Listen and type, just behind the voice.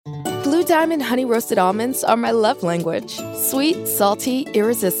Blue Diamond honey roasted almonds are my love language. Sweet, salty,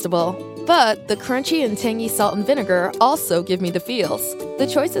 irresistible. But the crunchy and tangy salt and vinegar also give me the feels. The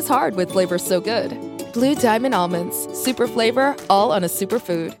choice is hard with flavors so good. Blue Diamond almonds. Super flavor, all on a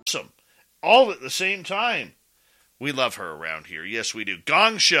superfood. Awesome. All at the same time. We love her around here. Yes, we do.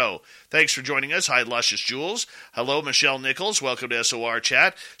 Gong Show. Thanks for joining us. Hi, Luscious Jules. Hello, Michelle Nichols. Welcome to SOR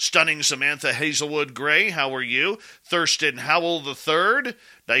Chat. Stunning Samantha Hazelwood Gray. How are you? Thurston Howell III.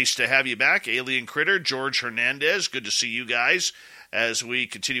 Nice to have you back. Alien Critter. George Hernandez. Good to see you guys as we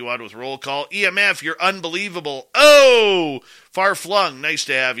continue on with roll call. EMF, you're unbelievable. Oh, Far Flung. Nice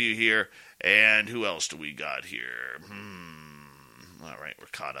to have you here. And who else do we got here? All right, we're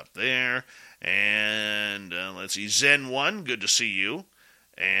caught up there. And let's see, Zen1, good to see you.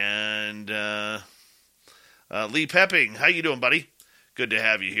 And Lee Pepping, how you doing, buddy? Good to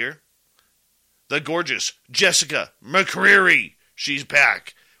have you here. The gorgeous Jessica McCreary, she's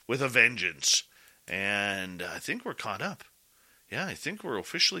back with a vengeance. And I think we're caught up. Yeah, I think we're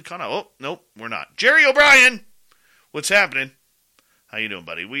officially caught up. Oh, nope, we're not. Jerry O'Brien, what's happening? How you doing,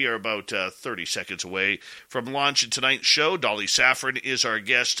 buddy? We are about 30 seconds away from launching tonight's show. Dolly Safran is our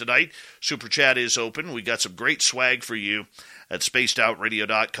guest tonight. Super Chat is open. We got some great swag for you at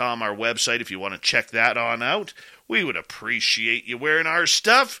spacedoutradio.com, our website, if you want to check that on out. We would appreciate you wearing our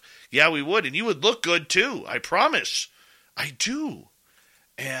stuff. Yeah, we would. And you would look good, too. I promise. I do.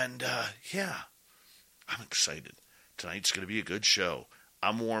 And, yeah, I'm excited. Tonight's going to be a good show.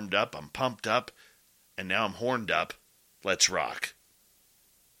 I'm warmed up. I'm pumped up. And now I'm horned up. Let's rock.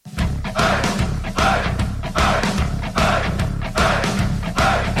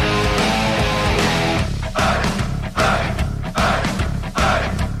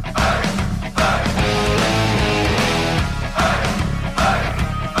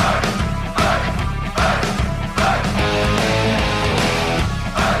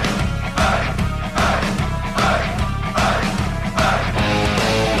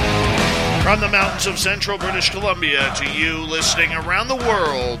 From the mountains of central British Columbia to you listening around the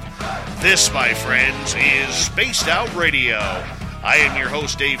world, this, my friends, is Spaced Out Radio. I am your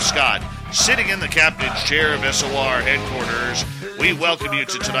host, Dave Scott, sitting in the captain's chair of SOR headquarters. We welcome you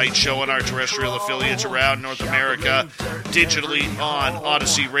to tonight's show on our terrestrial affiliates around North America, digitally on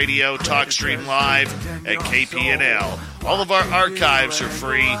Odyssey Radio, TalkStream Live, and KPNL. All of our archives are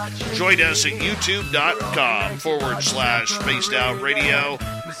free. Join us at youtube.com/Spaced Out Radio.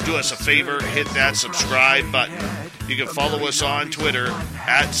 Do us a favor, hit that subscribe button. You can follow us on Twitter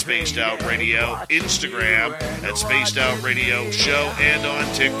at Spaced Out Radio, Instagram at Spaced Out Radio Show, and on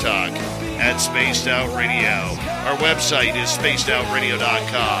TikTok at Spaced Out Radio. Our website is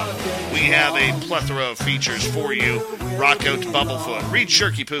spacedoutradio.com. We have a plethora of features for you. Rock out to Bumblefoot. Read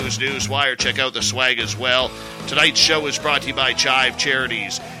Shirky Poo's Newswire. Check out the swag as well. Tonight's show is brought to you by Chive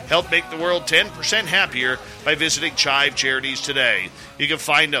Charities. Help make the world 10% happier by visiting Chive Charities today. You can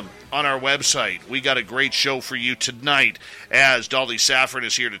find them on our website. We got a great show for you tonight as Dolly Safran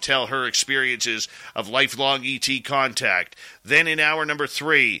is here to tell her experiences of lifelong ET contact. Then in hour number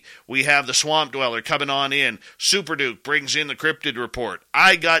 3, we have the Swamp Dweller coming on in. Super Duke brings in the Cryptid Report.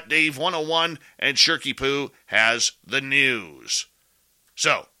 I Got Dave 101, and Shirky Poo has the news.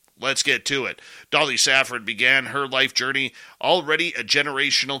 So, let's get to it. Dolly Safran began her life journey already a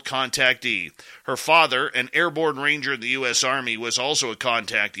generational contactee. Her father, an airborne ranger in the U.S. Army, was also a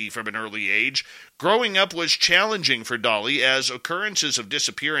contactee from an early age. Growing up was challenging for Dolly as occurrences of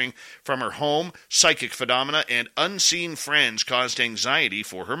disappearing from her home, psychic phenomena, and unseen friends caused anxiety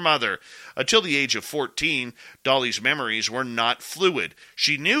for her mother. Until the age of 14, Dolly's memories were not fluid.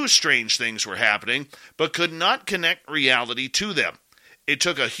 She knew strange things were happening, but could not connect reality to them. It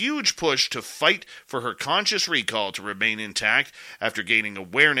took a huge push to fight for her conscious recall to remain intact. After gaining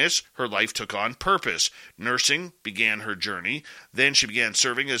awareness, her life took on purpose. Nursing began her journey. Then she began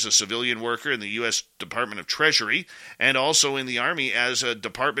serving as a civilian worker in the U.S. Department of Treasury and also in the Army as a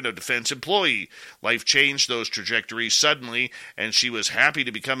Department of Defense employee. Life changed those trajectories suddenly, and she was happy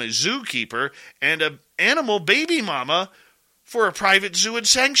to become a zookeeper and an animal baby mama for a private zoo and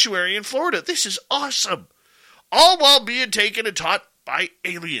sanctuary in Florida. This is awesome. All while being taken and taught by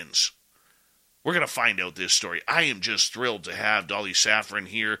aliens. We're going to find out this story. I am just thrilled to have Dolly Safran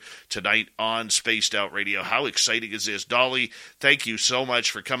here tonight on Spaced Out Radio. How exciting is this? Dolly, thank you so much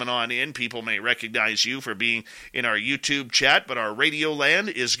for coming on in. People may recognize you for being in our YouTube chat, but our radio land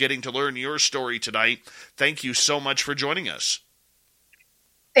is getting to learn your story tonight. Thank you so much for joining us.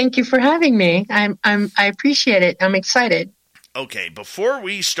 Thank you for having me. I appreciate it. I'm excited. Okay, before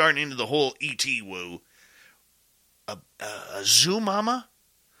we start into the whole ET woo, a zoo mama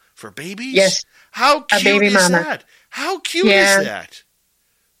for babies? Yes. How cute is mama. that? How cute is that?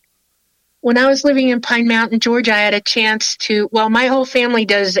 When I was living in Pine Mountain, Georgia, I had a chance to, well, my whole family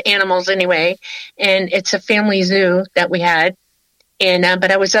does animals anyway, and it's a family zoo that we had. And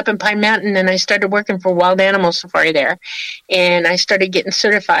but I was up in Pine Mountain, and I started working for Wild Animal Safari there, and I started getting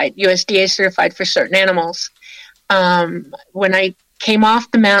certified, USDA certified for certain animals. When I came off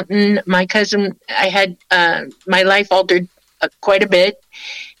the mountain, my cousin, I had my life altered quite a bit,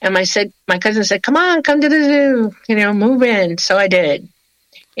 and my cousin said, come to the zoo, move in. So I did.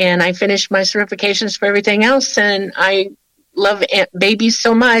 And I finished my certifications for everything else, and I love babies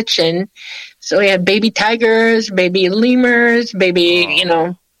so much. And so we had baby tigers, baby lemurs, baby,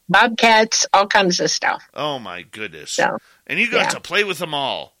 bobcats, all kinds of stuff. Oh, my goodness. So, and you got to play with them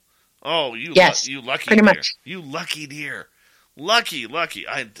all. Oh, you lucky pretty deer. much. You lucky deer. Lucky.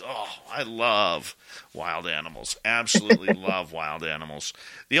 I love wild animals. Absolutely love wild animals.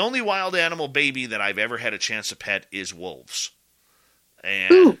 The only wild animal baby that I've ever had a chance to pet is wolves.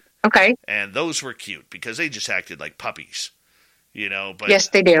 And, ooh, okay. And those were cute because they just acted like puppies, But, yes,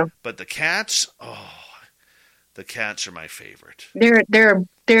 they do. But the cats, the cats are my favorite. They're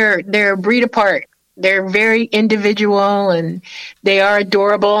a breed apart. They're very individual, and they are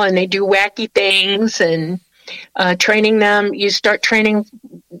adorable, and they do wacky things. And training them, you start training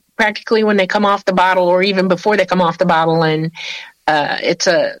practically when they come off the bottle, or even before they come off the bottle, and it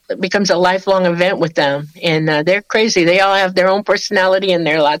becomes a lifelong event with them, and they're crazy. They all have their own personality, and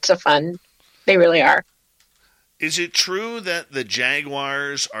they're lots of fun. They really are. Is it true that the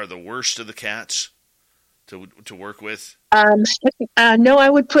jaguars are the worst of the cats to work with? No, I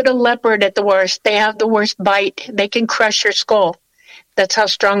would put a leopard at the worst. They have the worst bite. They can crush your skull. That's how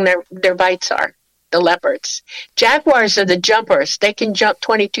strong their bites are, the leopards. Jaguars are the jumpers. They can jump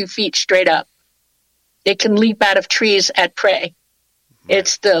 22 feet straight up. They can leap out of trees at prey.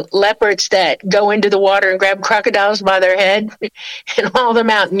 It's the leopards that go into the water and grab crocodiles by their head and haul them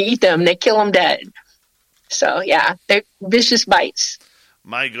out and eat them. They kill them dead. So, yeah, they're vicious bites.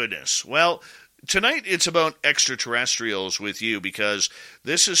 My goodness. Well, tonight it's about extraterrestrials with you because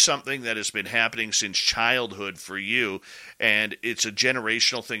this is something that has been happening since childhood for you, and it's a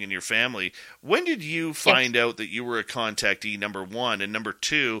generational thing in your family. When did you find out that you were a contactee, number one? And number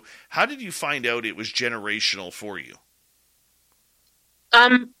two, how did you find out it was generational for you?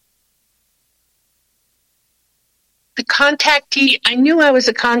 The contactee, I knew I was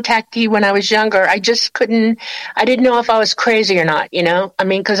a contactee when I was younger. I didn't know if I was crazy or not,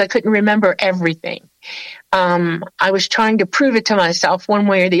 because I couldn't remember everything. I was trying to prove it to myself one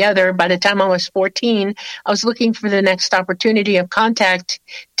way or the other. By the time I was 14, I was looking for the next opportunity of contact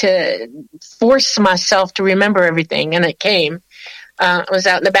to force myself to remember everything, and it came. I was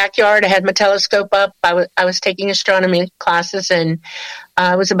out in the backyard. I had my telescope up. I was taking astronomy classes, and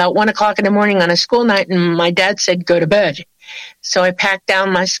it was about 1:00 in the morning on a school night, and my dad said, go to bed. So I packed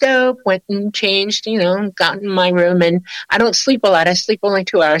down my scope, went and changed, got in my room, and I don't sleep a lot. I sleep only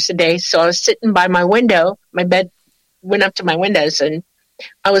 2 hours a day. So I was sitting by my window. My bed went up to my windows, and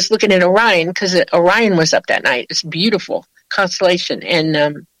I was looking at Orion because Orion was up that night. It's a beautiful constellation.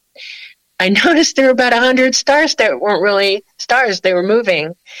 And I noticed there were about 100 stars that weren't really stars. They were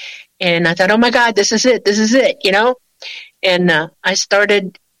moving. And I thought, oh, my God, this is it, And I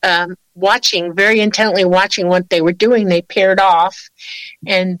started very intently watching what they were doing. They paired off,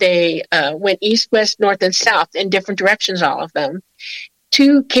 and they went east, west, north, and south in different directions, all of them.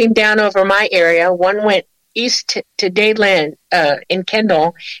 2 came down over my area. One went east to Dadeland in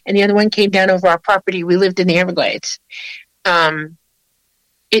Kendall, and the other one came down over our property. We lived in the Everglades.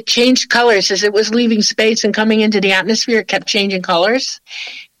 It changed colors as it was leaving space and coming into the atmosphere. It kept changing colors.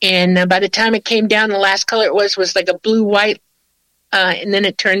 And by the time it came down, the last color it was like a blue-white. And then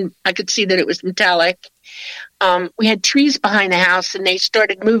it turned, I could see that it was metallic. We had trees behind the house, and they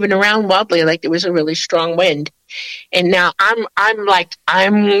started moving around wildly like there was a really strong wind. And now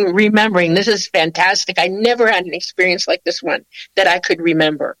I'm remembering. This is fantastic. I never had an experience like this one that I could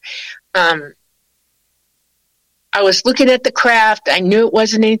remember. I was looking at the craft. I knew it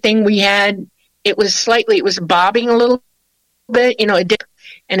wasn't anything we had. It was bobbing a little bit, it did,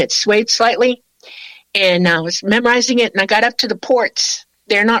 and it swayed slightly. And I was memorizing it, and I got up to the ports.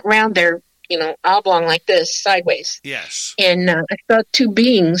 They're not round, they're, oblong like this, sideways. Yes. And I saw 2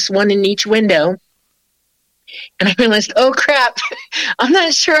 beings, one in each window. And I realized, oh, crap, I'm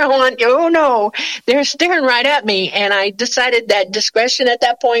not sure I want, oh, no, they're staring right at me. And I decided that discretion at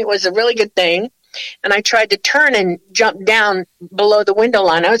that point was a really good thing. And I tried to turn and jump down below the window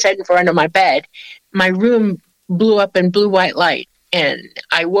line. I was heading for under my bed. My room blew up in blue-white light. And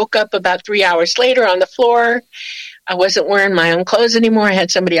I woke up about 3 hours later on the floor. I wasn't wearing my own clothes anymore. I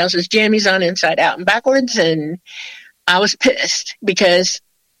had somebody else's jammies on inside out and backwards. And I was pissed because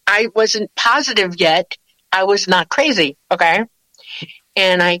I wasn't positive yet. I was not crazy, okay?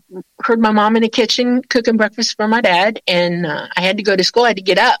 And I heard my mom in the kitchen cooking breakfast for my dad, and I had to go to school. I had to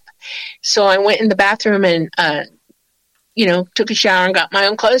get up. So I went in the bathroom and, took a shower and got my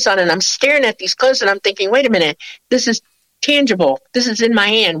own clothes on, and I'm staring at these clothes, and I'm thinking, wait a minute, this is tangible. This is in my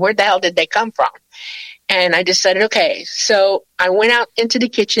hand. Where the hell did they come from? And I decided, okay. So I went out into the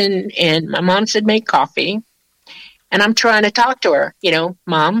kitchen, and my mom said, make coffee. And I'm trying to talk to her,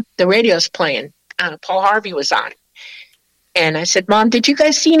 Mom, the radio's playing. Paul Harvey was on. And I said, Mom, did you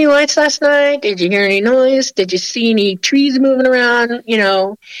guys see any lights last night? Did you hear any noise? Did you see any trees moving around?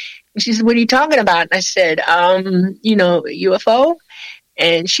 And she said, what are you talking about? And I said, UFO.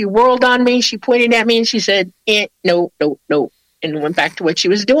 And she whirled on me. She pointed at me and she said, no, and went back to what she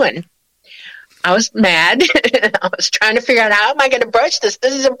was doing. I was mad. I was trying to figure out, how am I going to broach this?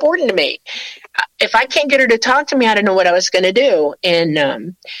 This is important to me. If I can't get her to talk to me, I don't know what I was going to do.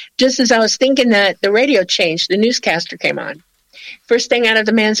 And just as I was thinking that, the radio changed. The newscaster came on. First thing out of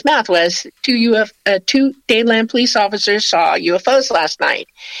the man's mouth was two Dayland police officers saw UFOs last night,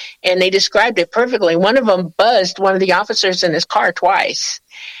 and they described it perfectly. One of them buzzed one of the officers in his car twice.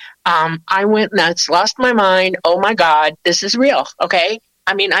 I went nuts, lost my mind. Oh my God, this is real. Okay.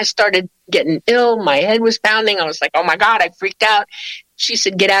 I mean, I started getting ill. My head was pounding. I was like, oh my God, I freaked out. She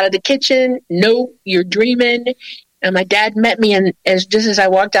said, get out of the kitchen. No, you're dreaming. And my dad met me just as I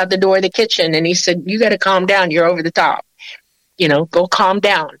walked out the door of the kitchen, and he said, you got to calm down. You're over the top. Go calm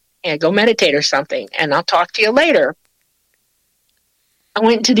down and go meditate or something, and I'll talk to you later. I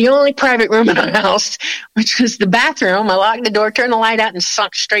went to the only private room in our house, which was the bathroom. I locked the door, turned the light out, and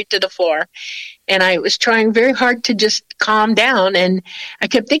sunk straight to the floor. And I was trying very hard to just calm down. And I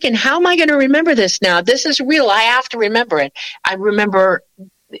kept thinking, how am I going to remember this now? This is real. I have to remember it. I remember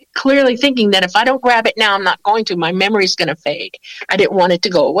clearly thinking that if I don't grab it now, I'm not going to. My memory's going to fade. I didn't want it to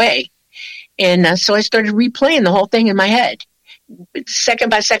go away. And so I started replaying the whole thing in my head, second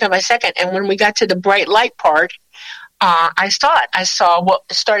by second by second. And when we got to the bright light part, I saw it. I saw what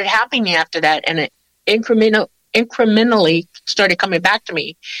started happening after that, and it incrementally started coming back to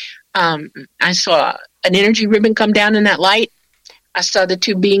me. I saw an energy ribbon come down in that light. I saw the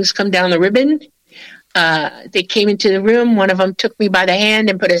two beings come down the ribbon. They came into the room. One of them took me by the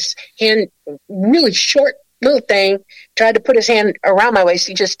hand and put his hand, really short little thing, tried to put his hand around my waist.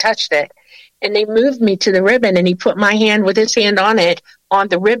 He just touched it. And they moved me to the ribbon, and he put my hand with his hand on it, on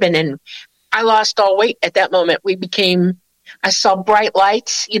the ribbon. And I lost all weight at that moment. I saw bright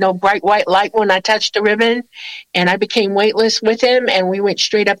lights, bright white light when I touched the ribbon, and I became weightless with him, and we went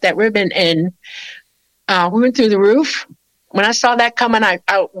straight up that ribbon, and we went through the roof. When I saw that coming, I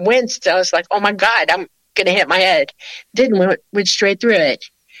winced. I was like, oh my God, I'm going to hit my head. Didn't, went straight through it.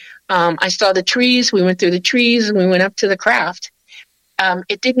 I saw the trees. We went through the trees, and we went up to the craft.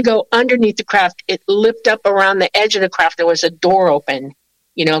 It didn't go underneath the craft. It lipped up around the edge of the craft. There was a door open,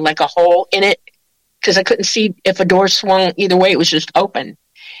 like a hole in it, because I couldn't see if a door swung either way. It was just open.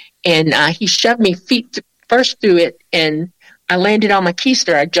 And he shoved me feet first through it, and I landed on my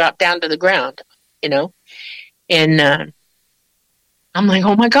keister. I dropped down to the ground, and I'm like,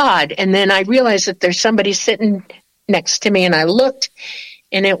 oh my God. And then I realized that there's somebody sitting next to me, and I looked,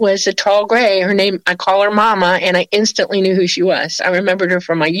 and it was a tall gray. Her name, I call her Mama, and I instantly knew who she was. I remembered her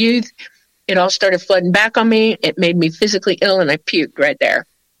from my youth. It all started flooding back on me. It made me physically ill, and I puked right there.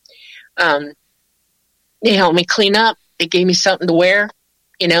 They helped me clean up. They gave me something to wear,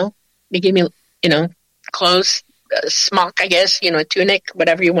 They gave me, clothes, a smock, I guess, a tunic,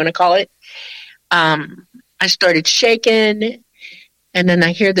 whatever you want to call it. I started shaking, and then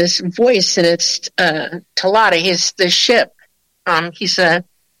I hear this voice, and it's Talata. He's the ship. He's I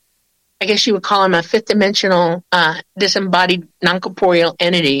guess you would call him a fifth dimensional, disembodied, non-corporeal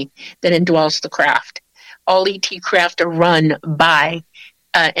entity that indwells the craft. All ET craft are run by,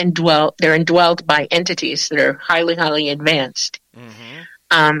 they're indwelled by entities that are highly, highly advanced.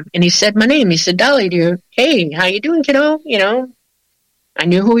 Mm-hmm. And he said my name. He said, Dolly, hey, how you doing, kiddo? I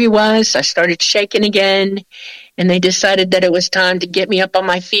knew who he was. I started shaking again, and they decided that it was time to get me up on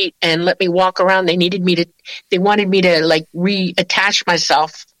my feet and let me walk around. They wanted me to like reattach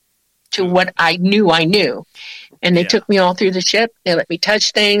myself to what I knew. And they took me all through the ship. They let me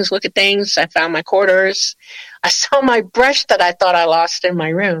touch things, look at things. I found my quarters. I saw my brush that I thought I lost in my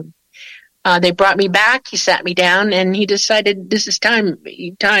room. They brought me back. He sat me down, and he decided, this is time.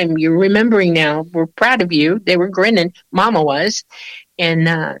 You're remembering now. We're proud of you. They were grinning. Mama was.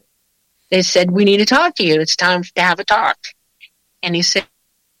 And they said, we need to talk to you. It's time to have a talk. And he said,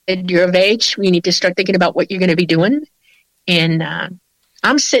 you're of age. We need to start thinking about what you're going to be doing. And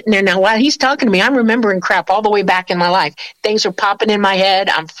I'm sitting there now while he's talking to me. I'm remembering crap all the way back in my life. Things are popping in my head.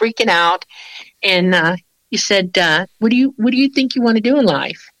 I'm freaking out. And he said, what do you think you want to do in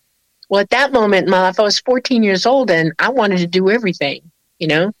life? Well, at that moment in my life, I was 14 years old and I wanted to do everything. You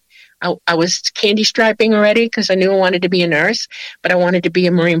know, I was candy striping already because I knew I wanted to be a nurse, but I wanted to be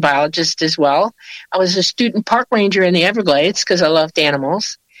a marine biologist as well. I was a student park ranger in the Everglades because I loved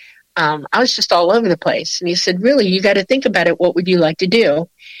animals. I was just all over the place. And he said, really, you got to think about it. What would you like to do?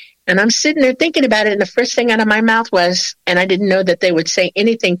 And I'm sitting there thinking about it. And the first thing out of my mouth was, and I didn't know that they would say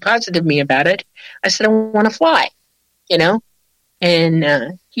anything positive to me about it. I said, I want to fly, you know?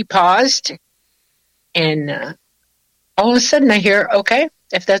 And he paused. And all of a sudden I hear, okay,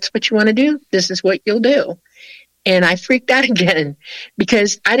 if that's what you want to do, this is what you'll do. And I freaked out again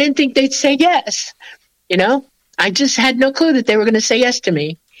because I didn't think they'd say yes. You know, I just had no clue that they were going to say yes to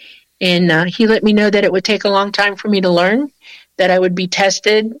me. And he let me know that it would take a long time for me to learn, that I would be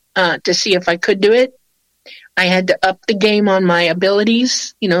tested to see if I could do it. I had to up the game on my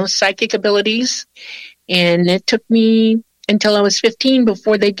abilities, you know, psychic abilities. And it took me until I was 15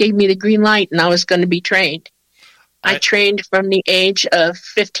 before they gave me the green light and I was going to be trained. I trained from the age of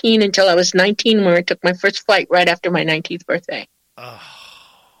 15 until I was 19, where I took my first flight right after my 19th birthday. Oh,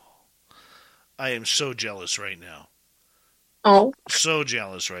 I am so jealous right now. Oh. So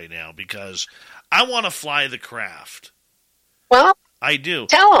jealous right now because I want to fly the craft. Well, I do.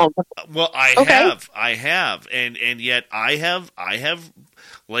 Tell them. Well, I have. And yet I have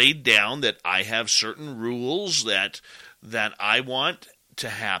laid down that I have certain rules that I want to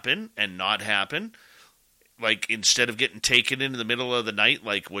happen and not happen. Like, instead of getting taken in the middle of the night,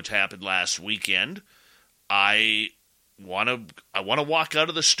 like what happened last weekend, I want to walk out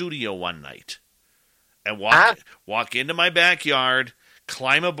of the studio one night and walk into my backyard,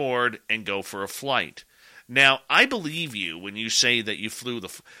 climb aboard, and go for a flight. Now, I believe you when you say that you flew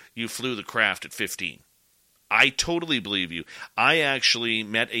the craft at 15. I totally believe you. I actually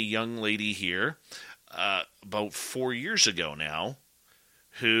met a young lady here about 4 years ago now,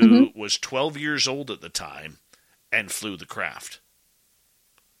 who was 12 years old at the time and flew the craft.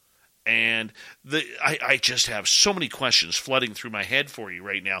 And I just have so many questions flooding through my head for you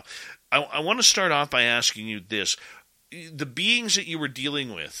right now. I want to start off by asking you this. The beings that you were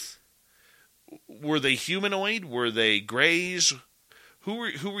dealing with, were they humanoid? Were they grays? Who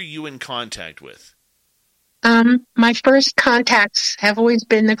were you in contact with? My first contacts have always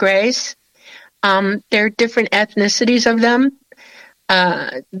been the grays. There are different ethnicities of them.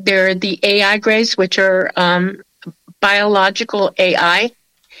 They're the AI grays, which are biological AI.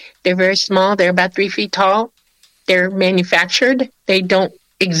 They're very small. They're about 3 feet tall. They're manufactured. They don't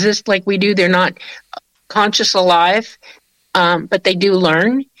exist like we do. They're not conscious alive, but they do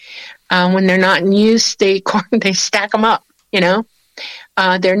learn. When they're not in use, they stack them up, you know.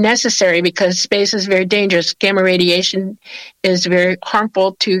 They're necessary because space is very dangerous. Gamma radiation is very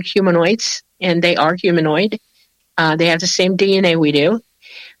harmful to humanoids, and they are humanoid. They have the same DNA we do.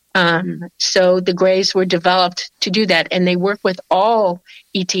 So the grays were developed to do that, and they work with all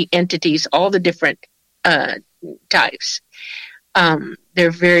ET entities, all the different types.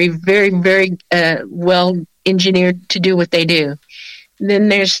 They're very, very, very well engineered to do what they do. And then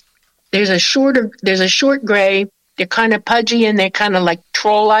there's a short gray. They're kind of pudgy and they're kind of like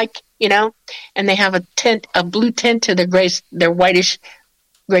troll-like, you know, and they have a blue tint to their whitish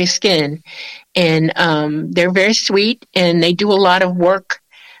gray skin. And they're very sweet, and they do a lot of work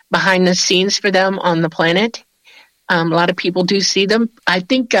behind the scenes for them on the planet. A lot of people do see them. I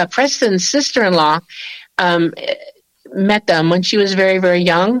think Preston's sister-in-law met them when she was very, very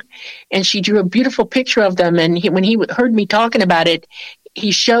young, and she drew a beautiful picture of them. And when he heard me talking about it,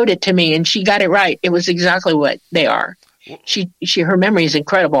 he showed it to me, and she got it right. It was exactly what they are. Her memory is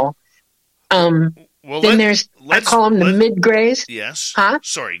incredible. Then I call them the mid-grays. Yes. Huh?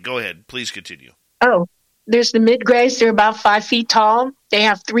 Sorry, go ahead. Please continue. Oh, there's the mid-grays. They're about 5 feet tall. They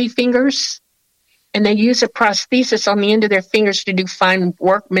have 3 fingers, and they use a prosthesis on the end of their fingers to do fine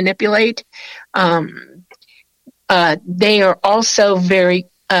work, manipulate. They are also very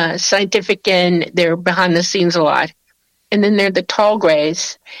scientific, and they're behind the scenes a lot. And then they're the tall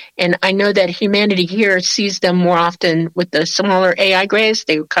grays. And I know that humanity here sees them more often with the smaller AI grays.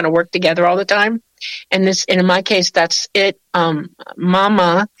 They kind of work together all the time. And in my case, that's it.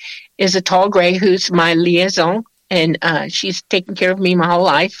 Mama is a tall gray who's my liaison, and she's taken care of me my whole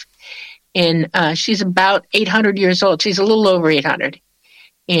life. And she's about 800 years old. She's a little over 800.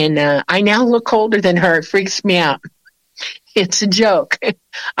 And I now look older than her. It freaks me out. It's a joke.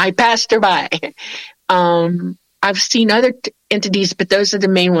 I passed her by. I've seen other entities, but those are the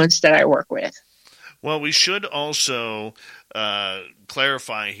main ones that I work with. Well, we should also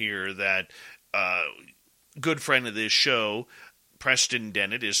clarify here that good friend of this show, Preston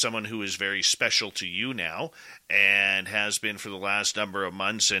Dennett, is someone who is very special to you now and has been for the last number of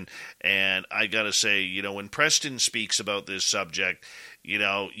months. And I got to say, when Preston speaks about this subject, you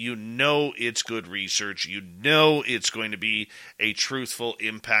know it's good research. It's going to be a truthful,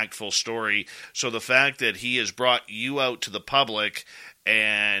 impactful story. So the fact that he has brought you out to the public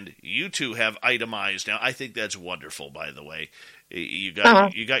and you two have itemized now, I think that's wonderful, by the way. You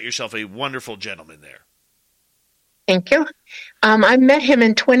got yourself a wonderful gentleman there. Thank you. I met him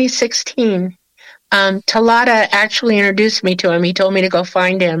in 2016. Talata actually introduced me to him. He told me to go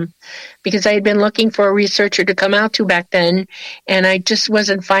find him because I had been looking for a researcher to come out to back then, and I just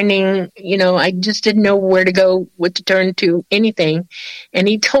wasn't finding, I just didn't know where to go, what to turn to, anything. And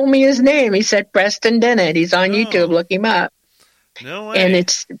he told me his name. He said Preston Dennett. He's on YouTube. Look him up. No way.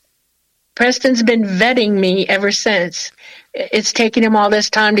 And Preston's been vetting me ever since. It's taken him all this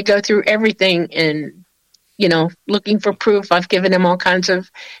time to go through everything and, looking for proof. I've given him all kinds of,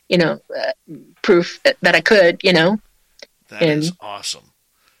 proof that I could, That is awesome.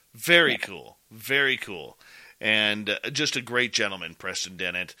 Very cool. Very cool. And just a great gentleman, Preston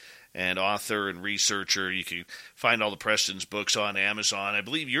Dennett, and author and researcher. You can find all the Preston's books on Amazon. I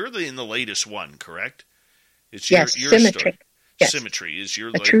believe you're in the latest one, correct? It's your Symmetry. Story. Yes. Symmetry is your...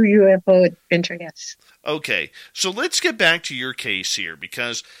 A true UFO adventure, yes. Okay, so let's get back to your case here,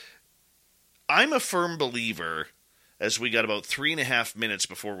 because I'm a firm believer, as we got about 3.5 minutes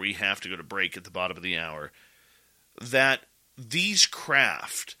before we have to go to break at the bottom of the hour, that these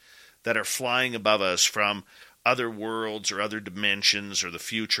craft that are flying above us from other worlds or other dimensions or the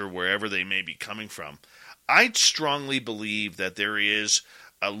future, wherever they may be coming from, I strongly believe that there is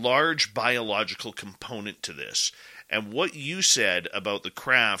a large biological component to this. And what you said about the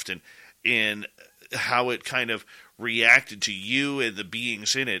craft and in how it kind of reacted to you and the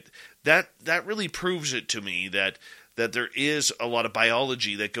beings in it, that really proves it to me that there is a lot of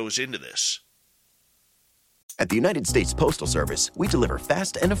biology that goes into this. At the United States Postal Service, we deliver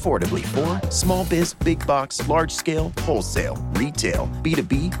fast and affordably for small biz, big box, large scale, wholesale, retail,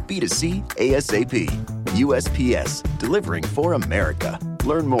 B2B, B2C, ASAP. USPS, delivering for America.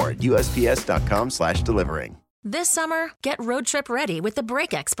 Learn more at USPS.com/delivering. This summer, get road trip ready with the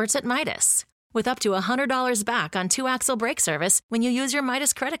brake experts at Midas. With up to $100 back on 2-axle brake service when you use your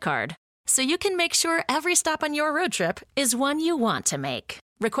Midas credit card. So you can make sure every stop on your road trip is one you want to make.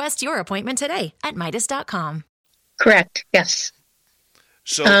 Request your appointment today at Midas.com. Correct, yes.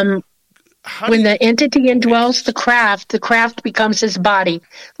 So, when the entity indwells the craft becomes his body.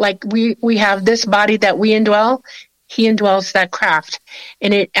 Like we have this body that we indwell, he indwells that craft,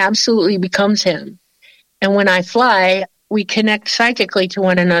 and it absolutely becomes him. And when I fly, we connect psychically to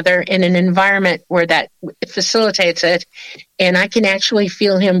one another in an environment where that facilitates it, and I can actually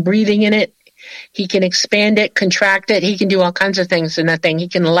feel him breathing in it. He can expand it, contract it. He can do all kinds of things in that thing. He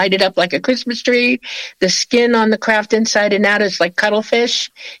can light it up like a Christmas tree. The skin on the craft inside and out is like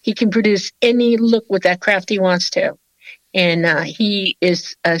cuttlefish. He can produce any look with that craft he wants to. And he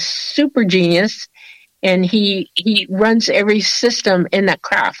is a super genius, and he runs every system in that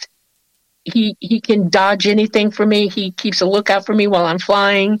craft. He can dodge anything for me. He keeps a lookout for me while I'm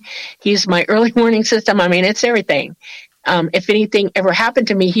flying. He's my early warning system. I mean, it's everything. If anything ever happened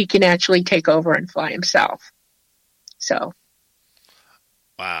to me, he can actually take over and fly himself. So.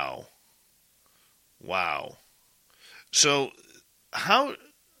 Wow. So how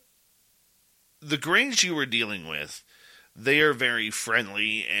the grains you were dealing with, they are very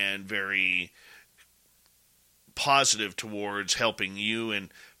friendly and very positive towards helping you and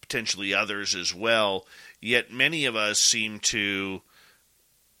potentially others as well. Yet many of us seem to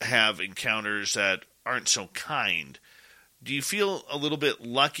have encounters that aren't so kind. Do you feel a little bit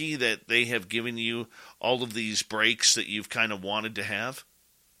lucky that they have given you all of these breaks that you've kind of wanted to have?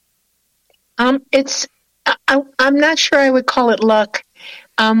 I'm not sure I would call it luck.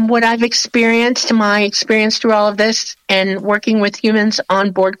 What I've experienced, my experience through all of this and working with humans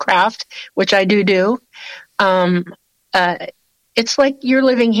on board craft, which I do, it's like you're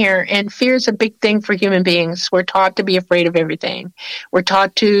living here, and fear is a big thing for human beings. We're taught to be afraid of everything. We're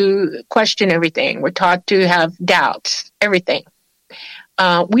taught to question everything. We're taught to have doubts, everything.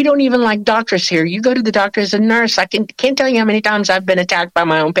 We don't even like doctors here. You go to the doctor as a nurse. I can't tell you how many times I've been attacked by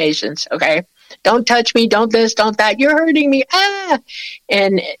my own patients, okay? Don't touch me, don't this, don't that. You're hurting me.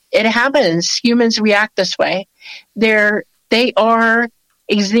 And it happens. Humans react this way. They are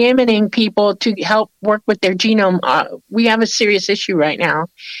examining people to help work with their genome. We have a serious issue right now.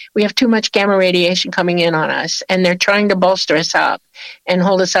 We have too much gamma radiation coming in on us, and they're trying to bolster us up and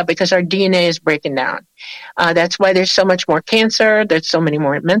hold us up because our DNA is breaking down. That's why there's so much more cancer. There's so many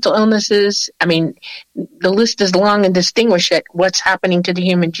more mental illnesses. I mean, the list is long and distinguished at what's happening to the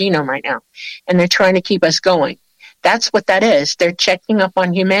human genome right now. And they're trying to keep us going. That's what that is. They're checking up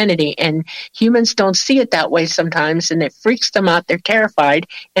on humanity, and humans don't see it that way sometimes, and it freaks them out. They're terrified,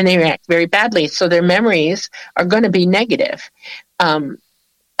 and they react very badly. So their memories are going to be negative.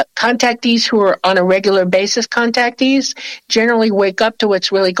 Contactees who are on a regular basis contactees generally wake up to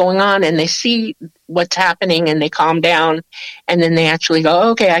what's really going on, and they see what's happening, and they calm down, and then they actually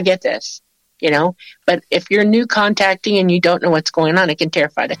go, okay, I get this, you know. But if you're a new contactee and you don't know what's going on, it can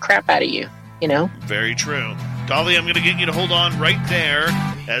terrify the crap out of you, you know. Very true. Dolly, I'm going to get you to hold on right there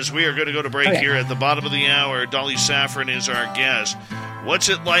as we are going to go to break here at the bottom of the hour. Dolly Safran is our guest. What's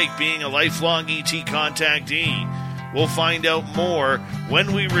it like being a lifelong ET contactee? We'll find out more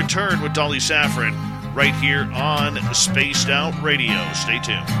when we return with Dolly Safran right here on Spaced Out Radio. Stay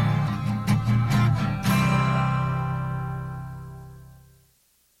tuned.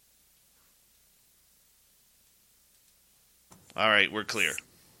 All right, we're clear.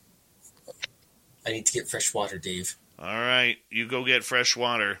 I need to get fresh water, Dave. All right, you go get fresh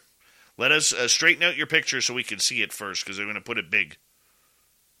water. Let us straighten out your picture so we can see it first, because they're going to put it big.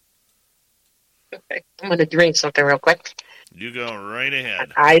 Okay, I'm going to drink something real quick. You go right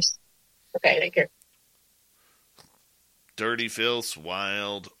ahead. Eyes. Okay, thank you. Dirty Filth's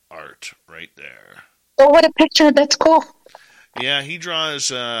Wild Art right there. Oh, what a picture. That's cool. Yeah, he draws,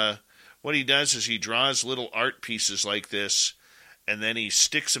 what he does is he draws little art pieces like this, and then he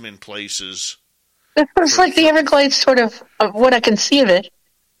sticks them in places. This looks like the Everglades, sort of what I can see of it.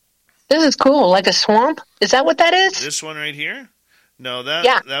 This is cool, like a swamp. Is that what that is? This one right here? No,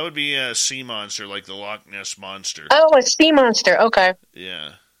 that would be a sea monster, like the Loch Ness Monster. Oh, a sea monster. Okay.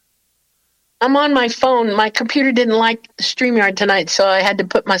 Yeah. I'm on my phone. My computer didn't like StreamYard tonight, so I had to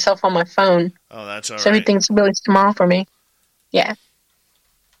put myself on my phone. Oh, that's all right. So everything's really small for me. Yeah.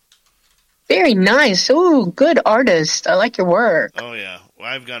 Very nice. Ooh, good artist. I like your work. Oh, yeah. Well,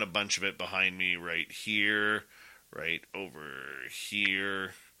 I've got a bunch of it behind me right here, right over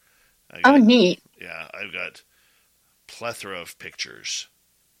here. Neat. Yeah, I've got plethora of pictures.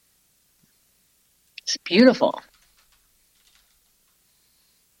 It's beautiful.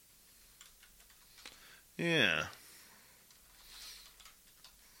 Yeah.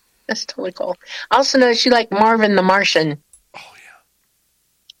 That's totally cool. I also noticed you like Marvin the Martian. Oh, yeah.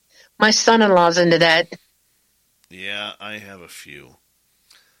 My son-in-law's into that. Yeah, I have a few.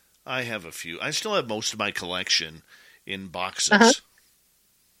 I still have most of my collection in boxes. Uh-huh.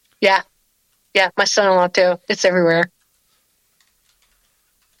 Yeah. Yeah, my son-in-law too. It's everywhere.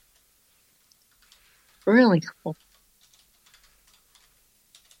 Really cool.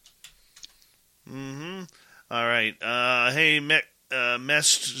 Mm-hmm. All right. Hey,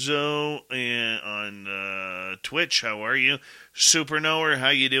 Mestzo on Twitch, how are you? Superknower, how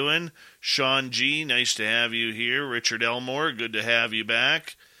you doing? Sean G, nice to have you here. Richard Elmore, good to have you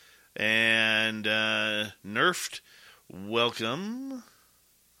back. And Nerfed, welcome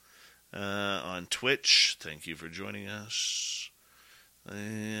on Twitch. Thank you for joining us.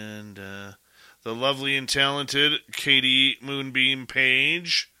 And the lovely and talented Katie Moonbeam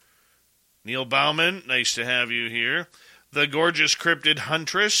Page. Neil Bauman, nice to have you here. The gorgeous Cryptid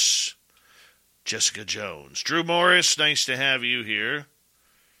Huntress. Jessica Jones. Drew Morris, nice to have you here.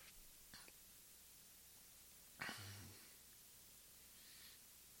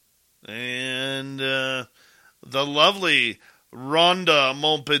 And the lovely Rhonda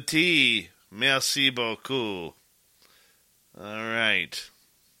Monpetit. Merci beaucoup. All right.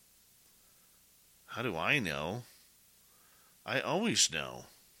 How do I know? I always know.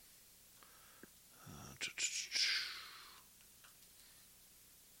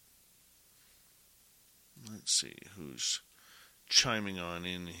 Let's see who's chiming on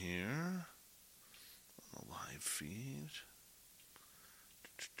in here on the live feed.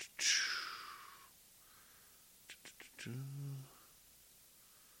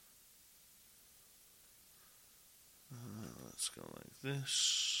 Let's go like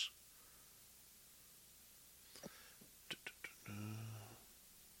this.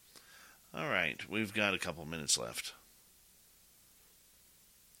 All right, we've got a couple minutes left.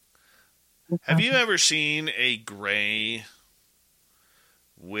 Have you ever seen a gray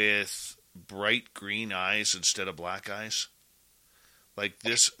with bright green eyes instead of black eyes? Like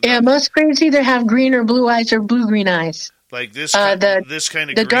this? Yeah, most grays either have green or blue eyes or blue-green eyes. Like this, this kind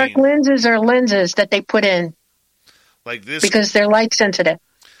of the green. dark lenses are lenses that they put in. Like this, because they're light sensitive.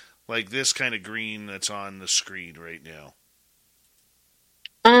 like this kind of green that's on the screen right now.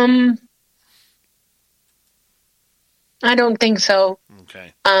 I don't think so.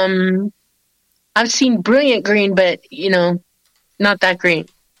 Okay. I've seen brilliant green, but not that green.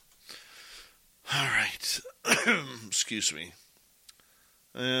 All right. Excuse me.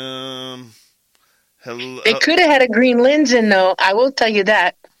 Hello. They could have had a green lens in, though. I will tell you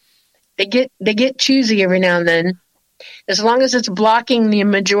that. They get choosy every now and then. As long as it's blocking the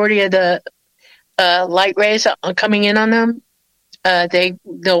majority of the light rays coming in on them,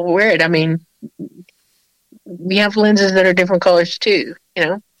 they'll wear it. I mean, we have lenses that are different colors too.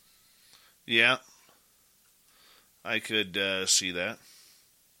 Yeah. I could see that.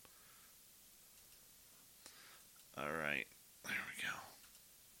 All right. There we go.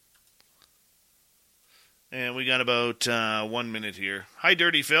 And we got about 1 minute here. Hi,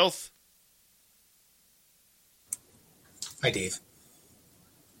 Dirty Filth. Hi, Dave.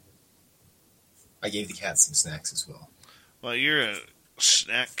 I gave the cat some snacks as well. Well, you're a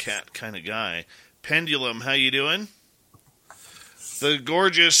snack cat kind of guy. Pendulum, how you doing? The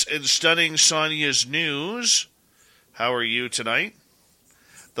gorgeous and stunning Sonia's News. How are you tonight?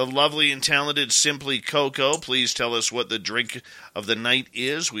 The lovely and talented Simply Coco, please tell us what the drink of the night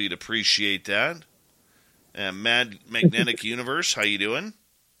is. We'd appreciate that. Mad Magnetic Universe, how you doing?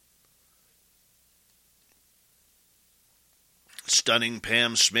 Stunning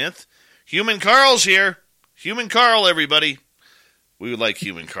Pam Smith. Human Carl's here. Human Carl, everybody. We would like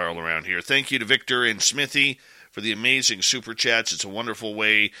Human Carl around here. Thank you to Victor and Smithy for the amazing super chats. It's a wonderful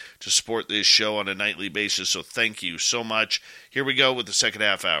way to support this show on a nightly basis, so thank you so much. Here we go with the second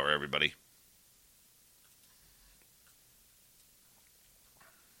half hour, everybody.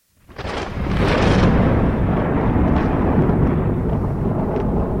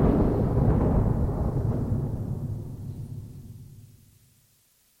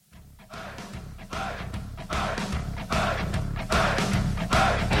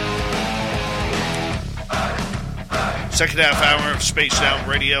 Second half hour of Spaced Out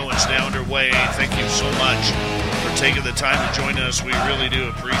Radio is now underway. Thank you so much for taking the time to join us. We really do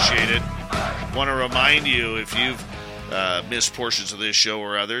appreciate it. Want to remind you, if you've missed portions of this show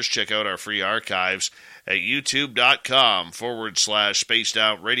or others, check out our free archives at youtube.com/Spaced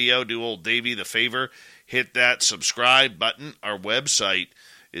Out Radio. Do old Davey the favor. Hit that subscribe button. Our website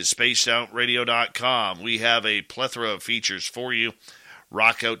is spacedoutradio.com. We have a plethora of features for you.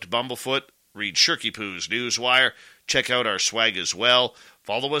 Rock out to Bumblefoot. Read Shirky Poo's Newswire. Check out our swag as well.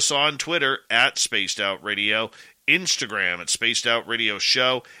 Follow us on Twitter at Spaced Out Radio, Instagram at Spaced Out Radio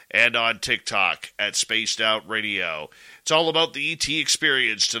Show, and on TikTok at Spaced Out Radio. It's all about the ET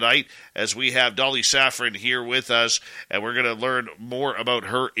experience tonight as we have Dolly Safran here with us, and we're going to learn more about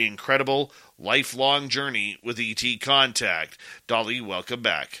her incredible lifelong journey with ET contact. Dolly, welcome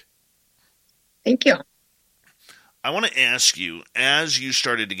back. Thank you. I want to ask you, as you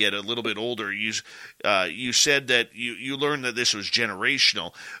started to get a little bit older, you said that you learned that this was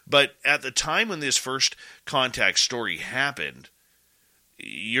generational. But at the time when this first contact story happened,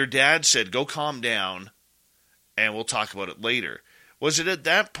 your dad said, go calm down, and we'll talk about it later. Was it at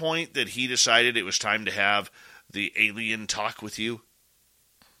that point that he decided it was time to have the alien talk with you?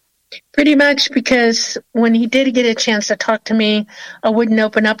 Pretty much, because when he did get a chance to talk to me, I wouldn't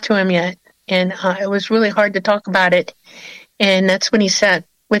open up to him yet. And it was really hard to talk about it. And that's when he sat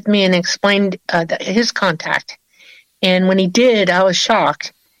with me and explained his contact. And when he did, I was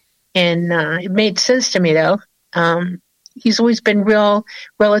shocked. And it made sense to me, though. He's always been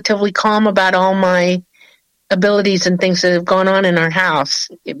relatively calm about all my abilities and things that have gone on in our house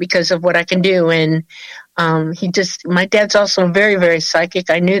because of what I can do. And my dad's also very, very psychic.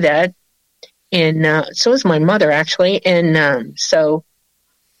 I knew that. And so is my mother, actually. And so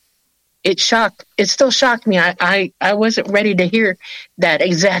it still shocked me. I wasn't ready to hear that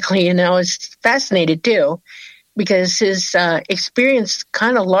exactly, and I was fascinated too, because his experience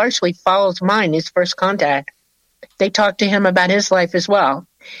kind of largely follows mine, his first contact. They talked to him about his life as well,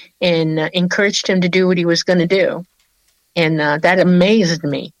 and encouraged him to do what he was going to do. And that amazed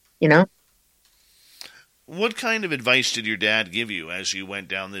me, What kind of advice did your dad give you as you went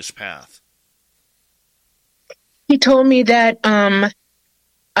down this path? He told me that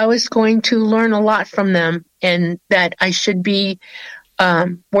I was going to learn a lot from them, and that I should be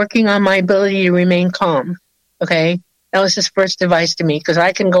working on my ability to remain calm. Okay? That was his first advice to me, because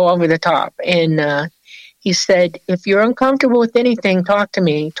I can go over the top. And he said, if you're uncomfortable with anything, talk to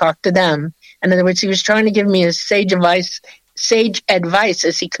me, talk to them. In other words, he was trying to give me as sage advice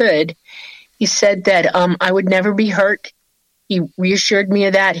as he could. He said that I would never be hurt. He reassured me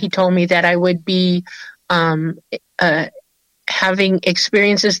of that. He told me that I would be having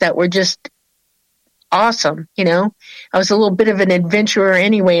experiences that were just awesome. I was a little bit of an adventurer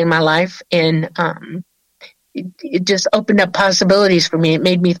anyway in my life, and it just opened up possibilities for me. It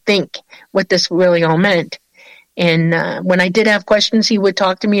made me think what this really all meant. And when I did have questions, he would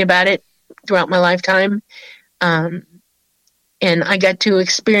talk to me about it throughout my lifetime. And I got to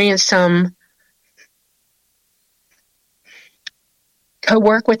experience some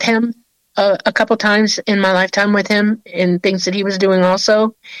co-work with him a couple times in my lifetime with him, and things that he was doing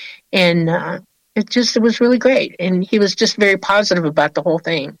also. And it was really great. And he was just very positive about the whole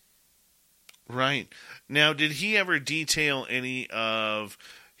thing. Right. Now, did he ever detail any of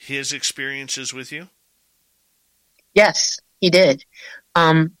his experiences with you? Yes, he did.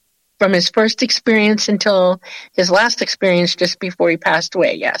 From his first experience until his last experience just before he passed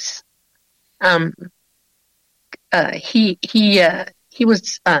away, yes. He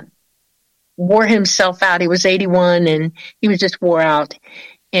was wore himself out. He was 81 and he was just wore out.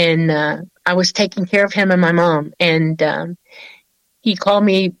 And I was taking care of him and my mom. And he called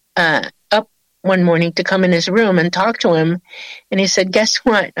me up one morning to come in his room and talk to him. And he said, "Guess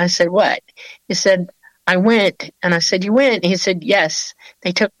what?" I said, "What?" He said, "I went." And I said, "You went?" And he said, "Yes,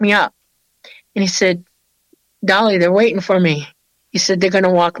 they took me up." And he said, "Dolly, they're waiting for me." He said, "They're going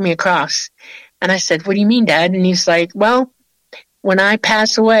to walk me across." And I said, "What do you mean, Dad?" And he's like, "Well, when I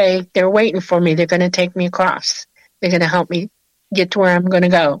pass away, they're waiting for me. They're going to take me across. They're going to help me get to where I'm going to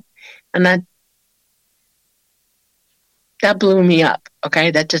go." And that blew me up. Okay.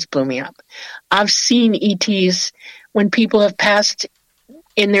 That just blew me up. I've seen ETs when people have passed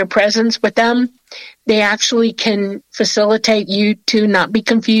in their presence with them. They actually can facilitate you to not be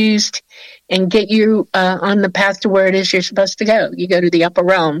confused and get you on the path to where it is you're supposed to go. You go to the upper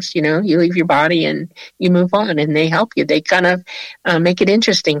realms, you leave your body and you move on, and they help you. They kind of make it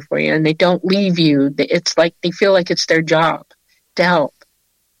interesting for you, and they don't leave you. It's like they feel like it's their job to help.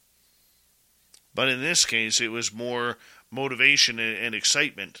 But in this case, it was more motivation and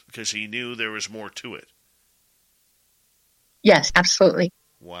excitement because he knew there was more to it. Yes, absolutely.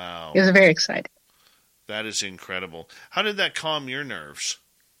 Wow. He was very excited. That is incredible. How did that calm your nerves?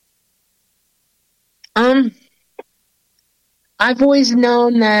 I've always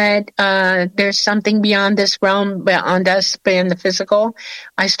known that there's something beyond this realm, beyond us, beyond the physical.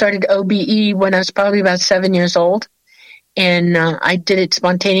 I started OBE when I was probably about 7 years old, and I did it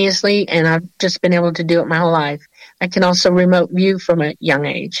spontaneously, and I've just been able to do it my whole life. I can also remote view from a young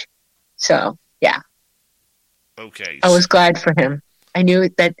age. So, yeah. Okay. I was glad for him. I knew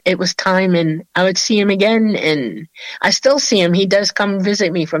that it was time, and I would see him again, and I still see him. He does come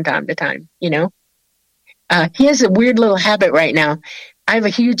visit me from time to time, He has a weird little habit right now. I have a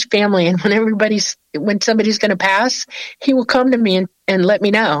huge family, and when somebody's going to pass, he will come to me and let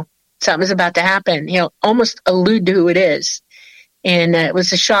me know something's about to happen. He'll almost allude to who it is. And it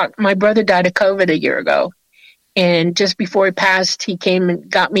was a shock. My brother died of COVID a year ago. And just before he passed, he came and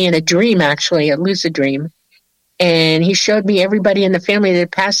got me in a dream, actually, a lucid dream. And he showed me everybody in the family that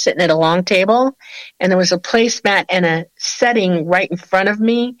had passed sitting at a long table. And there was a placemat and a setting right in front of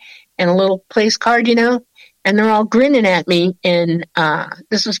me and a little place card, And they're all grinning at me. And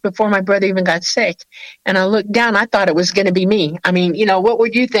this was before my brother even got sick. And I looked down. I thought it was going to be me. I mean, what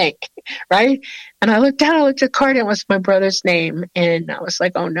would you think? Right? And I looked down. I looked at the card. And it was my brother's name. And I was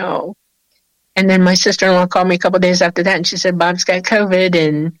like, oh, no. And then my sister-in-law called me a couple of days after that. And she said, Bob's got COVID.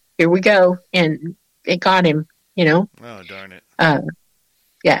 And here we go. And it got him, Oh, darn it.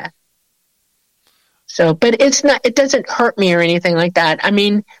 Yeah. So, but it doesn't hurt me or anything like that. I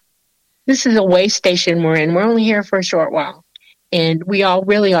mean, this is a way station we're in. We're only here for a short while. And we all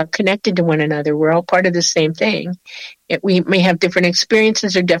really are connected to one another. We're all part of the same thing. We may have different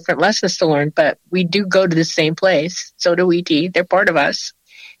experiences or different lessons to learn, but we do go to the same place. So do ET. They're part of us.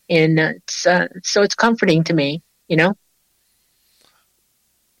 And so it's comforting to me,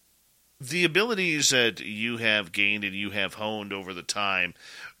 The abilities that you have gained and you have honed over the time,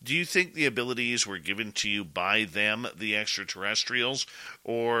 do you think the abilities were given to you by them, the extraterrestrials,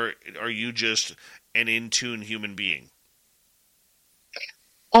 or are you just an in-tune human being?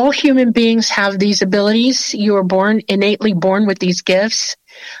 All human beings have these abilities. You are innately born with these gifts.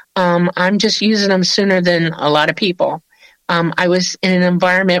 I'm just using them sooner than a lot of people. I was in an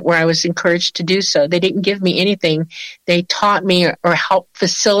environment where I was encouraged to do so. They didn't give me anything. They taught me or helped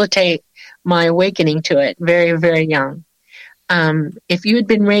facilitate my awakening to it very, very young. If you had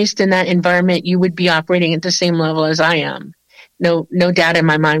been raised in that environment, you would be operating at the same level as I am. No doubt in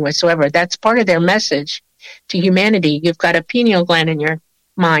my mind whatsoever. That's part of their message to humanity. You've got a pineal gland in your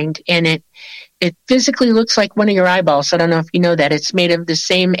mind, and it physically looks like one of your eyeballs. I don't know if you know that. It's made of the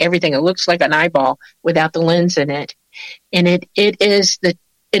same everything. It looks like an eyeball without the lens in it. And it is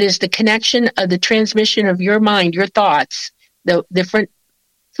the connection of the transmission of your mind, your thoughts, the different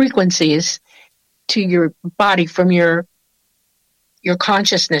frequencies to your body from your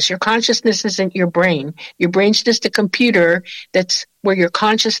consciousness. Your consciousness isn't your brain. Your brain's just a computer that's where your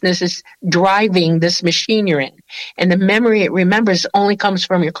consciousness is driving this machine you're in. And the memory it remembers only comes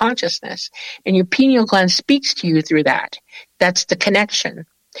from your consciousness. And your pineal gland speaks to you through that. That's the connection.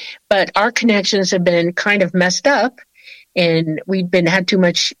 But our connections have been kind of messed up. And we've had too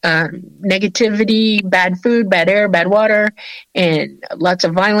much negativity, bad food, bad air, bad water, and lots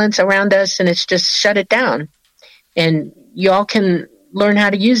of violence around us. And it's just shut it down. And y'all can learn how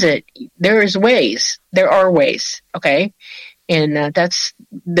to use it. There are ways, okay? And that's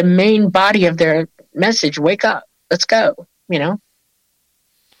the main body of their message. Wake up. Let's go,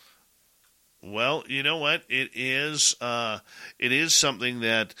 Well, you know what? It is something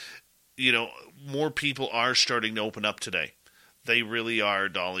that, more people are starting to open up today. They really are,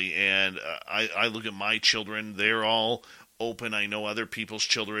 Dolly. And I look at my children. They're all open. I know other people's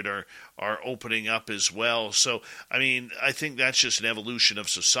children are opening up as well. So, I think that's just an evolution of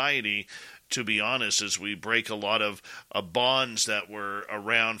society, to be honest, as we break a lot of bonds that were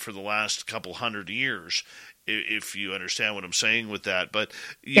around for the last couple hundred years, if you understand what I'm saying with that. But,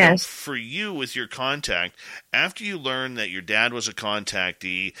 yes. For you with your contact, after you learned that your dad was a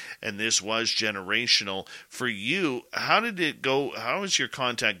contactee and this was generational, for you, how did it go? How has your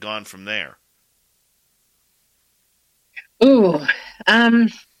contact gone from there? Ooh,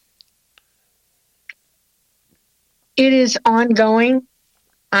 it is ongoing.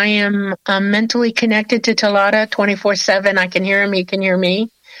 I am mentally connected to Talata 24/7. I can hear him. He can hear me.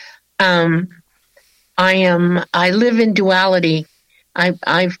 I live in duality.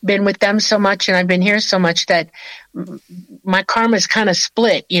 I've been with them so much and I've been here so much that my karma's kind of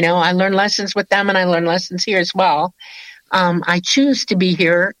split. I learn lessons with them and I learn lessons here as well. I choose to be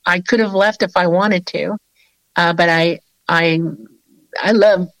here. I could have left if I wanted to, but I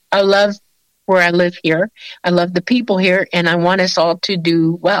love where I live here. I love the people here, and I want us all to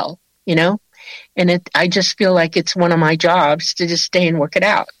do well, and I just feel like it's one of my jobs to just stay and work it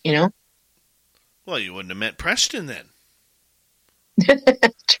out, Well, you wouldn't have met Preston then.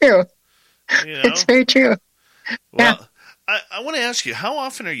 True. It's very true. Well, yeah. I want to ask you, how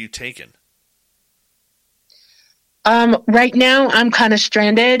often are you taken? Right now, I'm kind of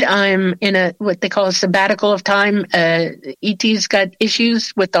stranded. I'm in what they call a sabbatical of time. ET's got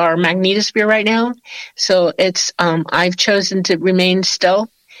issues with our magnetosphere right now. So I've chosen to remain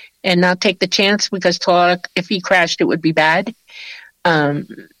still and not take the chance because if he crashed, it would be bad.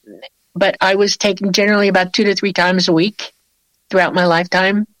 But I was taken generally about 2 to 3 times a week throughout my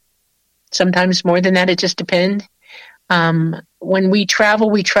lifetime. Sometimes more than that. It just depends. When we travel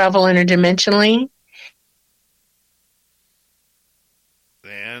interdimensionally.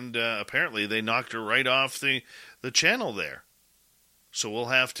 And apparently they knocked her right off the channel there. So we'll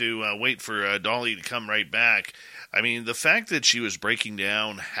have to wait for Dolly to come right back. The fact that she was breaking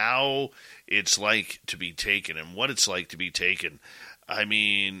down how it's like to be taken and what it's like to be taken.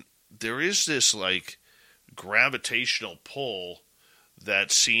 There is this gravitational pull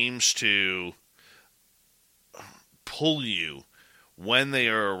that seems to pull you when they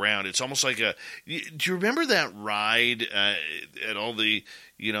are around. It's almost like do you remember that ride at all the,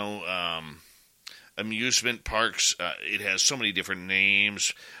 amusement parks? It has so many different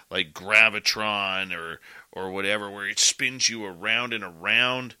names, like Gravitron or whatever, where it spins you around and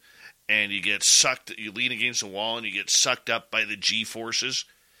around, and you get sucked, you lean against a wall, and you get sucked up by the G-forces.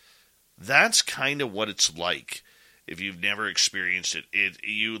 That's kind of what it's like if you've never experienced it.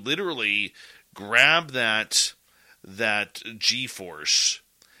 You literally grab that G-force,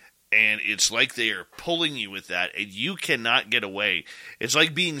 and it's like they are pulling you with that, and you cannot get away. It's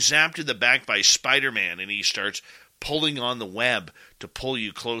like being zapped in the back by Spider-Man, and he starts pulling on the web to pull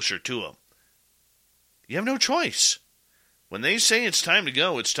you closer to him. You have no choice. When they say it's time to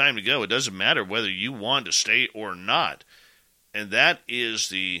go, it's time to go. It doesn't matter whether you want to stay or not. And that is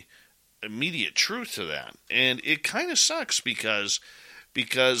the immediate truth to that. And it kind of sucks because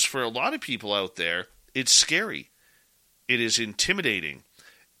for a lot of people out there, it's scary. It is intimidating.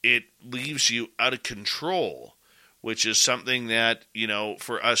 It leaves you out of control, which is something that,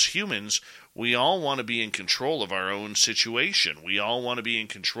 for us humans, we all want to be in control of our own situation. We all want to be in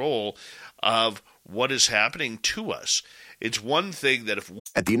control of what is happening to us. It's one thing that if...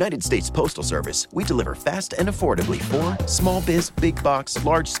 At the United States Postal Service, we deliver fast and affordably for small biz, big box,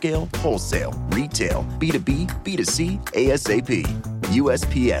 large scale, wholesale, retail, B2B, B2C, ASAP.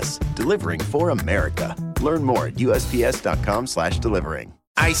 USPS, delivering for America. Learn more at usps.com/delivering.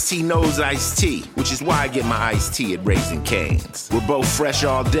 Ice-T knows iced tea, which is why I get my iced tea at Raising Cane's. We're both fresh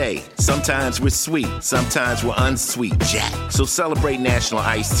all day. Sometimes we're sweet, sometimes we're unsweet Jack. So celebrate National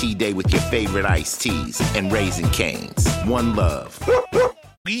Iced Tea Day with your favorite iced teas and Raising Cane's. One love.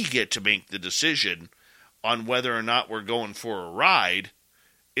 We get to make the decision on whether or not we're going for a ride.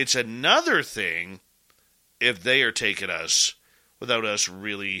 It's another thing if they are taking us without us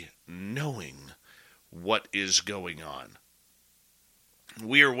really knowing what is going on.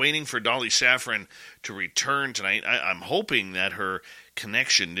 We are waiting for Dolly Safran to return tonight. I'm hoping that her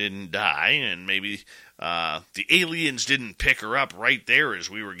connection didn't die and maybe the aliens didn't pick her up right there as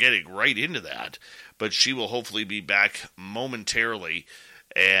we were getting right into that. But she will hopefully be back momentarily,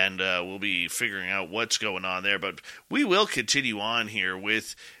 and we'll be figuring out what's going on there. But we will continue on here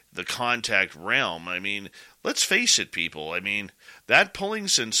with the contact realm. I mean, let's face it, people. I mean, that pulling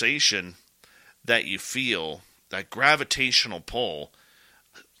sensation that you feel, that gravitational pull,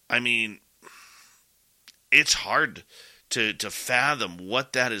 I mean, it's hard to fathom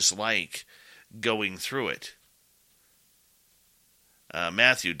what that is like going through it.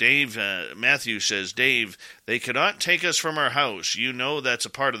 Matthew says, Dave, they cannot take us from our house. You know that's a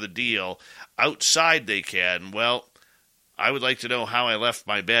part of the deal. Outside they can. Well, I would like to know how I left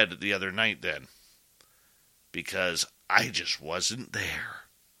my bed the other night then, because I just wasn't there.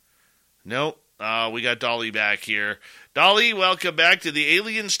 Nope. We got Dolly back here. Dolly, welcome back. Did the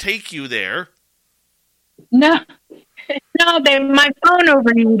aliens take you there? No, my phone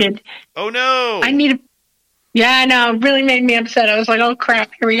overheated. Oh, no. Yeah, I know. It really made me upset. I was like, oh,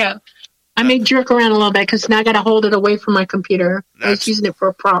 crap, here we go. I may jerk around a little bit because now I got to hold it away from my computer. I was using it for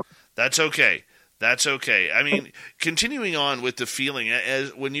a prop. That's okay. That's okay. I mean, continuing on with the feeling,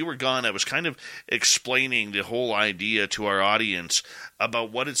 as when you were gone, I was kind of explaining the whole idea to our audience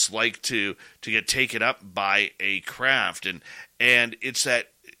about what it's like to get taken up by a craft, and it's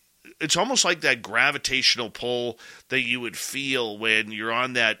almost like that gravitational pull that you would feel when you're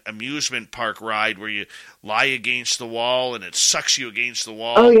on that amusement park ride where you lie against the wall and it sucks you against the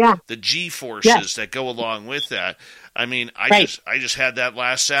wall. Oh, yeah. The G-forces that go along with that. I mean, I just had that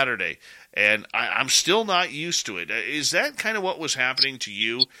last Saturday. And I'm still not used to it. Is that kind of what was happening to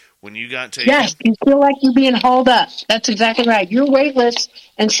you when you got taken? Yes, you feel like you're being hauled up. That's exactly right. You're weightless,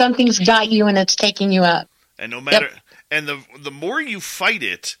 and something's got you, and it's taking you up. And no matter, and the more you fight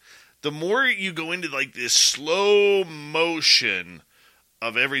it, the more you go into like this slow motion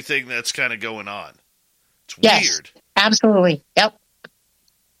of everything that's kind of going on. It's weird. Absolutely. Yep.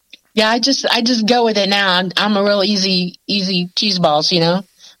 Yeah, I just go with it now. I'm a real easy cheese balls, you know.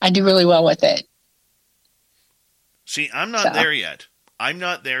 I do really well with it. See, I'm not there yet.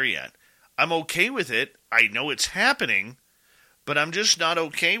 I'm okay with it. I know it's happening, but I'm just not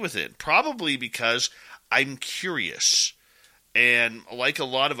okay with it. Probably because I'm curious. And like a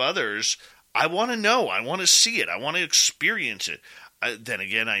lot of others, I want to know. I want to see it. I want to experience it. Then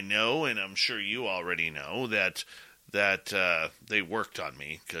again, I know, and I'm sure you already know, that they worked on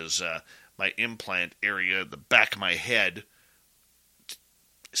me because my implant area, the back of my head,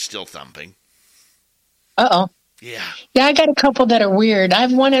 still thumping. Uh-oh. Yeah. Yeah, I got a couple that are weird. I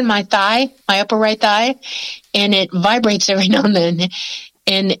have one in my thigh, my upper right thigh, and it vibrates every now and then.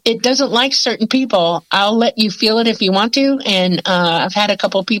 And it doesn't like certain people. I'll let you feel it if you want to. And I've had a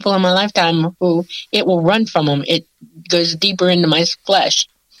couple people in my lifetime who it will run from them. It goes deeper into my flesh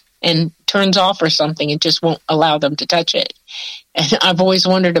and turns off or something. It just won't allow them to touch it. And I've always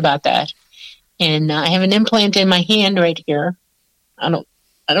wondered about that. And I have an implant in my hand right here. I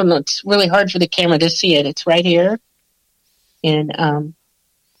don't know. It's really hard for the camera to see it. It's right here. And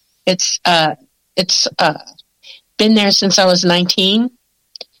it's been there since I was 19.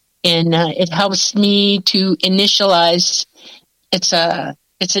 And it helps me to initialize. It's an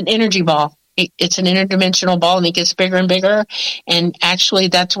energy ball. It's an interdimensional ball, and it gets bigger and bigger. And actually,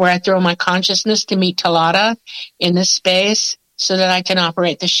 that's where I throw my consciousness to meet Talata in this space so that I can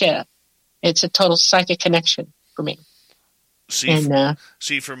operate the ship. It's a total psychic connection for me.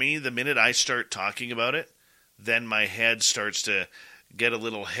 See, for me, the minute I start talking about it, then my head starts to get a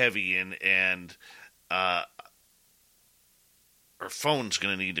little heavy, and our phone's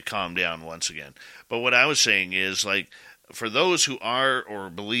going to need to calm down once again. But what I was saying is, like, for those who are or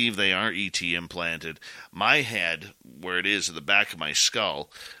believe they are ET implanted, my head, where it is at the back of my skull,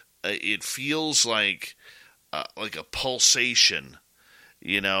 it feels like a pulsation,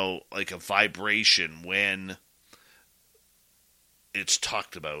 like a vibration when it's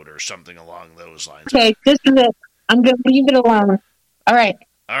talked about or something along those lines. Okay, this is it. I'm going to leave it alone. All right.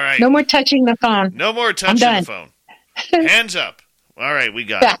 All right. No more touching the phone. No more touching the phone. Hands up. All right, we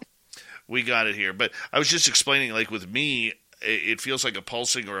got it. We got it here. But I was just explaining, like with me, it feels like a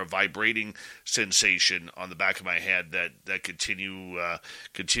pulsing or a vibrating sensation on the back of my head that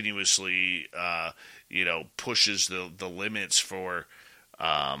continuously pushes the limits for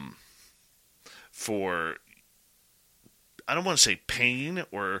I don't want to say pain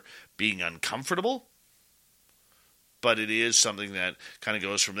or being uncomfortable, but it is something that kind of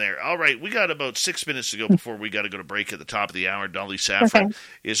goes from there. All right, we got about 6 minutes to go before we got to go to break at the top of the hour. Dolly Safran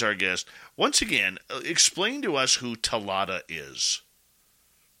is our guest. Once again, explain to us who Talata is.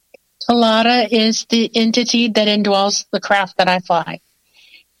 Talata is the entity that indwells the craft that I fly.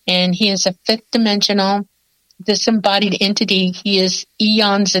 And he is a fifth dimensional, disembodied entity. He is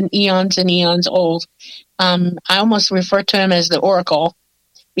eons and eons and eons old. I almost refer to him as the Oracle.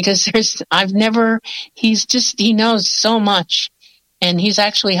 Because he knows so much, and he's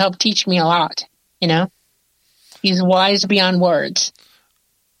actually helped teach me a lot, He's wise beyond words.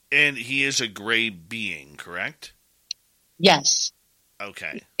 And he is a gray being, correct? Yes.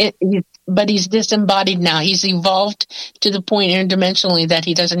 Okay. But he's disembodied now. He's evolved to the point interdimensionally that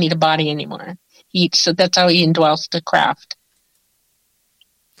he doesn't need a body anymore. So that's how he indwells the craft.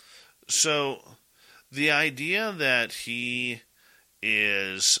 So the idea that he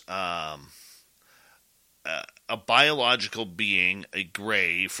is a biological being, a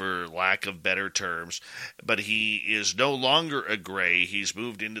gray, for lack of better terms, but he is no longer a gray. He's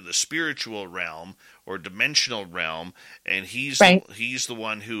moved into the spiritual realm or dimensional realm, and he's the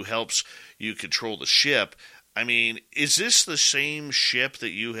one who helps you control the ship. I mean, is this the same ship that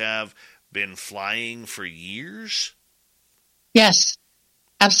you have been flying for years? Yes,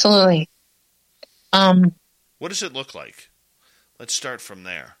 absolutely. What does it look like? Let's start from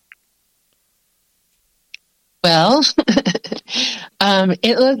there. Well,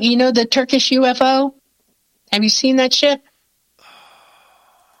 the Turkish UFO? Have you seen that ship?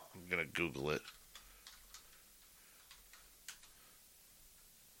 I'm going to Google it.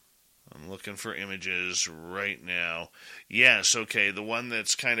 I'm looking for images right now. Yes, okay, the one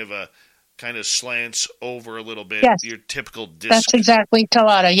that's kind of slants over a little bit. Yes. Your typical disc. That's exactly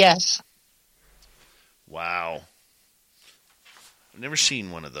Talata, yes. Wow. I've never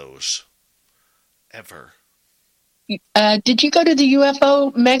seen one of those. Ever. Did you go to the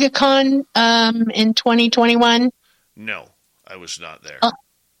UFO MegaCon in 2021? No, I was not there. I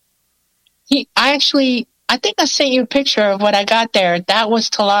think I sent you a picture of what I got there. That was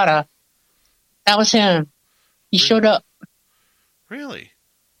Talata. That was him. He showed up. Really?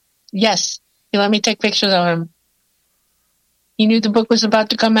 Yes. He let me take pictures of him. He knew the book was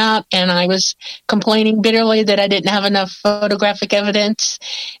about to come out, and I was complaining bitterly that I didn't have enough photographic evidence.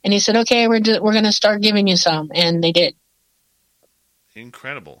 And he said, okay, we're going to start giving you some. And they did.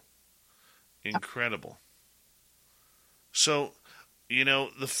 Incredible. So,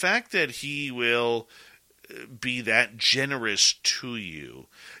 the fact that he will be that generous to you,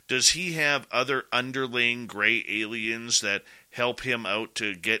 does he have other underling gray aliens that help him out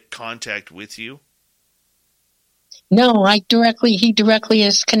to get contact with you? No, he directly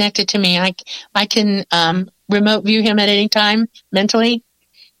is connected to me. I can remote view him at any time mentally,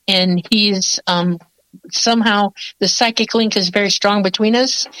 and he's somehow the psychic link is very strong between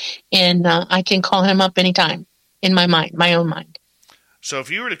us, and I can call him up anytime in my own mind. So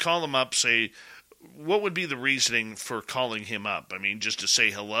if you were to call him up, say, what would be the reasoning for calling him up? I mean, just to say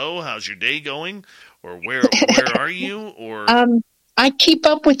hello, how's your day going, or where are you, or I keep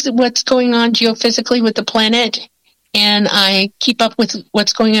up with what's going on geophysically with the planet. And I keep up with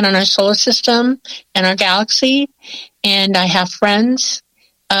what's going on in our solar system and our galaxy. And I have friends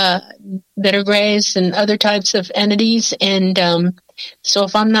that are grays and other types of entities. And so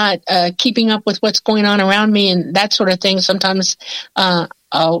if I'm not keeping up with what's going on around me and that sort of thing, sometimes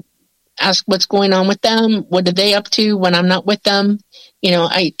I'll ask what's going on with them. What are they up to when I'm not with them?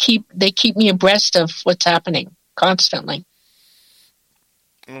 They keep me abreast of what's happening constantly.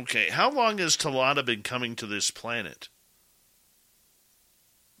 Okay, how long has Talata been coming to this planet?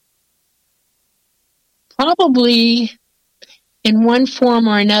 Probably in one form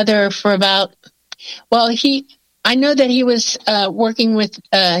or another for about, I know that he was working with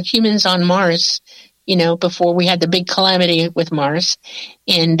humans on Mars, before we had the big calamity with Mars.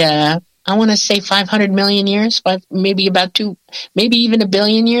 And I want to say 500 million years, maybe about maybe even 1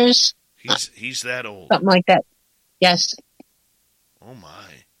 billion years. He's that old. Something like that. Yes. Oh, my.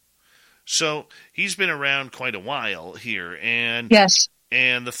 So he's been around quite a while here, and yes,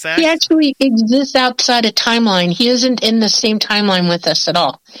 and the fact he actually exists outside a timeline. He isn't in the same timeline with us at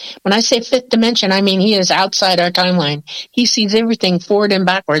all. When I say fifth dimension, I mean he is outside our timeline. He sees everything forward and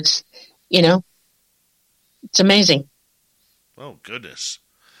backwards. It's amazing. Oh, goodness.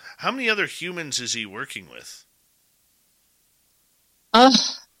 How many other humans is he working with?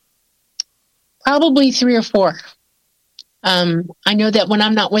 Probably 3 or 4. I know that when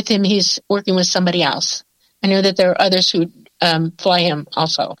I'm not with him, he's working with somebody else. I know that there are others who fly him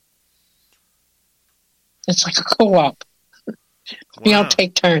also. It's like a co-op. Wow. We all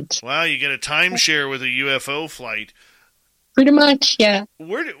take turns. Wow, you get a timeshare with a UFO flight. Pretty much, yeah.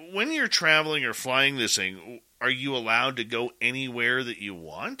 When you're traveling or flying this thing, are you allowed to go anywhere that you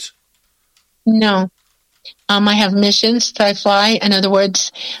want? No. I have missions that I fly. In other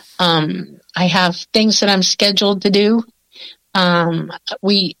words, I have things that I'm scheduled to do.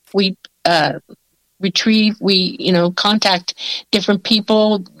 We retrieve, contact different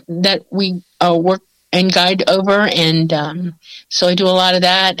people that we work and guide over. And so I do a lot of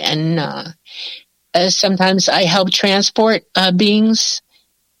that. And sometimes I help transport beings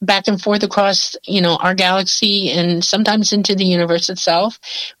back and forth across, our galaxy and sometimes into the universe itself.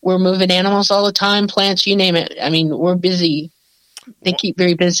 We're moving animals all the time, plants, you name it. I mean, we're busy. They keep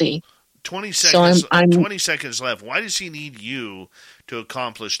very busy. 20 seconds, so I'm 20 seconds left. Why does he need you to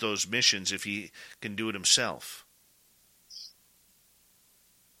accomplish those missions if he can do it himself?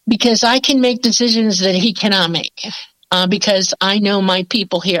 Because I can make decisions that he cannot make. Because I know my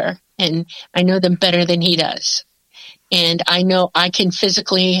people here, and I know them better than he does. And I know I can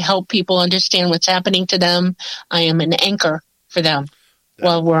physically help people understand what's happening to them. I am an anchor for them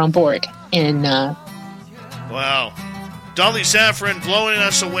while we're on board. And wow. Dolly Safran blowing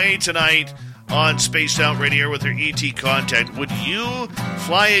us away tonight on Spaced Out Radio with her ET contact. Would you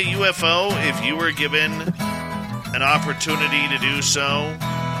fly a UFO if you were given an opportunity to do so?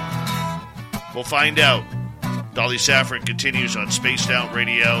 We'll find out. Dolly Safran continues on Spaced Out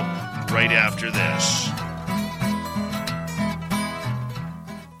Radio right after this.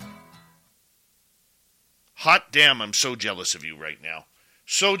 Hot damn, I'm so jealous of you right now.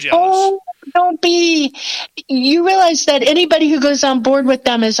 So jealous. Oh, don't be. You realize that anybody who goes on board with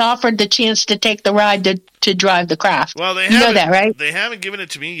them is offered the chance to take the ride to drive the craft. Well, you know that, right? They haven't given it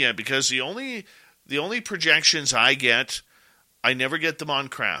to me yet because the only projections I get, I never get them on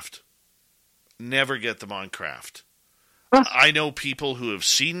craft. Never get them on craft. Huh. I know people who have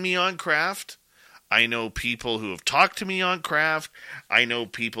seen me on craft. I know people who have talked to me on craft. I know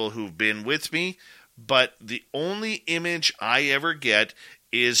people who've been with me. But the only image I ever get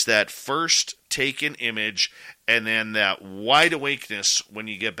is that first taken image and then that wide awakeness when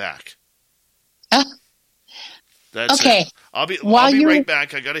you get back. That's okay. it. I'll be right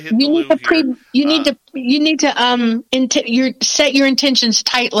back. I got to hit the loo here. You need to set your intentions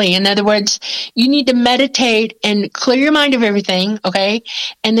tightly. In other words, you need to meditate and clear your mind of everything, okay?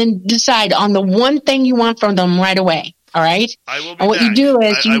 And then decide on the one thing you want from them right away. All right. I will be and what back. you do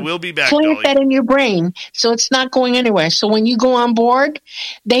is I will be back, plant Dolly. that in your brain, so it's not going anywhere. So when you go on board,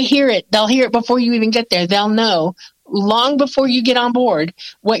 they hear it. They'll hear it before you even get there. They'll know long before you get on board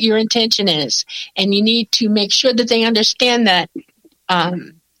what your intention is, and you need to make sure that they understand that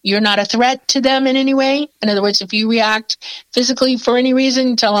you're not a threat to them in any way. In other words, if you react physically for any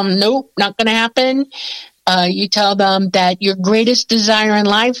reason, tell them nope, not going to happen. You tell them that your greatest desire in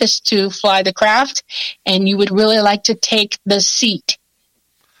life is to fly the craft, and you would really like to take the seat.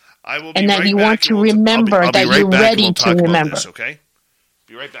 I will be and that right you back want to remember I'll be that right you're back ready and we'll to talk remember. About this, okay?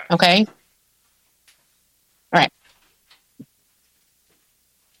 Be right back. Okay. All right.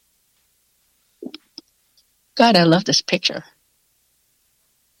 God, I love this picture.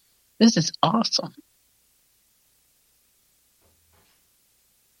 This is awesome.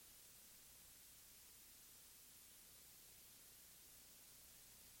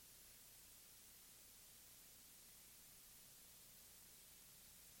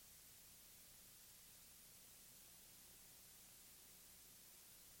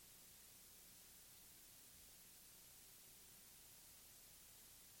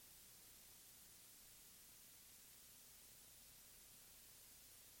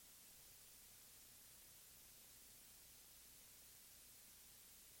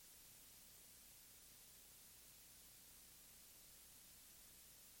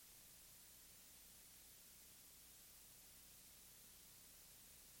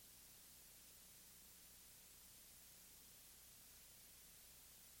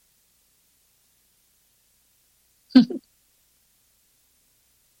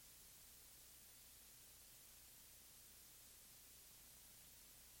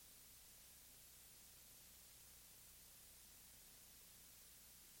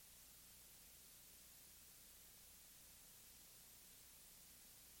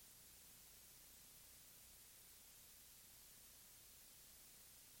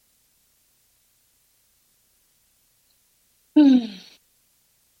 Hmm.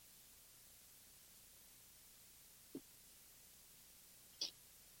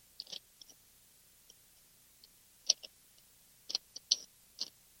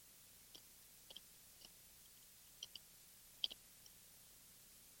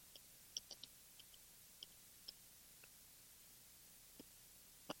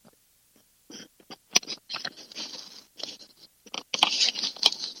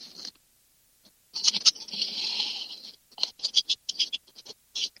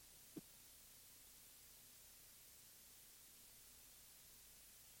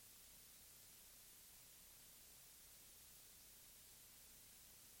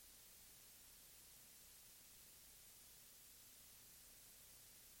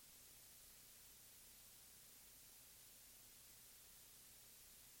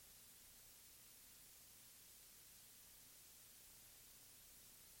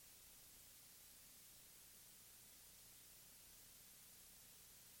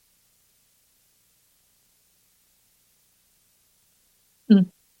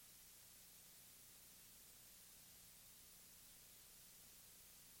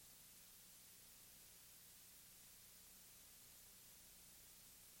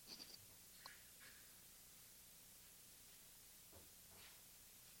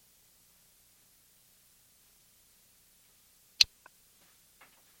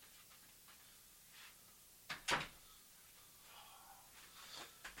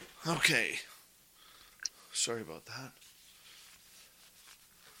 Okay. Sorry about that.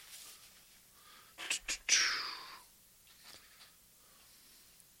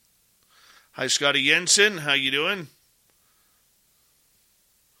 Hi, Scotty Jensen. How you doing?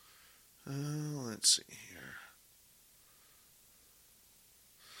 Let's see here.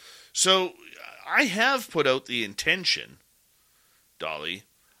 So, I have put out the intention, Dolly.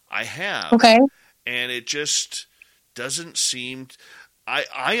 I have. Okay. And it just doesn't seem...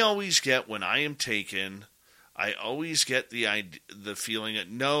 I always get, when I am taken, I always get the feeling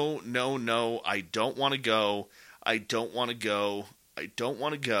that no, I don't want to go. I don't want to go. I don't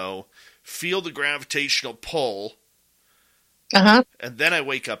want to go. Feel the gravitational pull. Uh-huh. And then I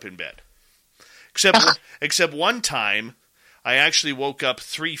wake up in bed. Except one time, I actually woke up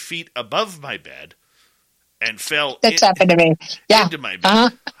 3 feet above my bed and fell happened to me. Yeah. into my bed. Uh-huh.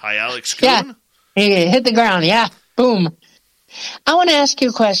 Hi, Alex Kuhn. Yeah. He hit the ground. Yeah. Boom. I want to ask you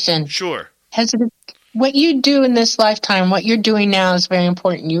a question. Sure. What you do in this lifetime, what you're doing now is very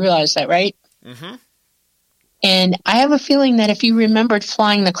important. You realize that, right? Mm-hmm. And I have a feeling that if you remembered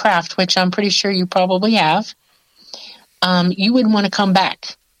flying the craft, which I'm pretty sure you probably have, you would want to come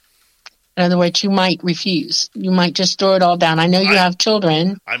back. In other words, you might refuse. You might just throw it all down. I know you have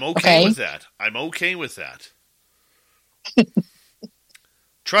children. I'm okay with that. I'm okay with that.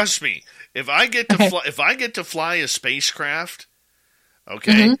 Trust me. If I get to fly a spacecraft,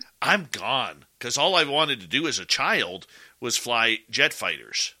 okay, I'm gone. Because all I wanted to do as a child was fly jet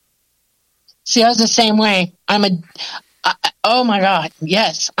fighters. See, I was the same way. Oh my God,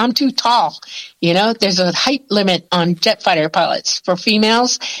 yes, I'm too tall. You know, there's a height limit on jet fighter pilots for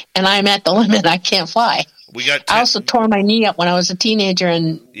females, and I'm at the limit. I can't fly. I also tore my knee up when I was a teenager,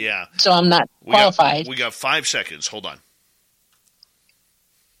 and so I'm not qualified. We got 5 seconds. Hold on.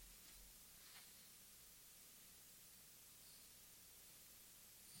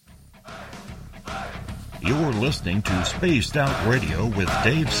 You're listening to Spaced Out Radio with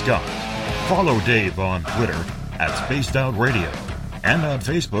Dave Scott. Follow Dave on Twitter at Spaced Out Radio and on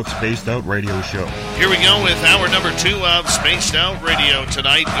Facebook, Spaced Out Radio Show. Here we go with hour number 2 of Spaced Out Radio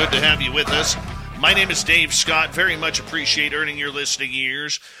tonight. Good to have you with us. My name is Dave Scott. Very much appreciate earning your listening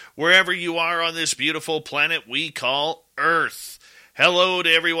ears wherever you are on this beautiful planet we call Earth. Hello to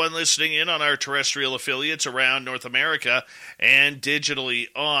everyone listening in on our terrestrial affiliates around North America and digitally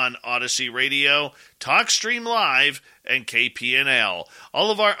on Odyssey Radio, TalkStream Live, and KPNL. All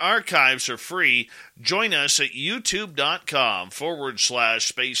of our archives are free. Join us at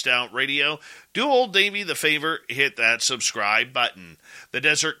youtube.com/Spaced Out Radio. Do old Davey the favor, hit that subscribe button. The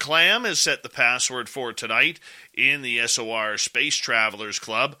Desert Clam has set the password for tonight in the SOR Space Travelers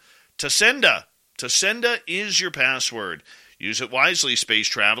Club. Tasenda. Tasenda is your password. Use it wisely, space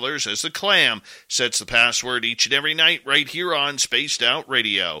travelers, as the Clam sets the password each and every night right here on Spaced Out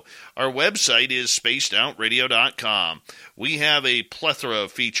Radio. Our website is spacedoutradio.com. We have a plethora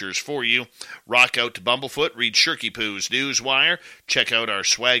of features for you. Rock out to Bumblefoot, read Shirky Poo's Newswire, check out our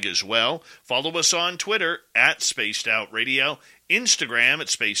swag as well. Follow us on Twitter at Spaced Out Radio, Instagram at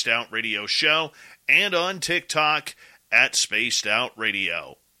Spaced Out Radio Show, and on TikTok at Spaced Out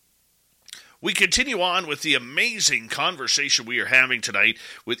Radio. We continue on with the amazing conversation we are having tonight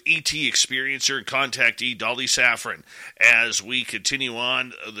with ET experiencer and contactee Dolly Safran as we continue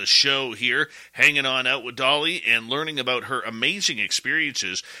on the show here, hanging on out with Dolly and learning about her amazing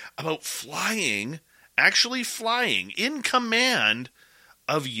experiences about flying, actually flying in command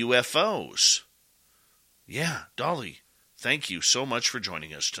of UFOs. Yeah, Dolly, thank you so much for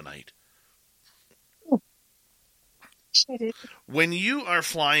joining us tonight. When you are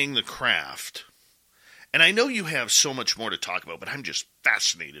flying the craft, and I know you have so much more to talk about, but I'm just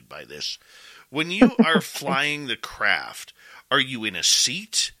fascinated by this. When you are flying the craft, are you in a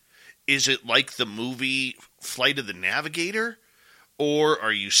seat? Is it like the movie Flight of the Navigator? Or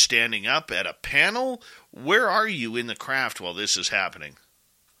are you standing up at a panel? Where are you in the craft while this is happening?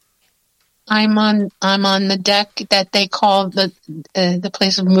 I'm on the deck that they call the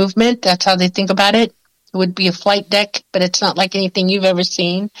place of movement. That's how they think about it. It would be a flight deck, but it's not like anything you've ever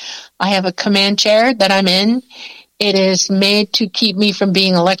seen. I have a command chair that I'm in. It is made to keep me from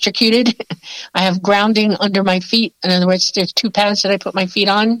being electrocuted. I have grounding under my feet. In other words, there's 2 pads that I put my feet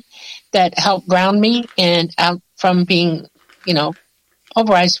on that help ground me and out from being,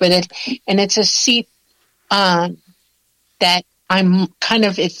 pulverized with it. And it's a seat that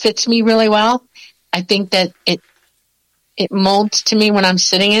it fits me really well. I think that it molds to me when I'm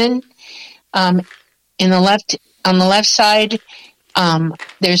sitting in. On the left side,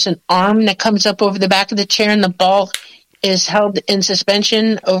 there's an arm that comes up over the back of the chair, and the ball is held in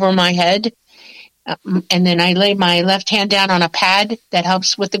suspension over my head. And then I lay my left hand down on a pad that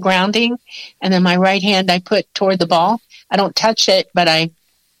helps with the grounding, and then my right hand I put toward the ball. I don't touch it, but I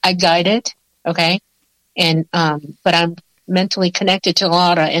guide it. Okay, and but I'm mentally connected to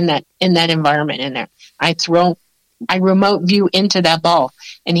Laura in that environment in there. I remote view into that ball,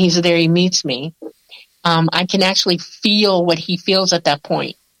 and he's there. He meets me. I can actually feel what he feels at that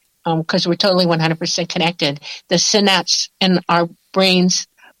point because we're totally 100% connected. The synapses in our brains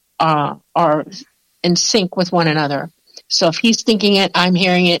are in sync with one another. So if he's thinking it, I'm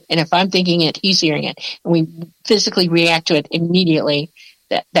hearing it, and if I'm thinking it, he's hearing it, and we physically react to it immediately.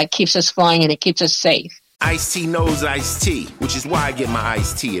 That keeps us flying, and it keeps us safe. Ice-T knows Ice-T, which is why I get my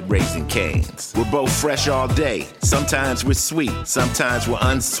iced tea at Raising Cane's. We're both fresh all day. Sometimes we're sweet, sometimes we're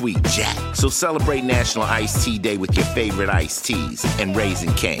unsweet Jack. So celebrate National Iced Tea Day with your favorite iced teas and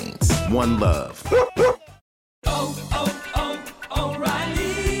Raising Cane's. One love.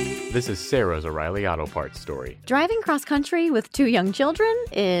 O'Reilly. This is Sarah's O'Reilly Auto Parts story. Driving cross-country with 2 young children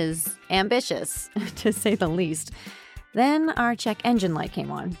is ambitious, to say the least. Then our check engine light came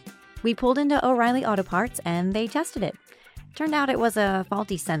on. We pulled into O'Reilly Auto Parts, and they tested it. Turned out it was a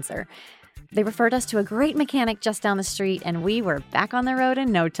faulty sensor. They referred us to a great mechanic just down the street, and we were back on the road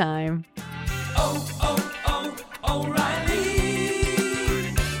in no time. O'Reilly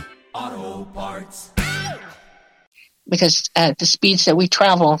Auto Parts. Because at the speeds that we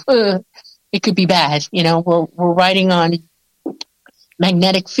travel, it could be bad. We're riding on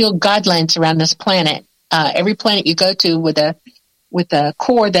magnetic field guidelines around this planet. Every planet you go to with a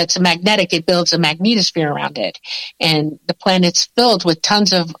core that's magnetic, it builds a magnetosphere around it. And the planet's filled with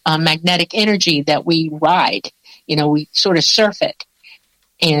tons of magnetic energy that we ride. We sort of surf it.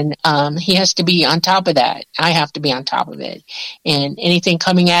 And he has to be on top of that. I have to be on top of it. And anything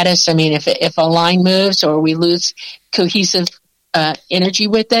coming at us, if a line moves or we lose cohesive energy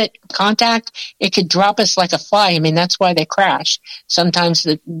with it, contact, it could drop us like a fly. That's why they crash. Sometimes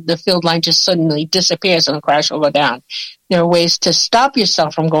the field line just suddenly disappears and the crash will go down. There are ways to stop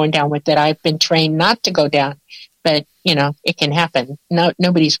yourself from going down with it. I've been trained not to go down, but it can happen.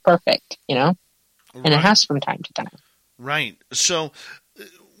 Nobody's perfect, and it has from time to time. Right. So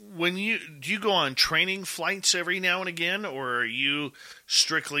do you go on training flights every now and again, or are you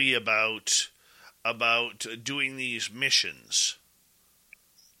strictly about doing these missions?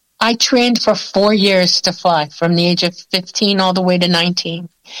 I trained for 4 years to fly, from the age of 15 all the way to 19.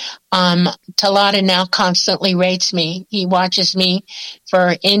 Talata now constantly rates me. He watches me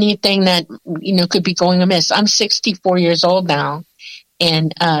for anything that, could be going amiss. I'm 64 years old now.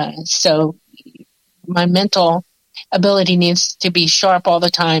 And, so my mental ability needs to be sharp all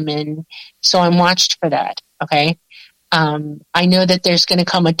the time. And so I'm watched for that. Okay. I know that there's going to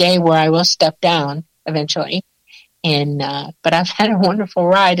come a day where I will step down eventually. And, but I've had a wonderful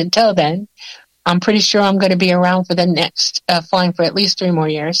ride until then. I'm pretty sure I'm going to be around for the next, flying for at least 3 more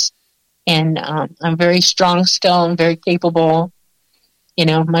years. And, I'm very strong still. I'm very capable.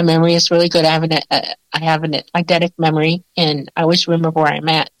 My memory is really good. I have an eidetic memory, and I always remember where I'm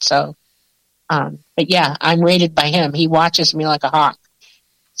at. So, but yeah, I'm rated by him. He watches me like a hawk.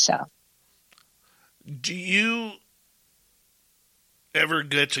 So. Do you ever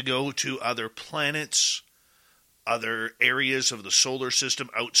get to go to other planets, other areas of the solar system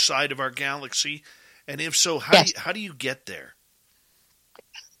outside of our galaxy? And if so, how do you get there?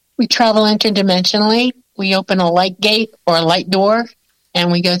 We travel interdimensionally. We open a light gate or a light door,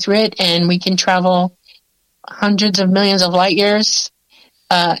 and we go through it, and we can travel hundreds of millions of light years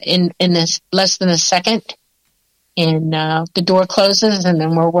in this less than a second. And the door closes, and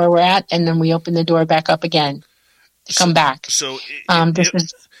then we're where we're at, and then we open the door back up again to come back. So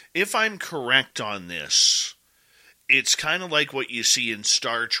if I'm correct on this, it's kind of like what you see in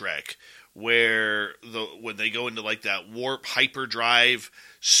Star Trek, where when they go into like that warp hyperdrive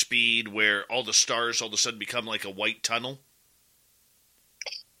speed, where all the stars all of a sudden become like a white tunnel.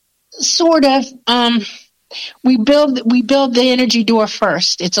 Sort of. We build the energy door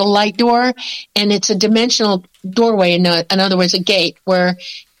first. It's a light door, and it's a dimensional doorway. In other words, a gate where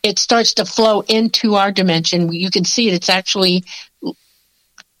it starts to flow into our dimension. You can see it. It's actually,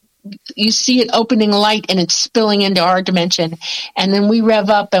 you see it opening light, and it's spilling into our dimension. And then we rev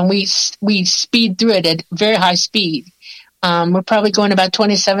up, and we speed through it at very high speed. We're probably going about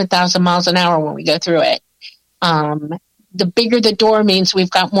 27,000 miles an hour when we go through it. The bigger the door means we've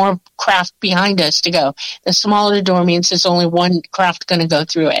got more craft behind us to go. The smaller the door means there's only one craft going to go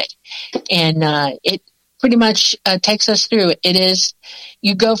through it. And it pretty much takes us through. It is,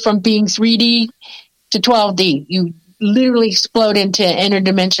 you go from being 3D to 12D. You literally explode into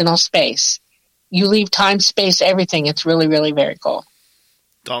interdimensional space. You leave time, space, everything. It's really, really very cool.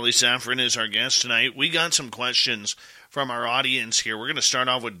 Dolly Safran is our guest tonight. We got some questions from our audience here. We're going to start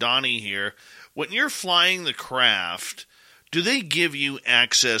off with Donnie here. When you're flying the craft, do they give you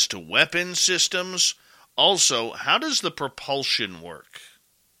access to weapon systems? Also, how does the propulsion work?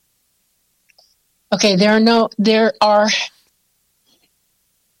 Okay, there are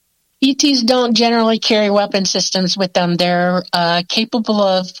ETs don't generally carry weapon systems with them. They're capable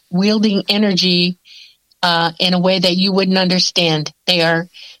of wielding energy in a way that you wouldn't understand. They are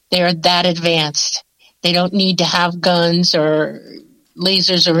that advanced. They don't need to have guns or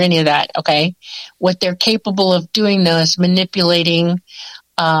lasers or any of that, okay? What they're capable of doing, though, is manipulating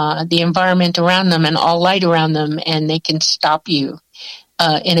the environment around them and all light around them, and they can stop you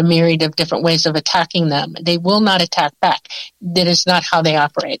in a myriad of different ways of attacking them. They will not attack back. That is not how they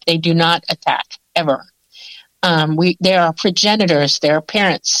operate. They do not attack, ever. They are progenitors. They are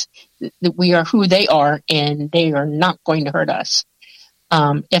parents. We are who they are, and they are not going to hurt us.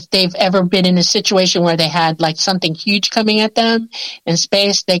 If they've ever been in a situation where they had like something huge coming at them in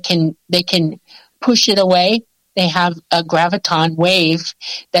space, they can push it away. They have a graviton wave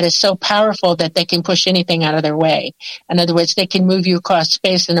that is so powerful that they can push anything out of their way. In other words, they can move you across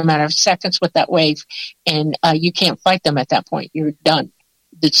space in a matter of seconds with that wave, and you can't fight them at that point. You're done.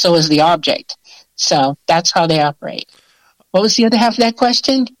 So is the object. So that's how they operate. What was the other half of that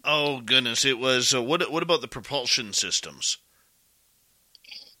question? Oh, goodness. It was, what about the propulsion systems?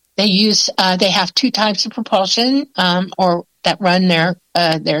 They have two types of propulsion, or that run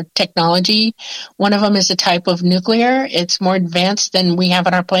their technology. One of them is a type of nuclear. It's more advanced than we have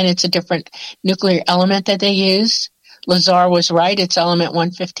on our planet. It's a different nuclear element that they use. Lazar was right. It's element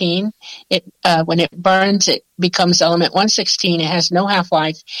 115. When it burns, it becomes element 116. It has no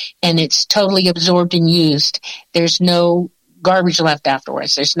half-life, and it's totally absorbed and used. There's no garbage left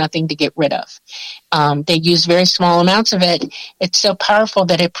afterwards. There's nothing to get rid of. They use very small amounts of it. It's so powerful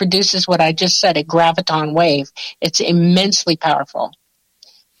that it produces what I just said, a graviton wave. It's immensely powerful.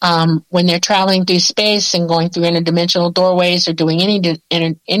 When they're traveling through space and going through interdimensional doorways or doing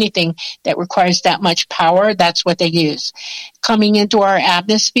anything that requires that much power, that's what they use. Coming into our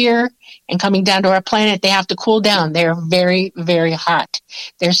atmosphere and coming down to our planet, they have to cool down. They're very, very hot.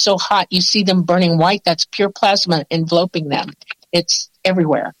 They're so hot, you see them burning white. That's pure plasma enveloping them. It's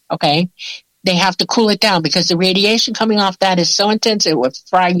everywhere, okay? They have to cool it down because the radiation coming off that is so intense it would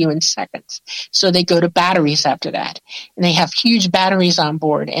fry you in seconds. So they go to batteries after that. And they have huge batteries on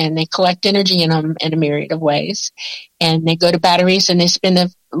board, and they collect energy in them in a myriad of ways. And they go to batteries, and they spin a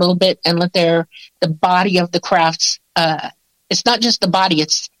little bit and let the body of the crafts, it's not just the body,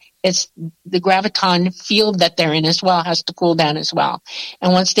 it's the graviton field that they're in as well has to cool down as well.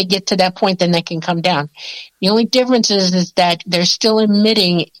 And once they get to that point, then they can come down. The only difference is that they're still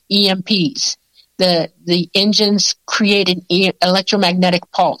emitting EMPs. The engines create an electromagnetic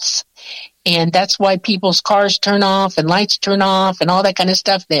pulse. And that's why people's cars turn off and lights turn off and all that kind of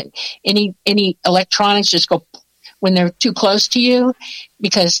stuff, that any electronics just go when they're too close to you,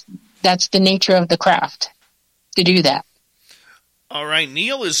 because that's the nature of the craft to do that. All right,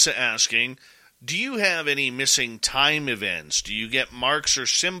 Neil is asking, do you have any missing time events? Do you get marks or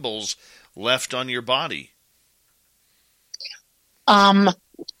symbols left on your body? I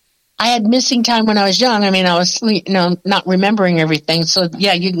had missing time when I was young. I mean, I was, not remembering everything. So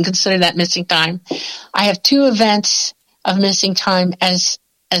yeah, you can consider that missing time. I have 2 events of missing time as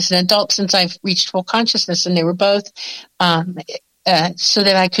an adult since I've reached full consciousness, and they were both, so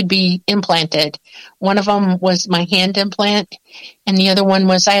that I could be implanted. One of them was my hand implant, and the other one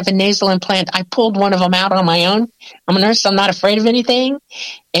was I have a nasal implant. I pulled one of them out on my own. I'm a nurse. I'm not afraid of anything.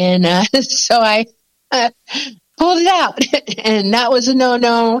 And so I pulled it out, and that was a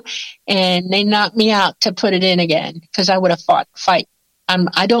no-no, and they knocked me out to put it in again because I would have fight. I'm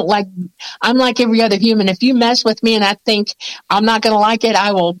like every other human. If you mess with me and I think I'm not going to like it,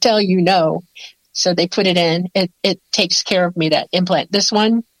 I will tell you no. So they put it in. It takes care of me, that implant. This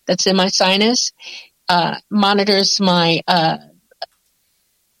one that's in my sinus monitors my,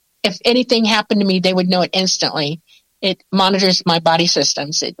 if anything happened to me, they would know it instantly. It monitors my body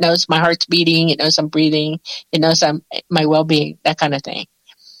systems. It knows my heart's beating. It knows I'm breathing. It knows my well-being, that kind of thing.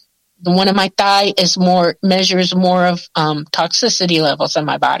 The one in my thigh measures more of toxicity levels in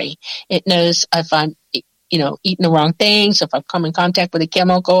my body. It knows if I'm, eating the wrong things, if I've come in contact with a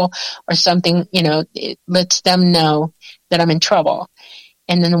chemical or something, it lets them know that I'm in trouble.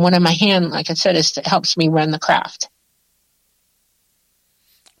 And then the one in my hand, like I said, it helps me run the craft.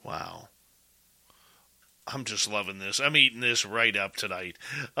 Wow. I'm just loving this. I'm eating this right up tonight.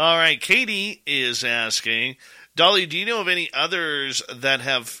 All right, Katie is asking, Dolly, do you know of any others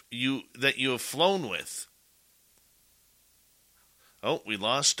that you have flown with? Oh, we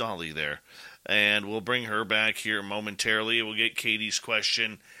lost Dolly there. And we'll bring her back here momentarily. We'll get Katie's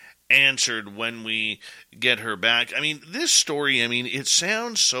question answered when we get her back. I mean, this story, it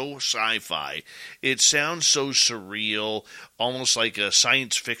sounds so sci-fi. It sounds so surreal, almost like a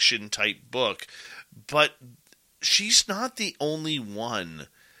science fiction type book. But she's not the only one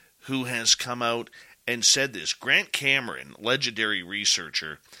who has come out and said this. Grant Cameron, legendary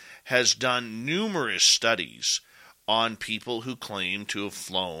researcher, has done numerous studies on people who claim to have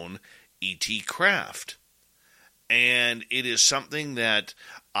flown E.T. craft. And it is something that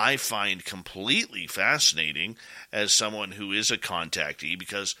I find completely fascinating as someone who is a contactee,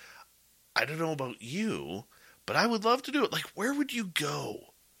 because I don't know about you, but I would love to do it. Like, where would you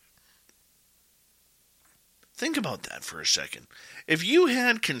go? Think about that for a second. If you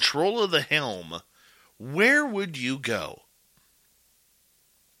had control of the helm, where would you go?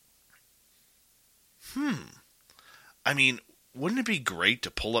 Wouldn't it be great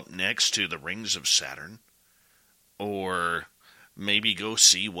to pull up next to the rings of Saturn? Or maybe go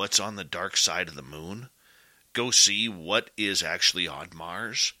see what's on the dark side of the moon? Go see what is actually on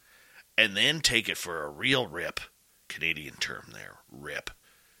Mars? And then take it for a real rip. Canadian term there, rip.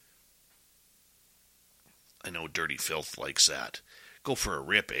 I know Dirty Filth likes that. Go for a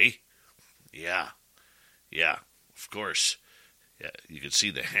rip, eh? Yeah, of course. Yeah, you can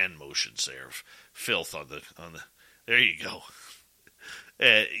see the hand motions there of Filth on the. There you go.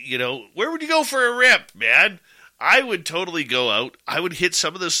 Where would you go for a rip, man? I would totally go out. I would hit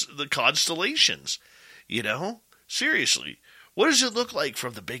some of the constellations. Seriously, what does it look like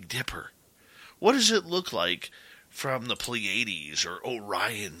from the Big Dipper? What does it look like from the Pleiades or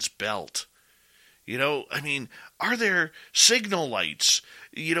Orion's belt? Are there signal lights?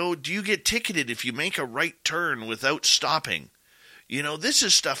 Do you get ticketed if you make a right turn without stopping? This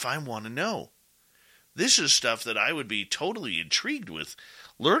is stuff I want to know. This is stuff that I would be totally intrigued with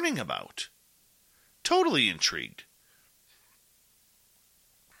learning about. Totally intrigued.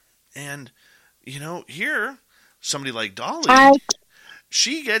 And, here, somebody like Dolly,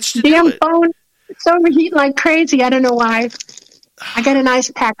 she gets to do it. Phone, it's overheating like crazy. I don't know why. I got an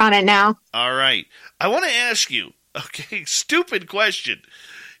ice pack on it now. All right. I want to ask you, okay, stupid question,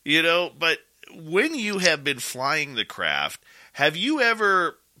 but when you have been flying the craft, have you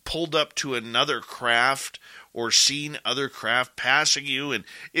ever pulled up to another craft or seen other craft passing you? And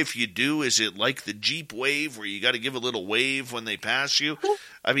if you do, is it like the Jeep wave where you got to give a little wave when they pass you?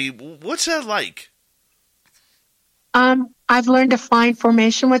 What's that like? I've learned to fly in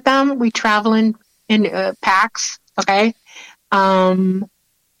formation with them. We travel in packs, okay?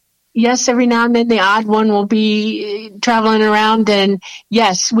 Yes, every now and then the odd one will be traveling around, and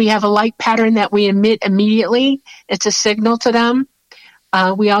yes, we have a light pattern that we emit immediately. It's a signal to them.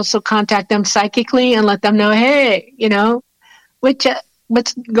 We also contact them psychically and let them know, hey,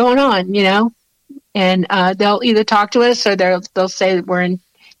 what's going on, and they'll either talk to us or they'll say that we're in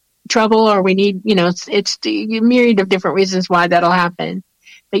trouble or we need, it's a myriad of different reasons why that'll happen.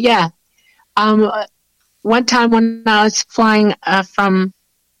 But yeah, one time when I was flying I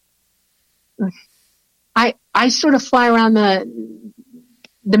sort of fly around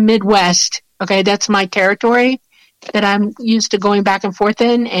the Midwest. Okay, that's my territory. that I'm used to going back and forth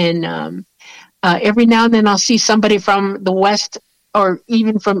in. And every now and then I'll see somebody from the West or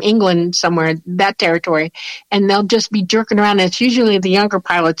even from England somewhere, that territory, and they'll just be jerking around. And it's usually the younger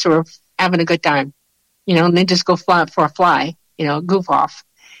pilots who are having a good time, and they just go fly for a fly, goof off,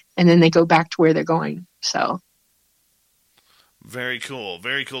 and then they go back to where they're going. So. Very cool.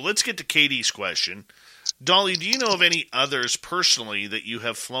 Very cool. Let's get to Katie's question. Dolly, do you know of any others personally that you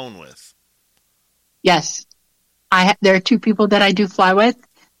have flown with? Yes. There are 2 people that I do fly with.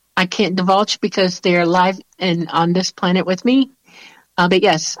 I can't divulge because they're live and on this planet with me. But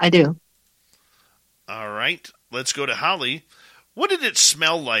yes, I do. All right. Let's go to Holly. What did it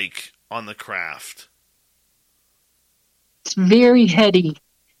smell like on the craft? It's very heady.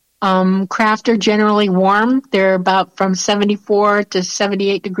 Craft are generally warm. They're about from 74 to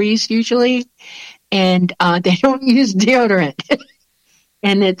 78 degrees usually. And they don't use deodorant.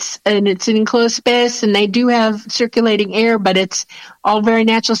 And it's an enclosed space, and they do have circulating air, but it's all very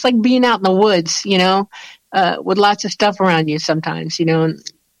natural. It's like being out in the woods, with lots of stuff around you sometimes, and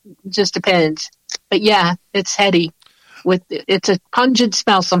it just depends. But yeah, it's heady. It's a pungent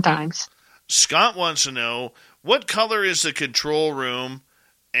smell sometimes. Scott wants to know, what color is the control room?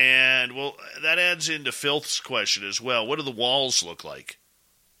 And, well, that adds into Phil's question as well. What do the walls look like?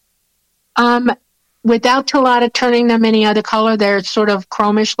 Without Talata turning them any other color, they're sort of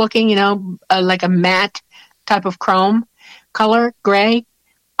chromish looking, like a matte type of chrome color, gray.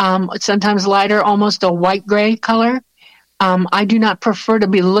 Sometimes lighter, almost a white gray color. I do not prefer to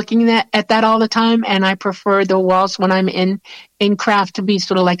be looking at that all the time, and I prefer the walls when I'm in craft to be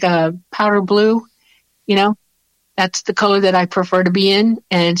sort of like a powder blue, That's the color that I prefer to be in,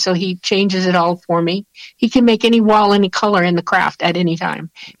 and so he changes it all for me. He can make any wall any color in the craft at any time.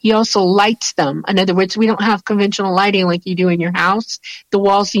 He also lights them. In other words, we don't have conventional lighting like you do in your house. The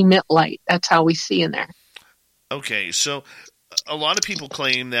walls emit light. That's how we see in there. Okay, so a lot of people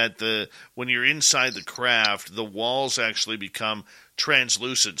claim that when you're inside the craft, the walls actually become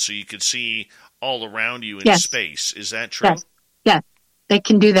translucent so you can see all around you in space. Is that true? Yes. They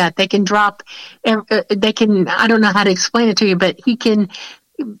can do that. They can drop, I don't know how to explain it to you, but he can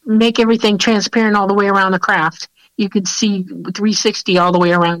make everything transparent all the way around the craft. You can see 360 all the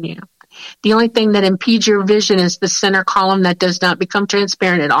way around you. The only thing that impedes your vision is the center column that does not become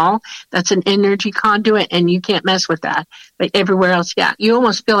transparent at all. That's an energy conduit, and you can't mess with that. But everywhere else, yeah. You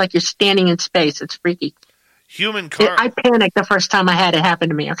almost feel like you're standing in space. It's freaky. I panicked the first time I had it happen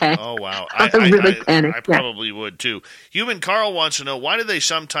to me, okay? Oh, wow. I really panicked. I probably would, too. Human Carl wants to know, why do they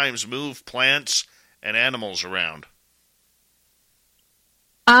sometimes move plants and animals around?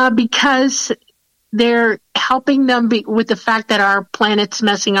 Because they're helping them with the fact that our planet's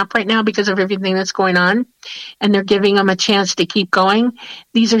messing up right now because of everything that's going on, and they're giving them a chance to keep going.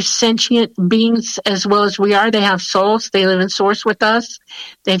 These are sentient beings as well as we are. They have souls. They live in source with us.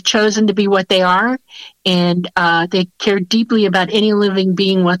 They've chosen to be what they are, and they care deeply about any living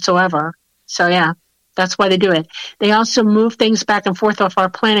being whatsoever. So, yeah, that's why they do it. They also move things back and forth off our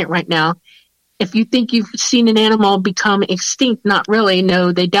planet right now. If you think you've seen an animal become extinct, not really.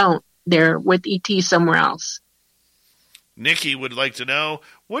 No, they don't. They're with ET somewhere else. Nikki would like to know,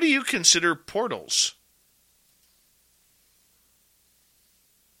 what do you consider portals?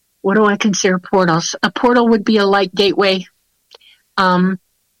 What do I consider portals? A portal would be a light gateway. My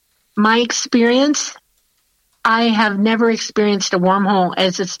experience, I have never experienced a wormhole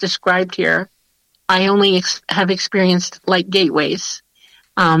as it's described here. I only have experienced light gateways.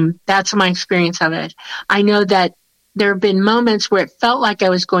 That's my experience of it. I know that there have been moments where it felt like I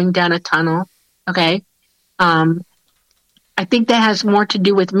was going down a tunnel. Okay. I think that has more to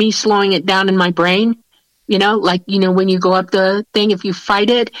do with me slowing it down in my brain. When you go up the thing, if you fight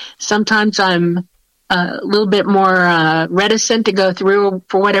it, sometimes I'm a little bit more reticent to go through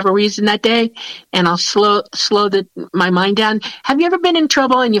for whatever reason that day, and I'll slow my mind down. Have you ever been in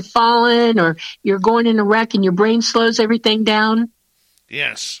trouble and you've fallen, or you're going in a wreck and your brain slows everything down?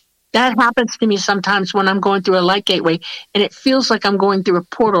 Yes. That happens to me sometimes when I'm going through a light gateway, and it feels like I'm going through a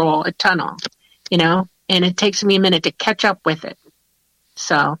portal, a tunnel, and it takes me a minute to catch up with it.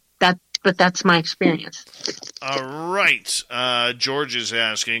 So that's my experience. All right. George is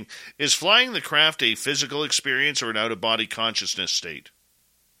asking, is flying the craft a physical experience or an out-of-body consciousness state?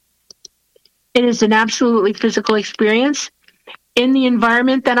 It is an absolutely physical experience. In the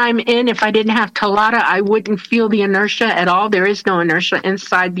environment that I'm in, if I didn't have Talata, I wouldn't feel the inertia at all. There is no inertia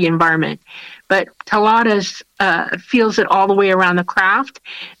inside the environment. But Talata feels it all the way around the craft,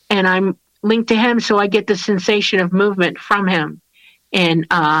 and I'm linked to him, so I get the sensation of movement from him. And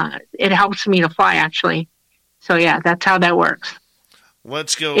it helps me to fly, actually. So, yeah, that's how that works.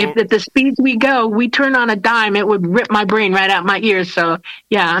 Let's go. If at the speeds we go, we turn on a dime, it would rip my brain right out my ears. So,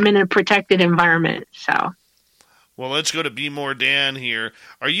 yeah, I'm in a protected environment. So, well, let's go to Be More Dan here.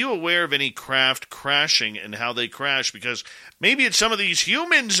 Are you aware of any craft crashing and how they crash? Because maybe it's some of these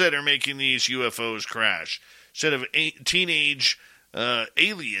humans that are making these UFOs crash instead of teenage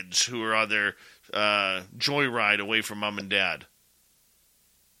aliens who are on their joyride away from mom and dad.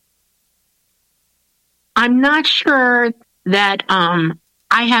 I'm not sure that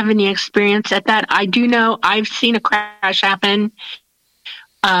I have any experience at that. I do know I've seen a crash happen.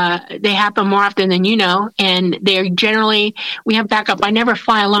 They happen more often than you know, and they're generally, we have backup. I never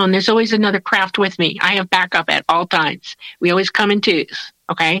fly alone. There's always another craft with me. I have backup at all times. We always come in twos,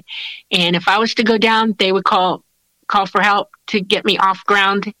 okay? And if I was to go down, they would call for help to get me off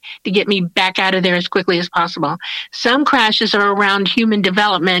ground, to get me back out of there as quickly as possible. Some crashes are around human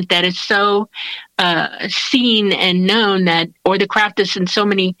development that is so seen and known that, or the craft is in so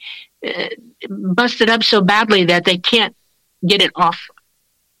many, busted up so badly that they can't get it off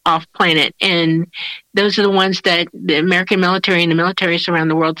planet. And those are the ones that the American military and the militaries around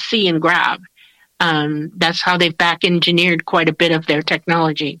the world see and grab. That's how they've back engineered quite a bit of their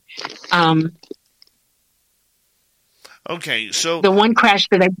technology. Okay, so the one crash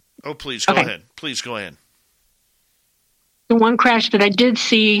that please go ahead. Please go ahead. The one crash that I did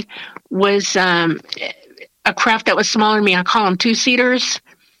see was a craft that was smaller than me. I call them two-seaters.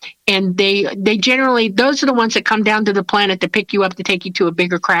 And they generally, those are the ones that come down to the planet to pick you up to take you to a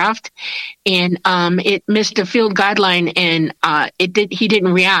bigger craft. And it missed a field guideline, and he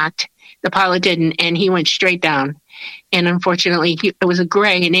didn't react. The pilot didn't, and he went straight down. And unfortunately, it was an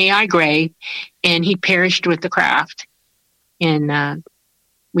AI gray, and he perished with the craft. And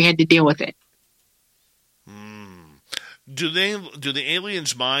we had to deal with it. Do the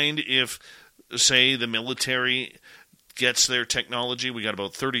aliens mind if, say, the military gets their technology? We got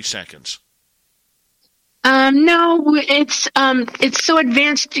about 30 seconds. No, it's so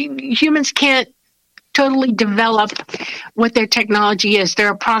advanced. Humans can't totally develop what their technology is.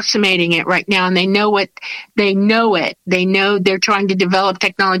 They're approximating it right now, and they know it. They know they're trying to develop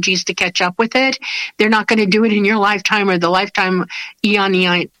technologies to catch up with it. They're not going to do it in your lifetime or the lifetime eon.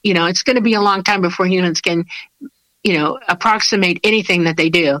 It's going to be a long time before humans can, approximate anything that they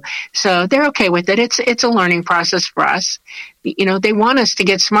do. So they're okay with it. It's a learning process for us. They want us to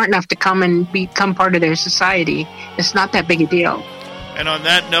get smart enough to come and become part of their society. It's not that big a deal. And on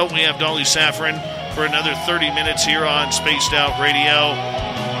that note, we have Dolly Safran for another 30 minutes here on Spaced Out Radio.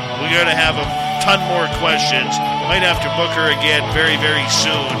 We're going to have a ton more questions. Might have to book her again very, very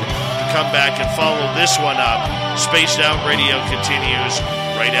soon to come back and follow this one up. Spaced Out Radio continues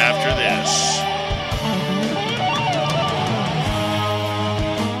right after this.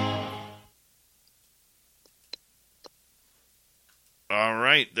 All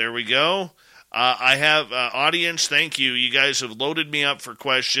right, there we go. I have audience. Thank you. You guys have loaded me up for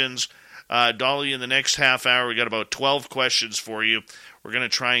questions. Dolly, in the next half hour, we got about 12 questions for you. We're going to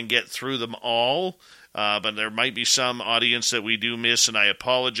try and get through them all, but there might be some audience that we do miss, and I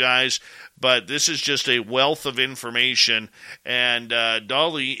apologize. But this is just a wealth of information. And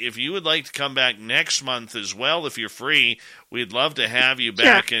Dolly, if you would like to come back next month as well, if you're free, we'd love to have you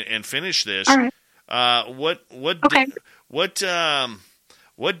back and finish this. All right. Okay.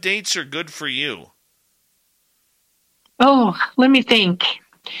 What dates are good for you? Oh, let me think.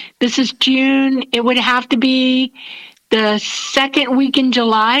 This is June. It would have to be the second week in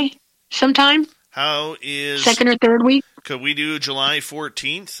July sometime. How is... second or third week? Could we do July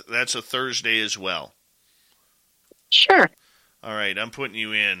 14th? That's a Thursday as well. Sure. All right, I'm putting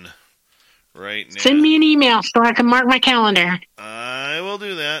you in right now. Send me an email so I can mark my calendar. I will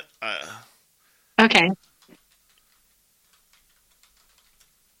do that. Okay.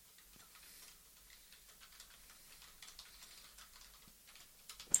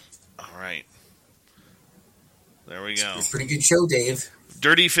 All right. There we go. It's a pretty good show, Dave.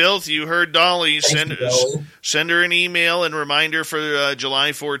 Dirty Filth, you heard Dolly. Thank you, Dolly. Send her an email and reminder for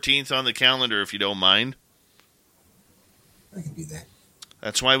July 14th on the calendar, if you don't mind. I can do that.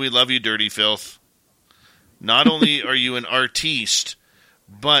 That's why we love you, Dirty Filth. Not only are you an artiste,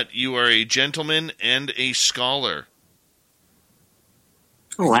 but you are a gentleman and a scholar.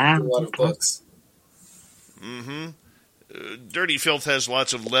 Oh, wow. A lot of books. Mm-hmm. Dirty Filth has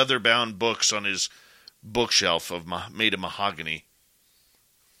lots of leather-bound books on his bookshelf made of mahogany.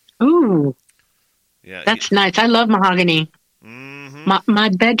 Ooh. Yeah, that's nice. I love mahogany. Mm-hmm. My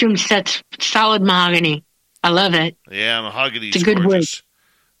bedroom set's solid mahogany. I love it. Yeah, mahogany is gorgeous.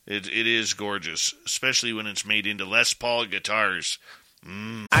 It is gorgeous, especially when it's made into Les Paul guitars.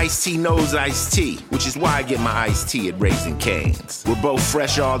 Ice-T knows iced tea, which is why I get my iced tea at Raising Cane's. We're both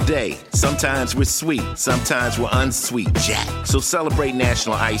fresh all day. Sometimes we're sweet, sometimes we're unsweet Jack. So celebrate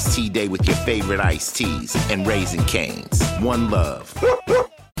National Iced Tea Day with your favorite iced teas and Raising Cane's. One love.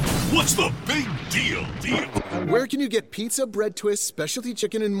 What's the big deal? Where can you get pizza, bread twists, specialty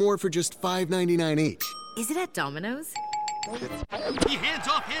chicken, and more for just $5.99 each? Is it at Domino's? He hands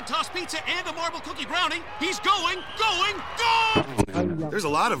off hand-tossed pizza and a marble cookie brownie. He's going! There's a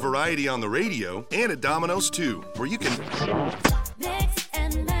lot of variety on the radio and at Domino's, too, where you can Mix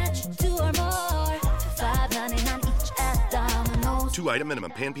and match 2 or more. $5.99 each at Domino's. 2-item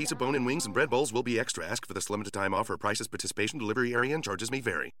minimum. Pan pizza, bone-in wings, and bread bowls will be extra. Ask for this limited time offer. Prices, participation, delivery area, and charges may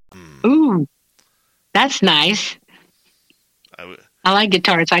vary. Ooh, that's nice. I like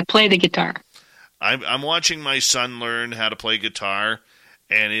guitars. I play the guitar. I'm watching my son learn how to play guitar,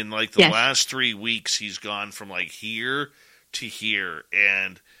 and in like the last 3 weeks, he's gone from like here to here,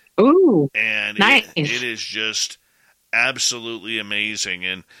 and nice. It is just absolutely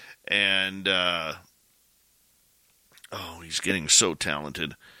amazing, and he's getting so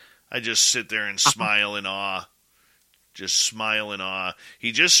talented. I just sit there and smile in awe. Just smile in awe.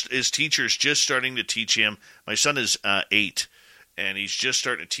 His teacher's just starting to teach him. My son is 8. And he's just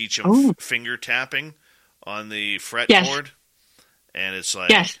starting to teach him finger tapping on the fretboard. And it's like,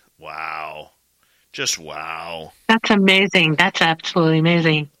 wow. Just wow. That's amazing. That's absolutely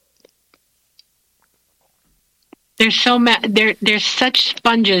amazing. They're they're such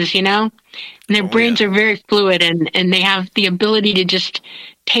sponges, you know? And their brains are very fluid, and they have the ability to just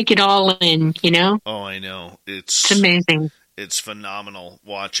take it all in, you know? Oh, I know. It's amazing. It's phenomenal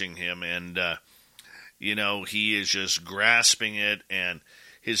watching him, and he is just grasping it, and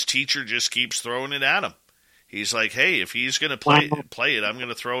his teacher just keeps throwing it at him. He's like, hey, if he's going to play it, I'm going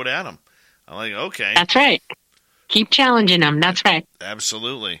to throw it at him. I'm like, okay. That's right. Keep challenging him. That's right.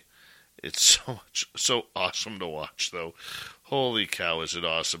 Absolutely. It's so awesome to watch, though. Holy cow, is it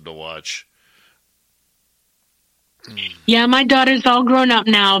awesome to watch. Yeah, my daughter's all grown up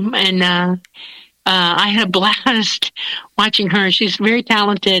now, and I had a blast watching her. She's very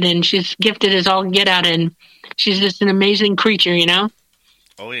talented, and she's gifted as all get out, and she's just an amazing creature, you know?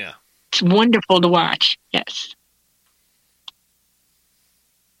 Oh, yeah. It's wonderful to watch, yes.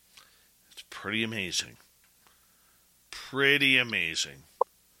 It's pretty amazing. Pretty amazing.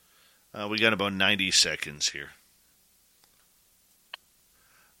 We got about 90 seconds here.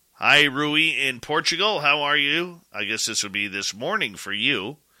 Hi, Rui in Portugal. How are you? I guess this would be this morning for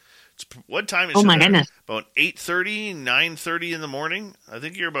you. What time is it? Oh, my goodness. About 8:30, 9:30 in the morning? I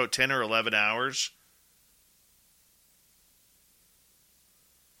think you're about 10 or 11 hours.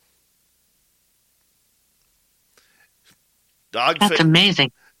 That's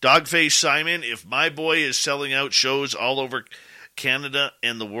amazing. Dogface Simon, if my boy is selling out shows all over Canada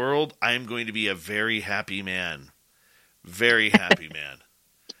and the world, I am going to be a very happy man. Very happy man.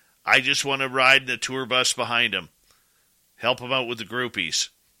 I just want to ride in the tour bus behind him. Help him out with the groupies.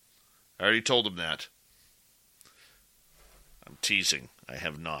 I already told him that. I'm teasing. I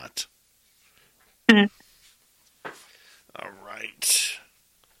have not. All right.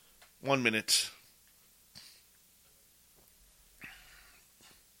 1 minute.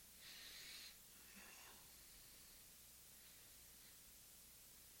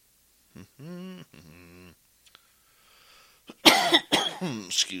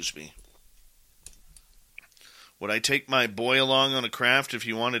 Excuse me. Would I take my boy along on a craft if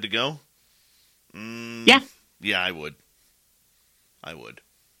he wanted to go? Yeah. Yeah, I would.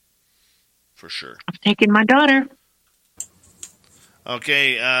 For sure. I'm taking my daughter.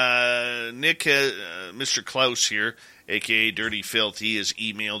 Okay, Nick, Mr. Klaus here, a.k.a. Dirty Filth, he has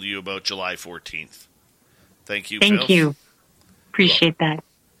emailed you about July 14th. Thank you, Phil. Thank you. Appreciate that.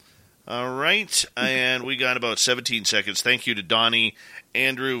 All right, and we got about 17 seconds. Thank you to Donnie,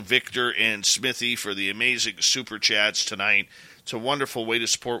 Andrew, Victor, and Smithy for the amazing super chats tonight. It's a wonderful way to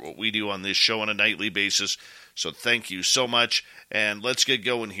support what we do on this show on a nightly basis, so thank you so much. And let's get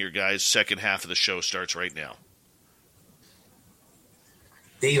going here, guys. Second half of the show starts right now.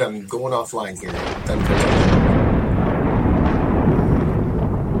 Dave, I'm going offline here. Done for now.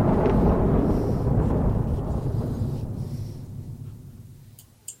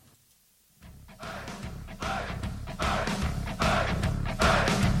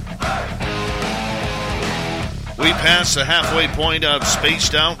 We passed the halfway point of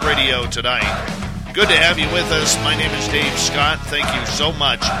Spaced Out Radio tonight. Good to have you with us. My name is Dave Scott. Thank you so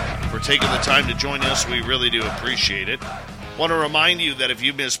much for taking the time to join us. We really do appreciate it. Want to remind you that if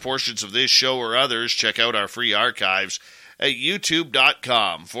you missed portions of this show or others, check out our free archives at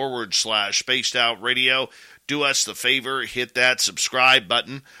youtube.com/Spaced Out Radio. do us the favor, hit that subscribe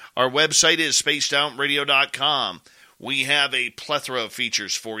button. Our website is spacedoutradio.com. We have a plethora of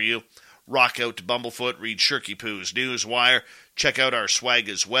features for you. Rock out to Bumblefoot, read Shirky Poo's Newswire. Check out our swag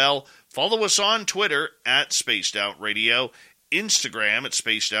as well. Follow us on Twitter at Spaced Out Radio, Instagram at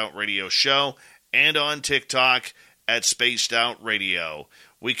Spaced Out Radio Show, and on TikTok at Spaced Out Radio.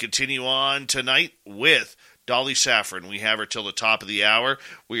 We continue on tonight with Dolly Safran. We have her till the top of the hour.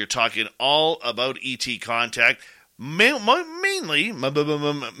 We are talking all about ET contact, mainly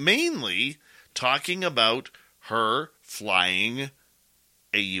talking about her flying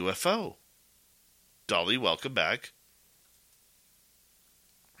a UFO. Dolly, welcome back.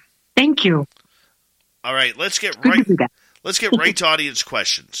 Thank you. All right, let's get right to audience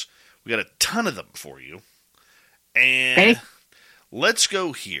questions. We got a ton of them for you. And let's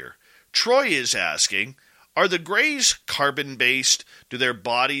go here. Troy is asking, are the Greys carbon-based? Do their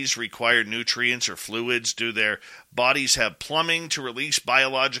bodies require nutrients or fluids? Do their bodies have plumbing to release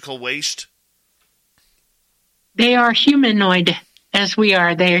biological waste? They are humanoid, as we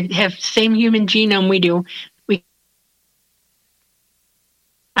are. They have the same human genome we do.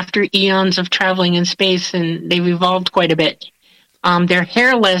 After eons of traveling in space, and they've evolved quite a bit. They're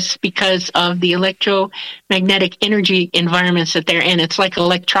hairless because of the electromagnetic energy environments that they're in. It's like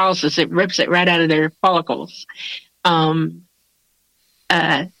electrolysis. It rips it right out of their follicles. They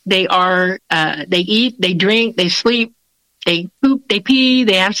eat, they drink, they sleep, they poop, they pee,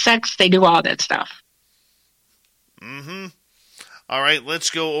 they have sex, they do all that stuff. Mm-hmm. All right,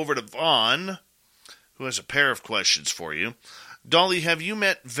 let's go over to Vaughn, who has a pair of questions for you. Dolly, have you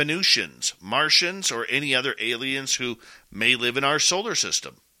met Venusians, Martians, or any other aliens who may live in our solar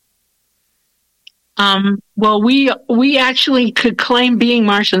system? Well, we actually could claim being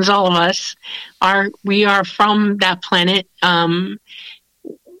Martians, all of us. We are from that planet.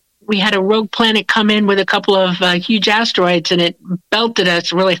 We had a rogue planet come in with a couple of huge asteroids, and it belted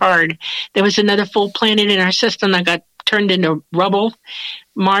us really hard. There was another full planet in our system that got turned into rubble.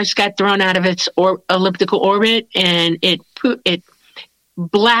 Mars got thrown out of its elliptical orbit, and it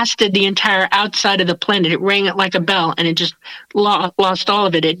blasted the entire outside of the planet. It rang it like a bell, and it just lost all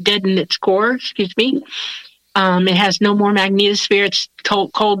of it. It deadened its core, It has no more magnetosphere. It's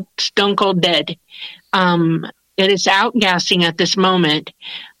cold, stone cold dead. It is outgassing at this moment.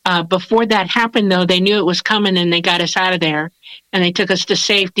 Before that happened, though, they knew it was coming, and they got us out of there, and they took us to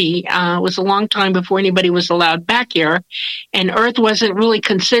safety. It was a long time before anybody was allowed back here, and Earth wasn't really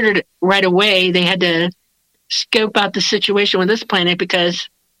considered right away. They had to scope out the situation with this planet because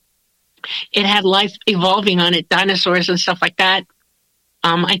it had life evolving on it, dinosaurs and stuff like that.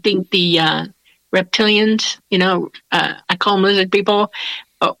 I think the reptilians, I call them lizard people,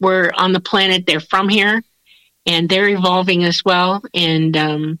 were on the planet. They're from here, and they're evolving as well.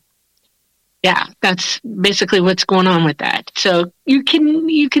 And that's basically what's going on with that. So you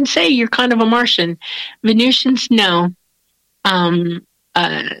can say you're kind of a Martian. Venusians, no. I'm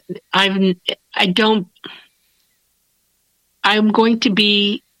going to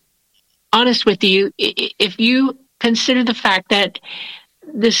be honest with you. If you consider the fact that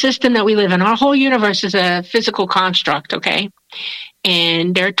the system that we live in, our whole universe is a physical construct, okay?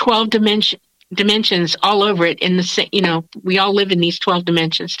 And there are 12 dimensions all over it. We all live in these 12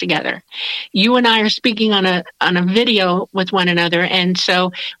 dimensions together. You and I are speaking on a video with one another, and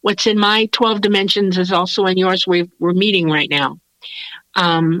so what's in my 12 dimensions is also in yours. We're meeting right now.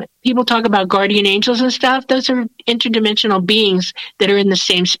 People talk about guardian angels and stuff. Those are interdimensional beings that are in the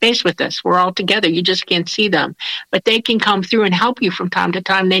same space with us. We're all together. You just can't see them. But they can come through and help you from time to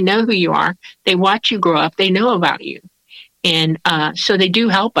time. They know who you are. They watch you grow up. They know about you. And so they do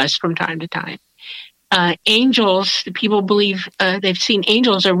help us from time to time. Angels, people believe they've seen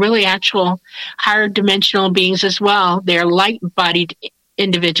angels are really actual higher dimensional beings as well. They're light-bodied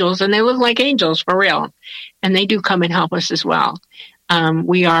individuals, and they look like angels for real. And they do come and help us as well.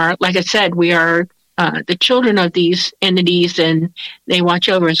 We are, like I said, we are the children of these entities, and they watch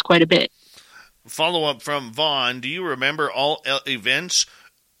over us quite a bit. Follow up from Vaughn. Do you remember all events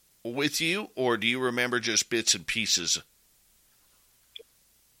with you, or do you remember just bits and pieces?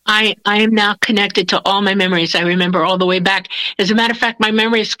 I am now connected to all my memories. I remember all the way back. As a matter of fact, my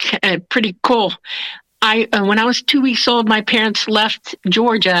memory is pretty cool. When I was 2 weeks old, my parents left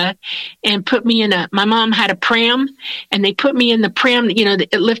Georgia and put me my mom had a pram, and they put me in the pram,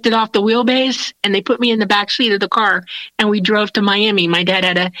 it lifted off the wheelbase, and they put me in the back seat of the car, and we drove to Miami. My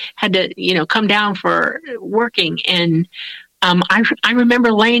dad had to come down for working, and I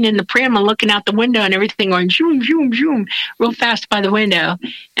remember laying in the pram and looking out the window and everything going zoom, zoom, zoom, real fast by the window.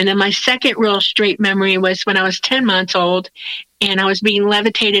 And then my second real straight memory was when I was 10 months old, and I was being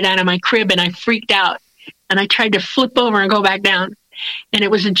levitated out of my crib, and I freaked out. and I tried to flip over and go back down. And it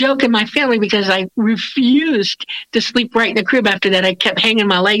was a joke in my family because I refused to sleep right in the crib after that. I kept hanging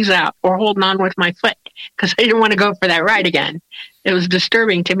my legs out or holding on with my foot because I didn't want to go for that ride again. It was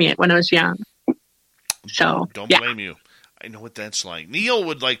disturbing to me when I was young. So, don't blame you. I know what that's like. Neil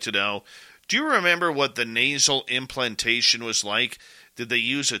would like to know, do you remember what the nasal implantation was like? Did they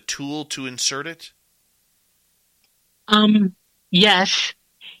use a tool to insert it? Yes.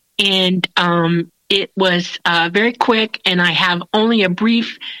 And it was very quick, and I have only a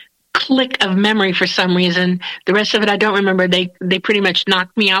brief click of memory for some reason. The rest of it I don't remember. They pretty much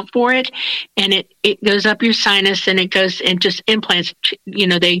knocked me out for it, and it goes up your sinus, and it goes and just implants.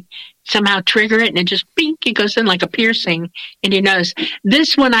 They somehow trigger it, and it just bink, it goes in like a piercing in your nose.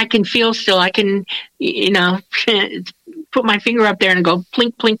 This one I can feel still. I can, put my finger up there and go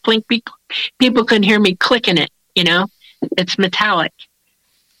plink, plink, plink. People can hear me clicking it. It's metallic.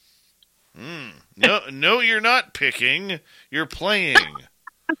 No, you're not picking. You're playing.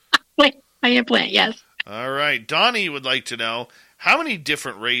 I am playing, yes. All right. Donnie would like to know, how many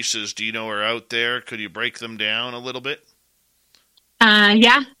different races do you know are out there? Could you break them down a little bit?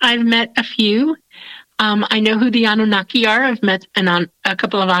 Yeah, I've met a few. I know who the Anunnaki are. I've met a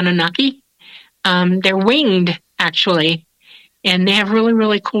couple of Anunnaki. They're winged, actually, and they have really,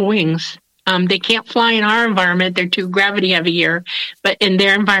 really cool wings. They can't fly in our environment. They're too gravity heavy here, but in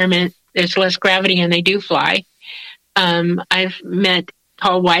their environment, there's less gravity and they do fly. I've met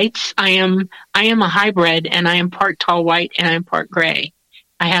tall whites. I am a hybrid, and I am part tall white and I'm part gray.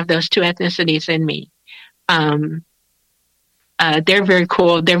 I have those two ethnicities in me. They're very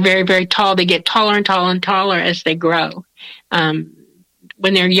cool. They're very, very tall. They get taller and taller and taller as they grow.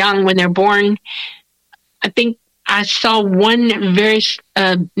 When they're young, when they're born, I think I saw one very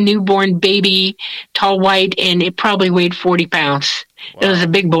newborn baby, tall white, and it probably weighed 40 pounds. Wow. It was a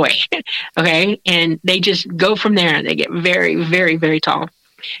big boy. Okay. And they just go from there. They get very, very, very tall.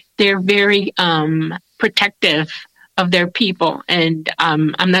 They're very protective of their people. And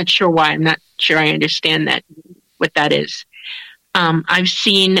I'm not sure why. I'm not sure I understand what that is. I've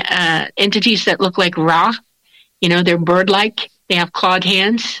seen entities that look like Ra. They're bird-like. They have clawed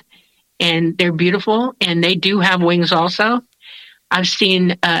hands, and they're beautiful, and they do have wings also. I've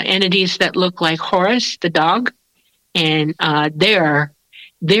seen entities that look like Horus, the dog, and they're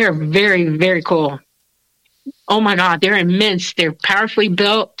very, very cool. Oh, my God, they're immense. They're powerfully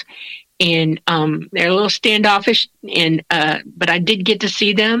built, and they're a little standoffish, but I did get to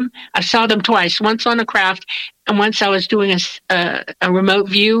see them. I saw them twice, once on a craft, and once I was doing a remote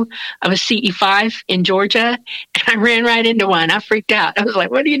view of a CE5 in Georgia, and I ran right into one. I freaked out. I was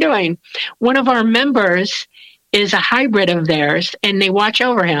like, what are you doing? One of our members is a hybrid of theirs, and they watch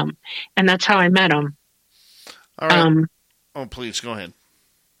over him, and that's how I met him. All right. Please, go ahead.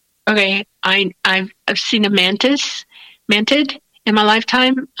 Okay, I've seen a mantid in my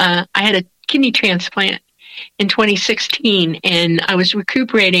lifetime. I had a kidney transplant in 2016, and I was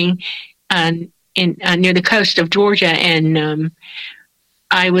recuperating near the coast of Georgia, and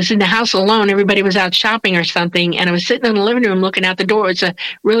I was in the house alone. Everybody was out shopping or something, and I was sitting in the living room looking out the door. It's a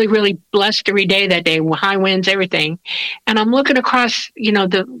really, really blustery day that day, high winds, everything. And I'm looking across,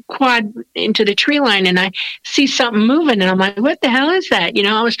 the quad into the tree line, and I see something moving, and I'm like, what the hell is that?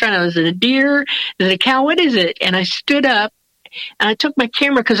 I was is it a deer? Is it a cow? What is it? And I stood up, and I took my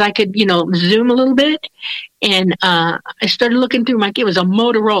camera because I could, zoom a little bit. And I started looking through it was a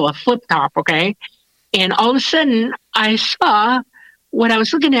Motorola flip top, okay? And all of a sudden, I saw what I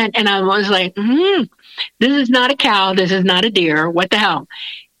was looking at, and I was like, this is not a cow. This is not a deer. What the hell?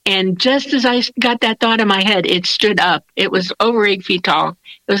 And just as I got that thought in my head, it stood up. It was over 8 feet tall.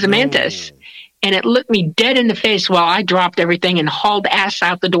 It was a mantis. And it looked me dead in the face while I dropped everything and hauled ass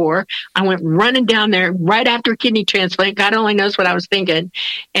out the door. I went running down there right after a kidney transplant. God only knows what I was thinking.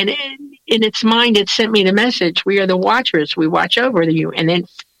 And in its mind, it sent me the message, we are the watchers. We watch over you. And then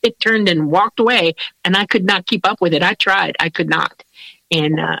it turned and walked away, and I could not keep up with it. I tried. I could not.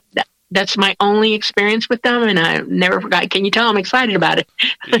 And that's my only experience with them, and I never forgot. Can you tell I'm excited about it?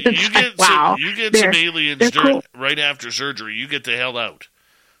 Wow. You get some aliens cool. Right after surgery. You get the hell out.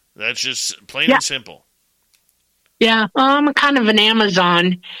 That's just plain and simple. Yeah, I'm kind of an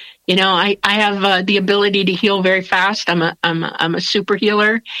Amazon. I have the ability to heal very fast. I'm a super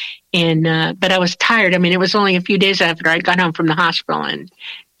healer, and but I was tired. I mean, it was only a few days after I got home from the hospital, and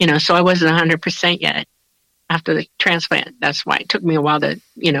so I wasn't 100% yet after the transplant. That's why it took me a while to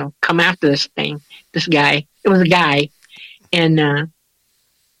come after this guy. It was a guy, and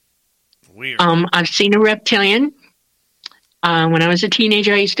weird. I've seen a reptilian. When I was a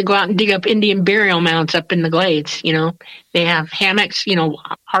teenager, I used to go out and dig up Indian burial mounds up in the glades. They have hammocks,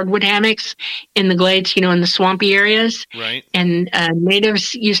 hardwood hammocks in the glades, in the swampy areas. Right. And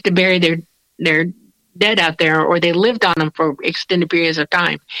natives used to bury their dead out there, or they lived on them for extended periods of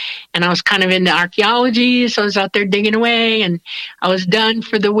time. And I was kind of into archaeology, so I was out there digging away, and I was done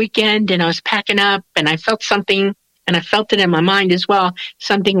for the weekend, and I was packing up, and I felt something, and I felt it in my mind as well.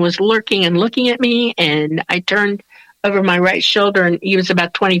 Something was lurking and looking at me, and I turned over my right shoulder, and he was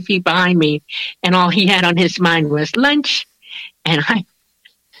about 20 feet behind me, and all he had on his mind was lunch. And I,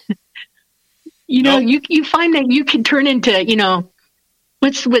 you find that you can turn into,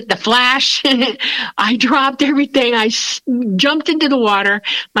 what's with the Flash? I dropped everything. I jumped into the water.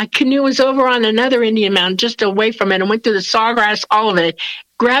 My canoe was over on another Indian mountain just away from it, and went through the sawgrass, all of it,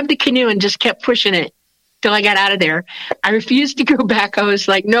 grabbed the canoe and just kept pushing it till I got out of there. I refused to go back. I was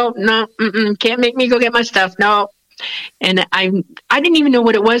like, no, can't make me go get my stuff. No. And I didn't even know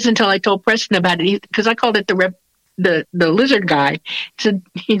what it was until I told Preston about it, because I called it the lizard guy. So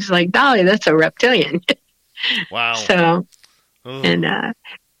he's like, Dolly, that's a reptilian. Wow. So, and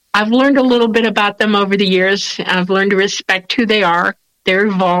I've learned a little bit about them over the years. I've learned to respect who they are. They're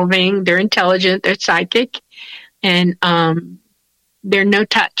evolving. They're intelligent. They're psychic, and they're no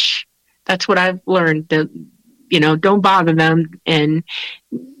touch. That's what I've learned. Don't bother them, and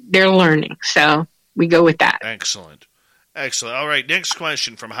they're learning. So we go with that. Excellent. All right, next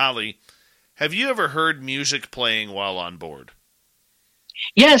question from Holly. Have you ever heard music playing while on board?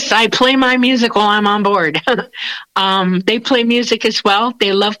 Yes, I play my music while I'm on board. They play music as well.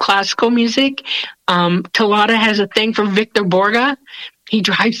 They love classical music. Talata has a thing for Victor Borga. He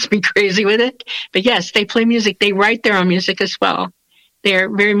drives me crazy with it. But yes, they play music. They write their own music as well. They're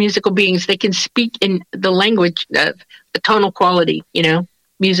very musical beings. They can speak in the language, the tonal quality,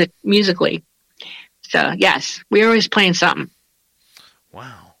 musically. So, yes, we're always playing something.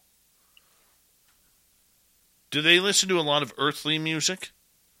 Wow. Do they listen to a lot of earthly music?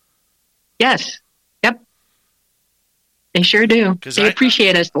 Yes. Yep. They sure do. They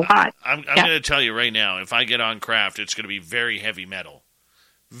appreciate us a lot. I'm going to tell you right now, if I get on Craft, it's going to be very heavy metal.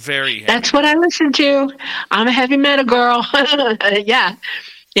 Very heavy. That's what I listen to. I'm a heavy metal girl. Yeah.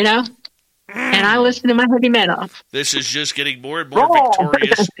 And I listen to my heavy metal. This is just getting more and more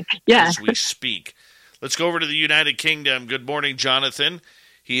victorious as we speak. Let's go over to the United Kingdom. Good morning, Jonathan.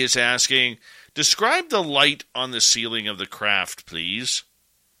 He is asking, describe the light on the ceiling of the Craft, please.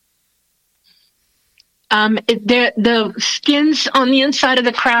 The skins on the inside of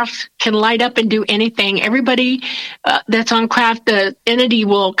the Craft can light up and do anything. Everybody that's on Craft, the entity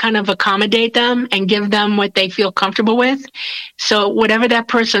will kind of accommodate them and give them what they feel comfortable with. So whatever that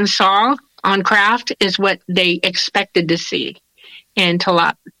person saw on Craft is what they expected to see. And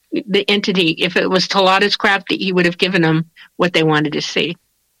the entity, if it was Talata's Craft, he would have given them what they wanted to see.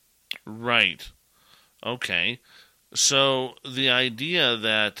 Right. Okay. So the idea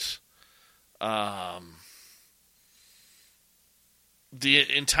that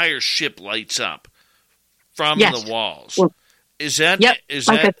the entire ship lights up from the walls. Well, is that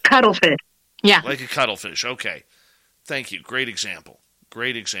a cuttlefish? Yeah. Like a cuttlefish. Okay. Thank you. Great example.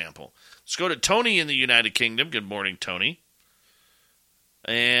 Let's go to Tony in the United Kingdom. Good morning, Tony.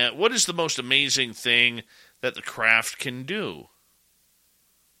 And what is the most amazing thing that the Craft can do?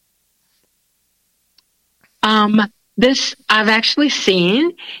 This I've actually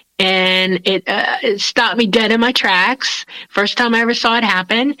seen, and it stopped me dead in my tracks. First time I ever saw it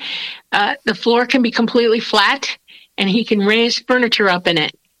happen. The floor can be completely flat, and he can raise furniture up in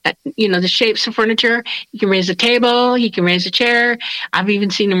it. The shapes of furniture. He can raise a table. He can raise a chair. I've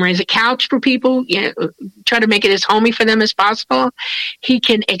even seen him raise a couch for people. Try to make it as homey for them as possible. He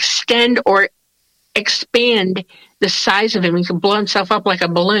can extend or expand the size of him. He can blow himself up like a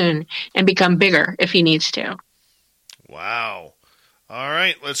balloon and become bigger if he needs to. Wow. All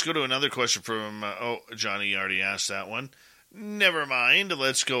right, let's go to another question from, Johnny already asked that one. Never mind.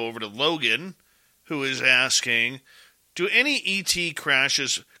 Let's go over to Logan, who is asking, do any ET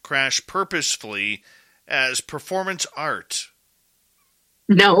crashes crash purposefully as performance art?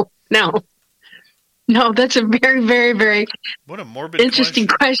 No, that's a very, very, very what a morbid interesting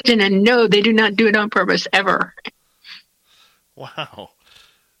question. And no, they do not do it on purpose, ever. Wow.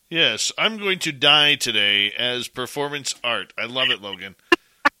 Yes, I'm going to die today as performance art. I love it, Logan.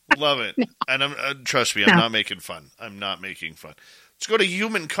 Love it. And trust me, I'm not making fun. Let's go to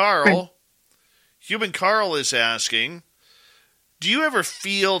Human Carl. Right. Human Carl is asking, do you ever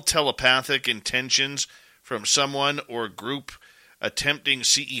feel telepathic intentions from someone or group attempting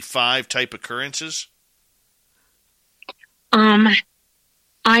CE5 type occurrences? I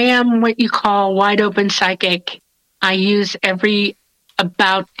am what you call wide open psychic. I use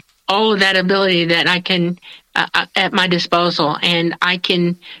about all of that ability that I can at my disposal, and I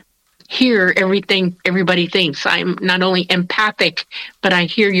can hear everything everybody thinks. I'm not only empathic, but I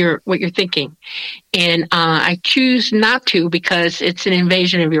hear what you're thinking. And I choose not to because it's an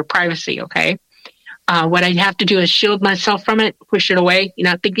invasion of your privacy, okay? What I have to do is shield myself from it, push it away,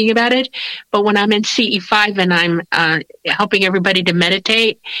 not thinking about it. But when I'm in CE5 and I'm helping everybody to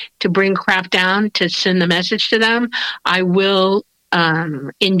meditate, to bring crap down, to send the message to them, I will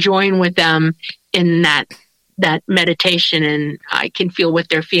join with them in that meditation, and I can feel what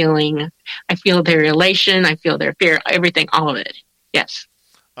they're feeling. I feel their elation. I feel their fear, everything, all of it. Yes.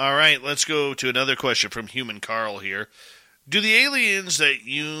 All right, let's go to another question from Human Carl here. Do the aliens that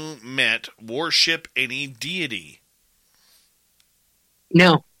you met worship any deity?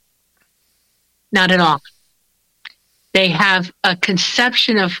 No, not at all. They have a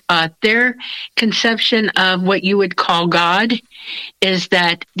conception of, their conception of what you would call God is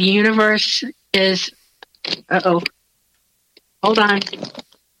that the universe is, hold on.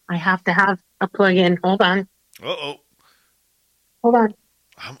 I have to have a plug-in. Hold on. Hold on.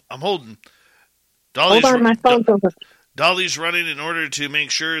 I'm holding. Hold on, my phone's over. Dolly's running in order to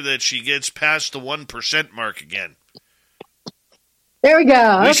make sure that she gets past the 1% mark again. There we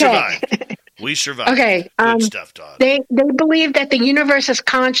go. We survived. We survived. Okay. Good stuff, Dolly. They believe that the universe is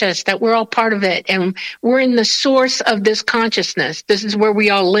conscious, that we're all part of it, and we're in the source of this consciousness. This is where we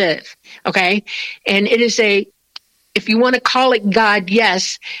all live. Okay. And it is if you want to call it God,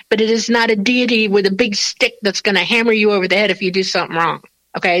 yes, but it is not a deity with a big stick that's going to hammer you over the head if you do something wrong.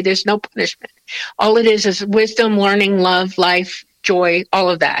 Okay. There's no punishment. All it is wisdom, learning, love, life, joy, all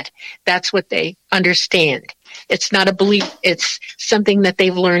of that. That's what they understand. It's not a belief. It's something that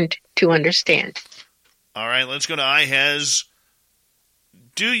they've learned to understand. All right, let's go to IHEZ.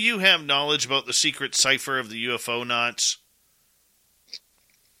 Do you have knowledge about the secret cipher of the UFO knots?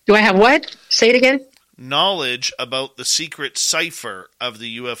 Do I have what? Say it again. Knowledge about the secret cipher of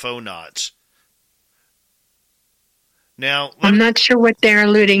the UFO knots. Now, I'm not sure what they're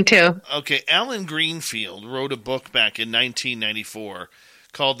alluding to. Okay, Alan Greenfield wrote a book back in 1994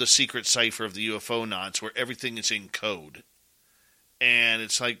 called The Secret Cipher of the UFO Knots, where everything is in code. And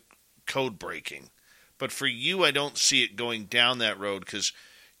it's like code breaking. But for you, I don't see it going down that road because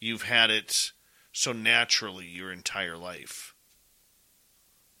you've had it so naturally your entire life.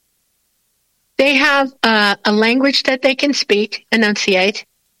 They have a language that they can speak, enunciate.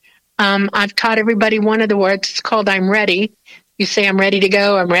 I've taught everybody one of the words. It's called I'm ready. You say I'm ready to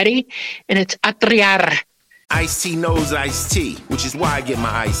go, I'm ready. And it's atriar. Ice-T knows Ice-T, which is why I get my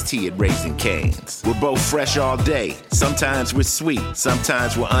iced tea at Raising Cane's. We're both fresh all day. Sometimes we're sweet,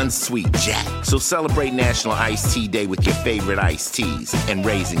 sometimes we're unsweet, Jack. So celebrate National Iced Tea Day with your favorite iced teas and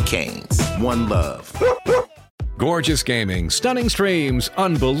Raising Cane's. One love. Gorgeous gaming, stunning streams,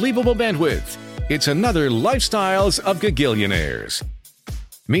 unbelievable bandwidth. It's another Lifestyles of Gagillionaires.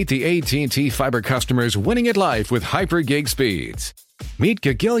 Meet the AT&T Fiber customers winning at life with hyper gig speeds. Meet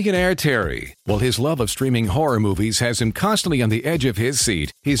Gagillionaire Terry. While his love of streaming horror movies has him constantly on the edge of his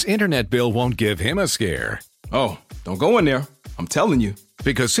seat, his internet bill won't give him a scare. Oh, don't go in there. I'm telling you.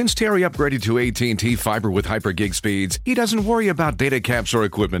 Because since Terry upgraded to AT&T Fiber with hyper gig speeds, he doesn't worry about data caps or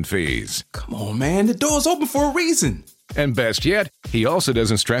equipment fees. Come on, man. The door's open for a reason. And best yet, he also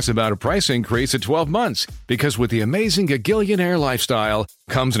doesn't stress about a price increase at 12 months, because with the amazing Gagillionaire lifestyle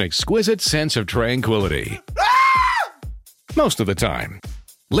comes an exquisite sense of tranquility. Most of the time.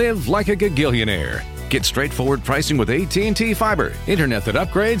 Live like a Gagillionaire. Get straightforward pricing with AT&T Fiber. Internet that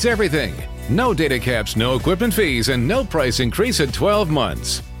upgrades everything. No data caps, no equipment fees, and no price increase at 12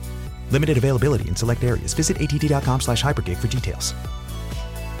 months. Limited availability in select areas. Visit att.com/hypergig for details.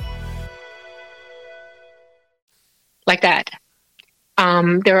 Like that.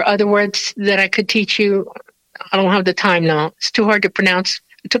 There are other words that I could teach you. I don't have the time now. It's too hard to pronounce.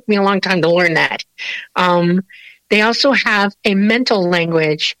 It took me a long time to learn that. They also have a mental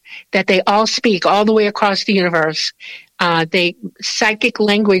language that they all speak all the way across the universe. Psychic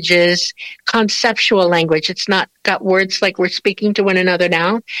languages, conceptual language. It's not got words like we're speaking to one another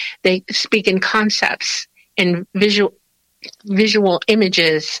now. They speak in concepts and visual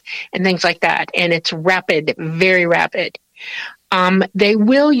images and things like that. And it's rapid, very rapid. They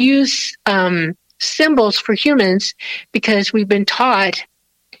will use symbols for humans because we've been taught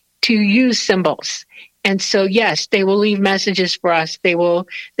to use symbols. And so, yes, they will leave messages for us. They will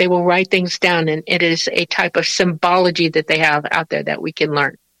write things down, and it is a type of symbology that they have out there that we can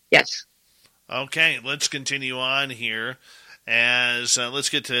learn. Yes. Okay, let's continue on here. Let's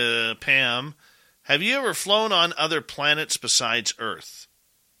get to Pam. Have you ever flown on other planets besides Earth?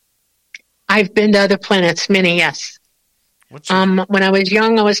 I've been to other planets, many, yes. When I was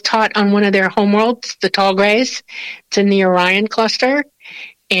young, I was taught on one of their homeworlds, the Tall Grays. It's in the Orion cluster.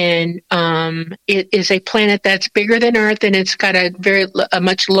 And it is a planet that's bigger than Earth, and it's got a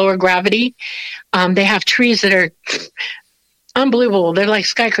much lower gravity. They have trees that are unbelievable. They're like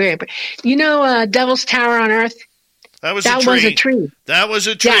skyscraper. You know Devil's Tower on Earth? That was a tree. That was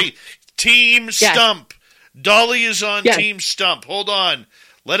a tree. Yeah. Team Stump. Dolly is on Team Stump. Hold on.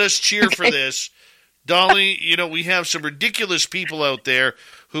 Let us cheer for this. Dolly, we have some ridiculous people out there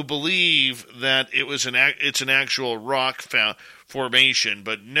who believe that it's an actual rock formation.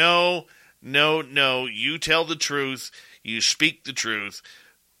 But no, you tell the truth. You speak the truth.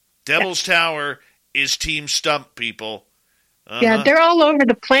 Devil's Tower is Team Stump, people. Yeah, they're all over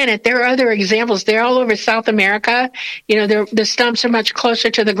the planet. There are other examples. They're all over South America. The stumps are much closer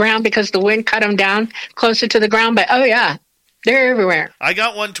to the ground because the wind cut them down closer to the ground. But, they're everywhere. I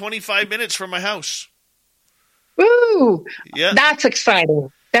got one 25 minutes from my house. Ooh, yeah. That's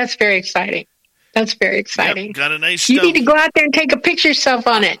exciting. That's very exciting. Yep, got a nice stump. You need to go out there and take a picture of yourself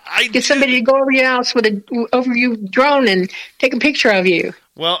on it. Get somebody to go over your house with over your drone and take a picture of you.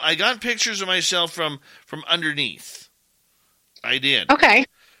 Well, I got pictures of myself from underneath. I did. Okay.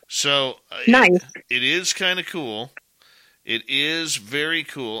 So nice. It is kind of cool. It is very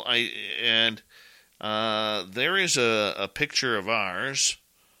cool. There is a picture of ours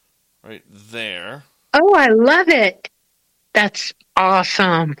right there. Oh, I love it. That's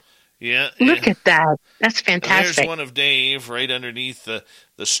awesome. Yeah. Look at that. That's fantastic. There's one of Dave right underneath the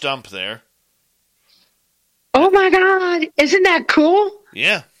stump there. Oh, my God. Isn't that cool?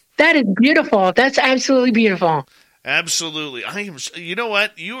 Yeah. That is beautiful. That's absolutely beautiful. Absolutely. You know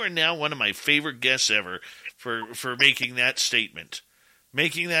what? You are now one of my favorite guests ever for making that statement.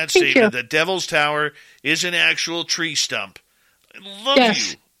 Making that statement that Devil's Tower is an actual tree stump. I love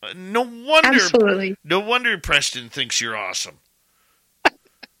you. No wonder. Absolutely. No wonder Preston thinks you're awesome.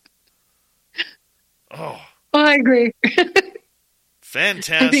 Oh. Well, I agree.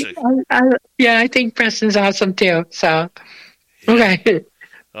 Fantastic. I think Preston's awesome too. So, okay.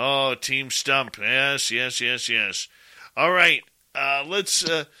 Oh, Team Stump. Yes. All right. Let's.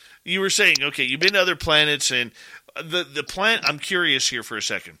 You were saying, okay, you've been to other planets, and the planet. I'm curious here for a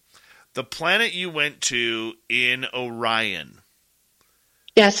second. The planet you went to in Orion.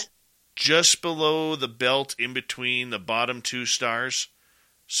 Yes. Just below the belt, in between the bottom two stars,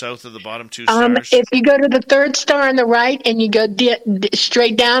 south of the bottom two stars. If you go to the third star on the right and you go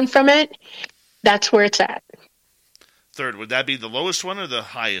straight down from it, that's where it's at. Third, would that be the lowest one or the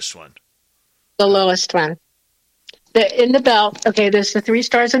highest one? The lowest one. In the belt, okay, there's the 3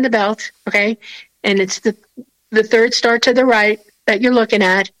 stars in the belt, okay, and it's the third star to the right that you're looking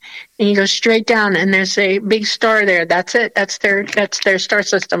at, and you go straight down, and there's a big star there. That's it. That's their star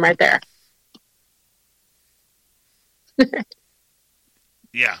system right there.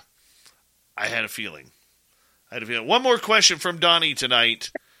 Yeah, I had a feeling. One more question from Donnie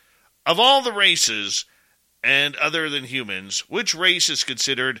tonight. Of all the races, and other than humans, which race is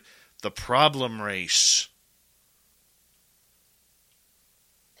considered the problem race?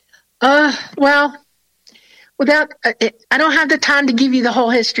 Well, I don't have the time to give you the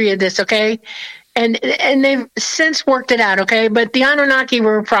whole history of this, okay? And they've since worked it out, okay? But the Anunnaki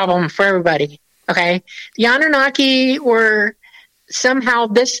were a problem for everybody, okay? The Anunnaki were somehow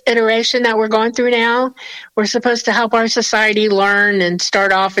this iteration that we're going through now, we're supposed to help our society learn and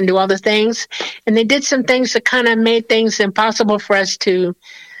start off and do all the things. And they did some things that kind of made things impossible for us to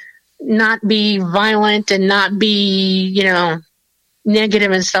not be violent and not be,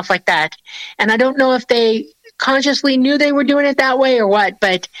 negative and stuff like that. And I don't know if they consciously knew they were doing it that way or what,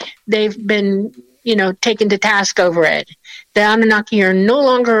 but they've been, taken to task over it. The Anunnaki are no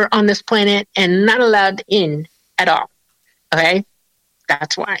longer on this planet and not allowed in at all. Okay?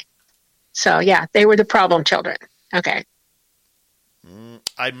 That's why. So, yeah, they were the problem children. Okay.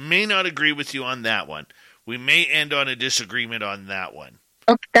 I may not agree with you on that one. We may end on a disagreement on that one.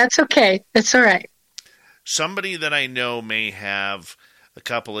 Oh, that's okay. That's all right. Somebody that I know may have a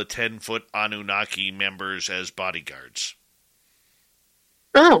couple of 10-foot Anunnaki members as bodyguards.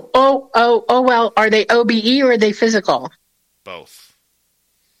 Oh, well, are they OBE or are they physical? Both.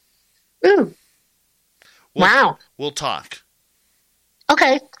 Ooh. Wow. We'll talk.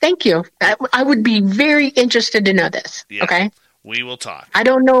 Okay, thank you. I would be very interested to know this. Yeah, okay? We will talk. I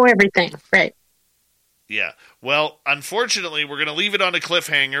don't know everything, right? Yeah. Well, unfortunately, we're going to leave it on a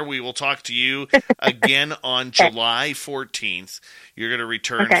cliffhanger. We will talk to you again on July 14th. You're going to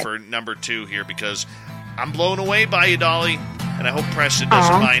return for number 2 here because I'm blown away by you, Dolly, and I hope Preston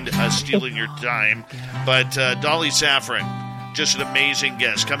doesn't mind us stealing your time. But Dolly Safran, just an amazing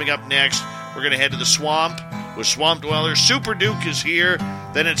guest. Coming up next, We're going to head to the swamp with Swamp Dweller. Super Duke is here.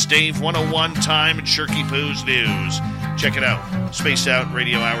 Then it's Dave 101 time and Shirky Poo's news. Check it out. Spaced Out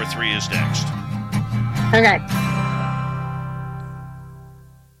Radio Hour 3 is next.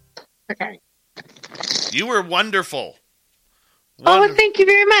 Okay. You were wonderful. Oh, thank you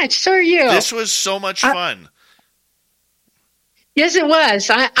very much. So are you. This was so much fun. Yes, it was.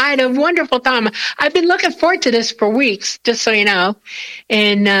 I had a wonderful time. I've been looking forward to this for weeks, just so you know.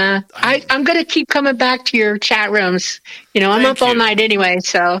 And I'm going to keep coming back to your chat rooms. You know, I'm up all night anyway,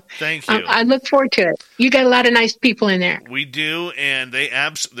 so thank you. I look forward to it. You got a lot of nice people in there. We do, and they're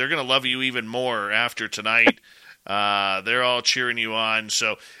going to love you even more after tonight. They're all cheering you on.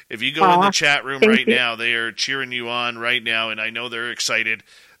 So if you go in the chat room right now, they are cheering you on right now, and I know they're excited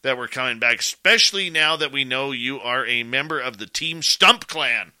that we're coming back, especially now that we know you are a member of the Team Stump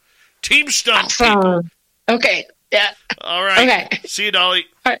clan. Team Stump people. Okay. Yeah. All right. Okay. See you, Dolly.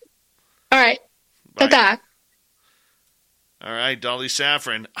 All right. Ta-ta. All right, Dolly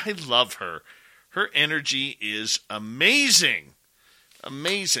Safran. I love her. Her energy is amazing.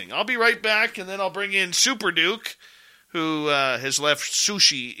 Amazing. I'll be right back, and then I'll bring in Super Duke, who has left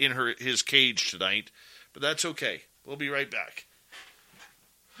sushi in his cage tonight. But that's okay. We'll be right back.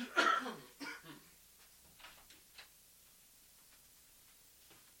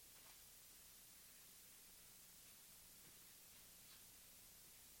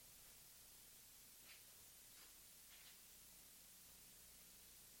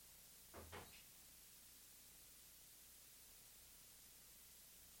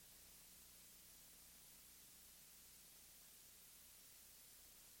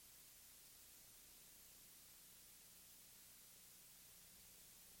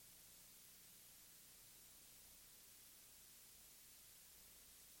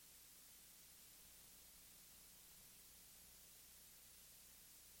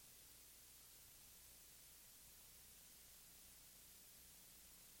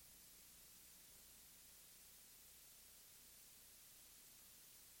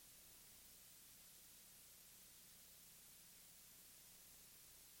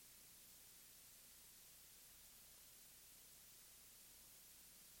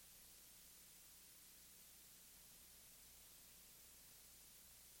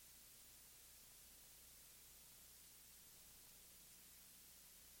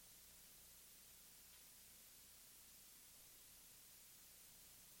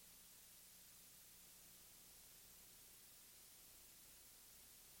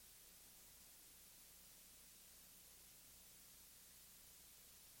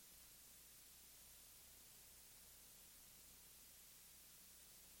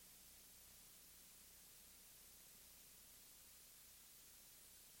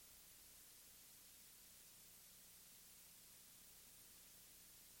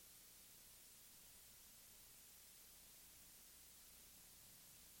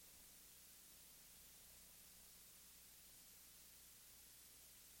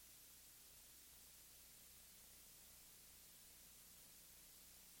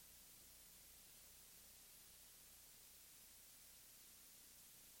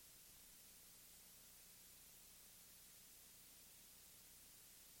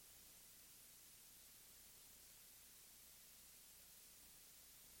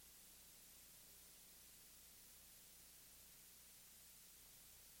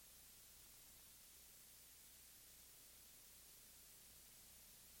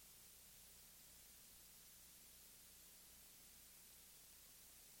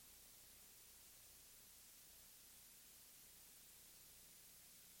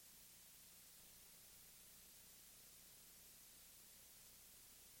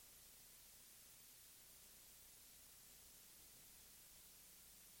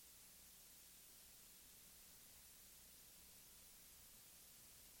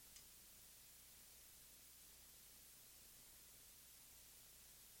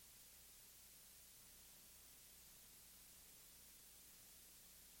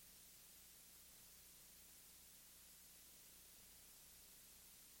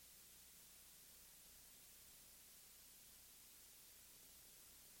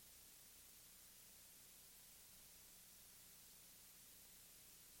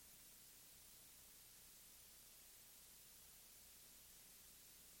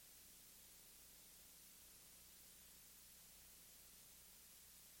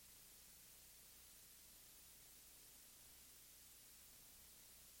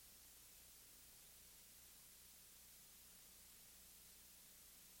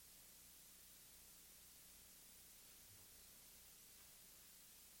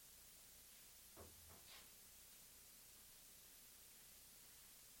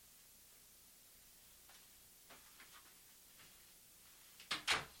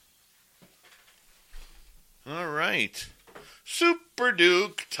 All right. Super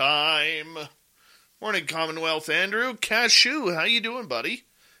Duke time. Morning, Commonwealth Andrew. Cashew, how you doing, buddy?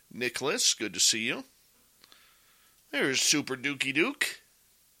 Nicholas, good to see you. There's Super Dukey Duke.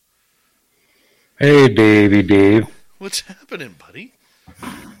 Hey, Davey Dave. What's happening, buddy?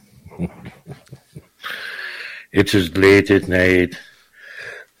 It's as late at night.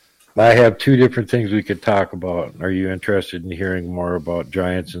 I have two different things we could talk about. Are you interested in hearing more about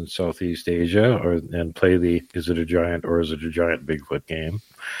giants in Southeast Asia and play the Is It a Giant or Is It a Giant Bigfoot game?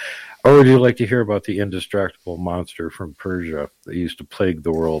 Or would you like to hear about the indestructible monster from Persia that used to plague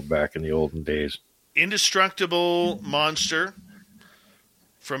the world back in the olden days? Indestructible monster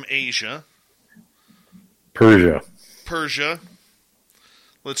from Asia. Persia.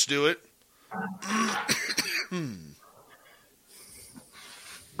 Let's do it.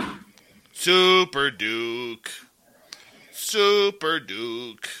 Super Duke.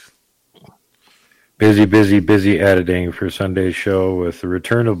 Busy editing for Sunday's show with the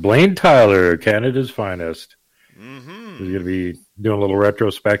return of Blaine Tyler, Canada's finest. Mm-hmm. He's going to be doing a little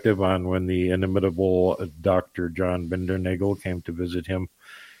retrospective on when the inimitable Dr. John Bindernagel came to visit him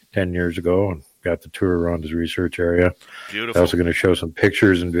 10 years ago and got the tour around his research area. Beautiful. He's also going to show some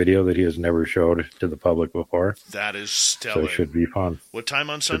pictures and video that he has never showed to the public before. That is stellar. So it should be fun. What time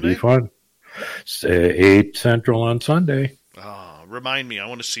on Sunday? Should be fun. 8 Central on Sunday. Oh, remind me. I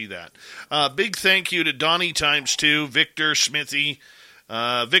want to see that. Big thank you to Donnie ×2, Victor, Smithy,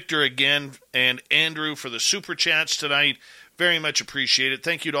 Victor again, and Andrew for the super chats tonight. Very much appreciated.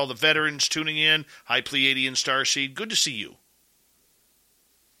 Thank you to all the veterans tuning in. Hi, Pleiadian Starseed. Good to see you.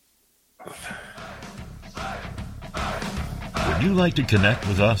 Would you like to connect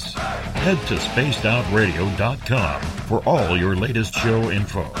with us? Head to spacedoutradio.com for all your latest show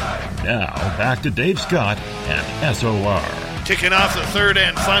info. Now, back to Dave Scott and SOR. Kicking off the third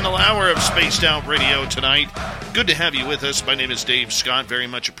and final hour of Spaced Out Radio tonight. Good to have you with us. My name is Dave Scott. Very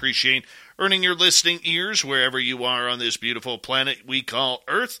much appreciate earning your listening ears wherever you are on this beautiful planet we call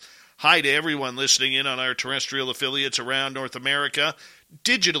Earth. Hi to everyone listening in on our terrestrial affiliates around North America,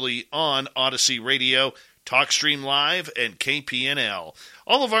 digitally on Odyssey Radio, TalkStream Live, and KPNL.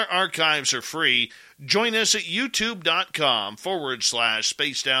 All of our archives are free. Join us at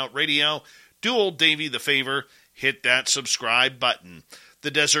youtube.com/Spaced Out Radio. Do old Davey the favor. Hit that subscribe button. The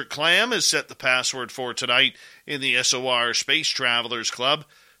Desert Clam has set the password for tonight in the SOR Space Travelers Club.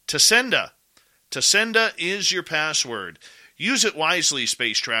 Tasenda. Tasenda is your password. Use it wisely,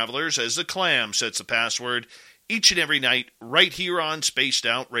 Space Travelers, as the Clam sets the password each and every night right here on Spaced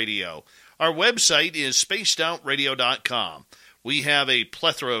Out Radio. Our website is spacedoutradio.com. We have a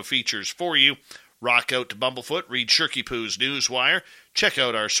plethora of features for you. Rock out to Bumblefoot, read Shirky Poo's Newswire, check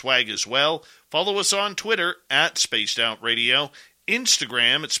out our swag as well. Follow us on Twitter at Spaced Out Radio,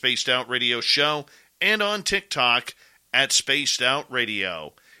 Instagram at Spaced Out Radio Show, and on TikTok at Spaced Out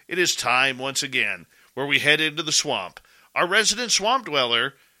Radio. It is time once again where we head into the swamp. Our resident swamp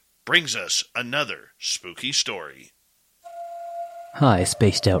dweller brings us another spooky story. Hi,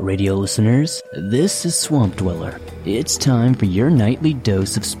 Spaced Out Radio listeners. This is Swamp Dweller. It's time for your nightly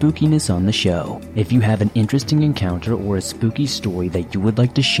dose of spookiness on the show. If you have an interesting encounter or a spooky story that you would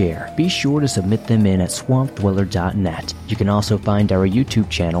like to share, be sure to submit them in at swampdweller.net. You can also find our YouTube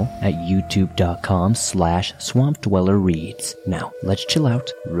channel at youtube.com/swampdwellerreads. Now, let's chill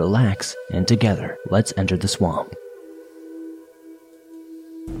out, relax, and together, let's enter the swamp.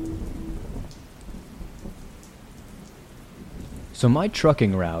 So my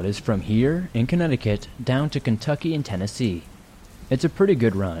trucking route is from here, in Connecticut, down to Kentucky and Tennessee. It's a pretty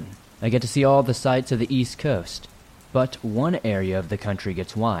good run. I get to see all the sights of the East Coast. But one area of the country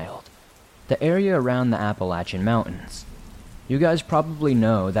gets wild. The area around the Appalachian Mountains. You guys probably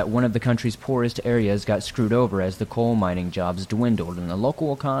know that one of the country's poorest areas got screwed over as the coal mining jobs dwindled and the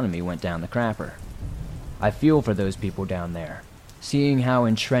local economy went down the crapper. I feel for those people down there. Seeing how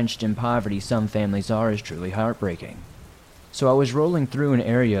entrenched in poverty some families are is truly heartbreaking. So I was rolling through an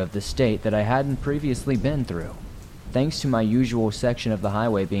area of the state that I hadn't previously been through, thanks to my usual section of the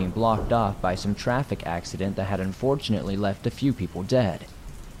highway being blocked off by some traffic accident that had unfortunately left a few people dead.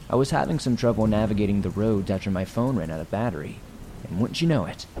 I was having some trouble navigating the roads after my phone ran out of battery, and wouldn't you know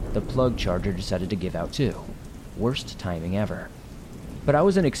it, the plug charger decided to give out too. Worst timing ever. But I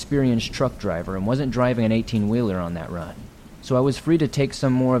was an experienced truck driver and wasn't driving an 18-wheeler on that run, so I was free to take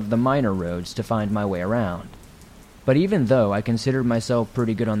some more of the minor roads to find my way around. But even though I considered myself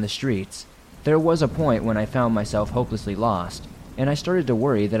pretty good on the streets, there was a point when I found myself hopelessly lost, and I started to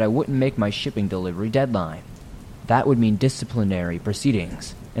worry that I wouldn't make my shipping delivery deadline. That would mean disciplinary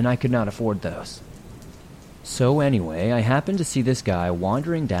proceedings, and I could not afford those. So anyway, I happened to see this guy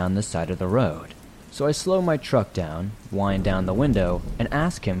wandering down the side of the road. So I slow my truck down, wind down the window, and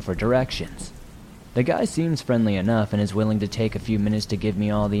ask him for directions. The guy seems friendly enough and is willing to take a few minutes to give me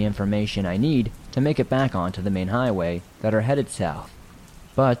all the information I need to make it back onto the main highway that are headed south.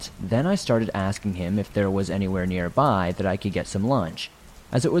 But then I started asking him if there was anywhere nearby that I could get some lunch,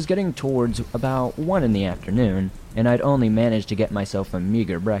 as it was getting towards about 1 in the afternoon, and I'd only managed to get myself a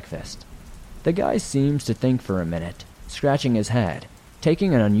meager breakfast. The guy seems to think for a minute, scratching his head,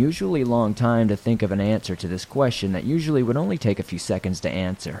 taking an unusually long time to think of an answer to this question that usually would only take a few seconds to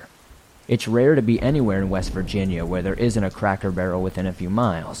answer. It's rare to be anywhere in West Virginia where there isn't a Cracker Barrel within a few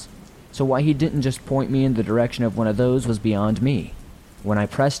miles, so why he didn't just point me in the direction of one of those was beyond me. When I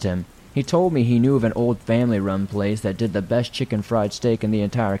pressed him, he told me he knew of an old family-run place that did the best chicken fried steak in the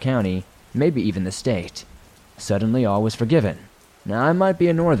entire county, maybe even the state. Suddenly all was forgiven. Now I might be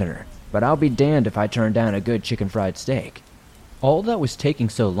a northerner, but I'll be damned if I turn down a good chicken fried steak. All that was taking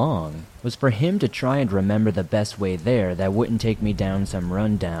so long was for him to try and remember the best way there that wouldn't take me down some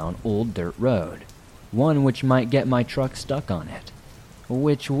run-down old dirt road, one which might get my truck stuck on it,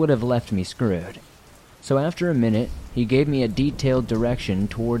 which would have left me screwed. So after a minute, he gave me a detailed direction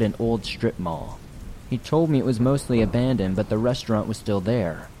toward an old strip mall. He told me it was mostly abandoned, but the restaurant was still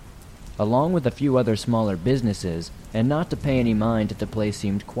there, along with a few other smaller businesses, and not to pay any mind if the place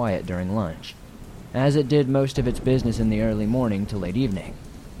seemed quiet during lunch, as it did most of its business in the early morning to late evening.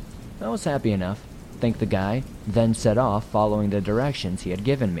 I was happy enough, thanked the guy, then set off following the directions he had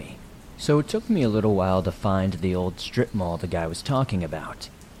given me. So it took me a little while to find the old strip mall the guy was talking about.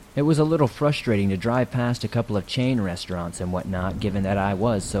 It was a little frustrating to drive past a couple of chain restaurants and whatnot, given that I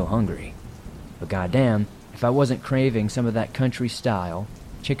was so hungry. But goddamn, if I wasn't craving some of that country style,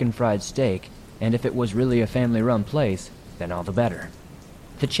 chicken fried steak, and if it was really a family-run place, then all the better.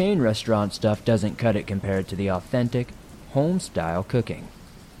 The chain restaurant stuff doesn't cut it compared to the authentic, home-style cooking.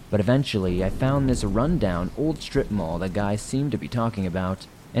 But eventually, I found this run-down old strip mall the guy seemed to be talking about,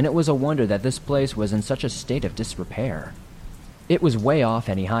 and it was a wonder that this place was in such a state of disrepair. It was way off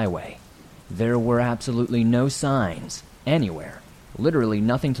any highway. There were absolutely no signs, anywhere. Literally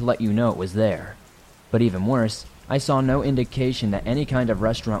nothing to let you know it was there. But even worse, I saw no indication that any kind of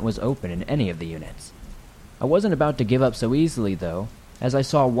restaurant was open in any of the units. I wasn't about to give up so easily, though, as I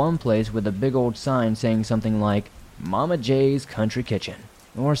saw one place with a big old sign saying something like, Mama J's Country Kitchen,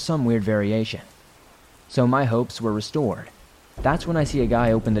 or some weird variation. So my hopes were restored. That's when I see a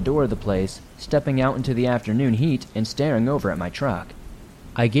guy open the door of the place, stepping out into the afternoon heat and staring over at my truck.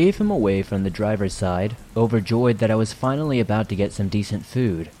 I gave him away from the driver's side, overjoyed that I was finally about to get some decent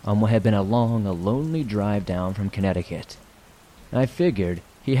food on what had been a lonely drive down from Connecticut. I figured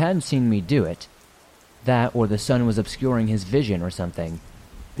he hadn't seen me do it, that or the sun was obscuring his vision or something,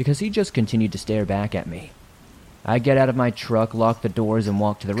 because he just continued to stare back at me. I get out of my truck, lock the doors, and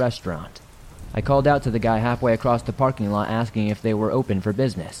walk to the restaurant. I called out to the guy halfway across the parking lot asking if they were open for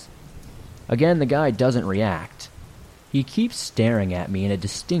business. Again, the guy doesn't react. He keeps staring at me in a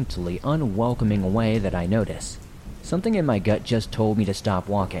distinctly unwelcoming way that I notice. Something in my gut just told me to stop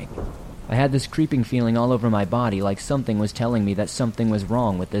walking. I had this creeping feeling all over my body, like something was telling me that something was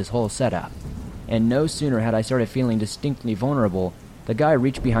wrong with this whole setup. And no sooner had I started feeling distinctly vulnerable, the guy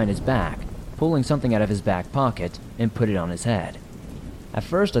reached behind his back, pulling something out of his back pocket, and put it on his head. At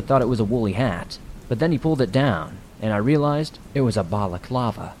first I thought it was a woolly hat, but then he pulled it down, and I realized it was a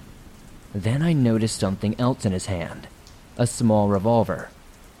balaclava. Then I noticed something else in his hand, a small revolver.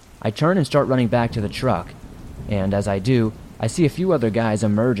 I turn and start running back to the truck, and as I do, I see a few other guys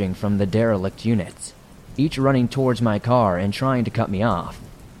emerging from the derelict units, each running towards my car and trying to cut me off.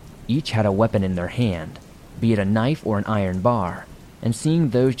 Each had a weapon in their hand, be it a knife or an iron bar, and seeing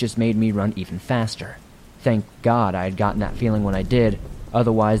those just made me run even faster. Thank God I had gotten that feeling when I did,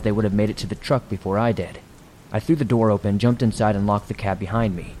 otherwise they would have made it to the truck before I did. I threw the door open, jumped inside, and locked the cab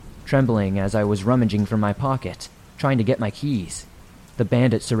behind me, trembling as I was rummaging for my pocket, trying to get my keys. The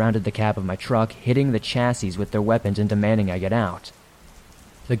bandits surrounded the cab of my truck, hitting the chassis with their weapons and demanding I get out.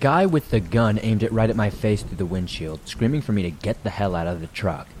 The guy with the gun aimed it right at my face through the windshield, screaming for me to get the hell out of the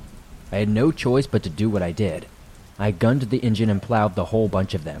truck. I had no choice but to do what I did. I gunned the engine and plowed the whole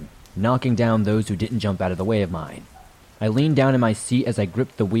bunch of them, knocking down those who didn't jump out of the way of mine. I leaned down in my seat as I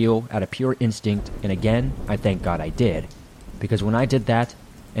gripped the wheel out of pure instinct, and again, I thank God I did, because when I did that,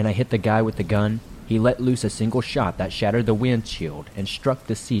 and I hit the guy with the gun, he let loose a single shot that shattered the windshield and struck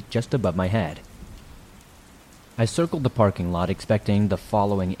the seat just above my head. I circled the parking lot expecting the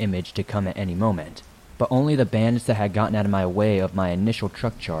following image to come at any moment, but only the bandits that had gotten out of my way of my initial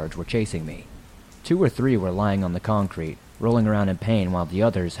truck charge were chasing me. 2 or 3 were lying on the concrete, rolling around in pain while the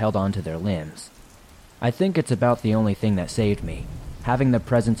others held on to their limbs. I think it's about the only thing that saved me. having the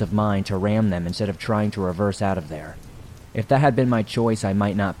presence of mind to ram them instead of trying to reverse out of there. If that had been my choice, I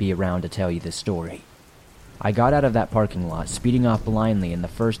might not be around to tell you this story. I got out of that parking lot, speeding off blindly in the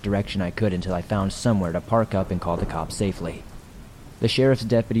first direction I could until I found somewhere to park up and call the cops safely. The sheriff's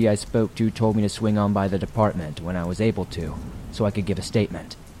deputy I spoke to told me to swing on by the department when I was able to, so I could give a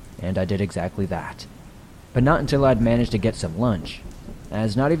statement, and I did exactly that. But not until I'd managed to get some lunch,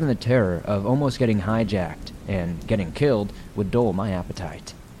 as not even the terror of almost getting hijacked and getting killed would dull my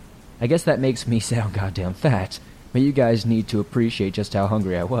appetite. I guess that makes me sound goddamn fat, but you guys need to appreciate just how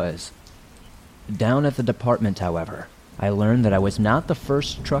hungry I was. Down at the department, however, I learned that I was not the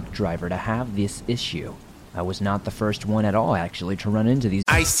first truck driver to have this issue. I was not the first one at all, actually, to run into these.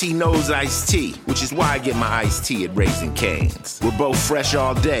 Iced tea knows iced tea, which is why I get my iced tea at Raising Cane's. We're both fresh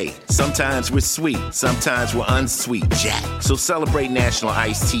all day. Sometimes we're sweet, sometimes we're unsweet, Jack. So celebrate National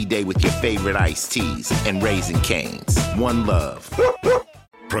Iced Tea Day with your favorite iced teas and Raising Cane's. One love.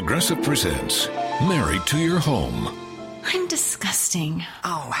 Progressive presents Married to Your Home. I'm disgusting.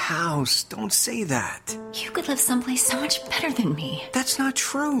 Oh, House, don't say that. You could live someplace so much better than me. That's not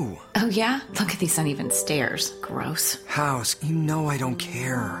true. Oh, yeah? Look at these uneven stairs. Gross. House, you know I don't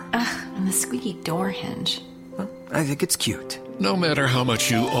care. Ugh, and the squeaky door hinge. Well, I think it's cute. No matter how much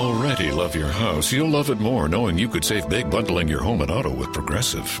you already love your house, you'll love it more knowing you could save big bundling your home and auto with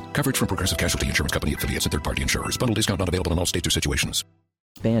Progressive. Coverage from Progressive Casualty Insurance Company, affiliates, and third-party insurers. Bundle discount not available in all states or situations.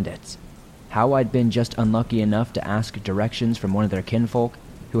 Bandits. How I'd been just unlucky enough to ask directions from one of their kinfolk,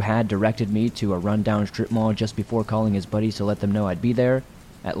 who had directed me to a rundown strip mall just before calling his buddies to let them know I'd be there.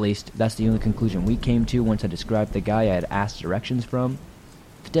 At least, that's the only conclusion we came to once I described the guy I had asked directions from.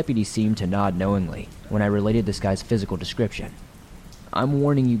 The deputy seemed to nod knowingly when I related this guy's physical description. I'm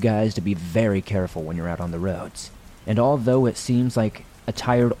warning you guys to be very careful when you're out on the roads. And although it seems like a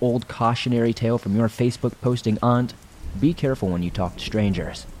tired old cautionary tale from your Facebook posting aunt, be careful when you talk to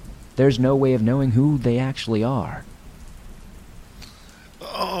strangers. There's no way of knowing who they actually are.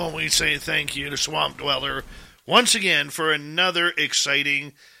 Oh, we say thank you to Swamp Dweller once again for another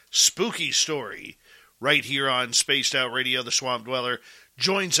exciting, spooky story right here on Spaced Out Radio. The Swamp Dweller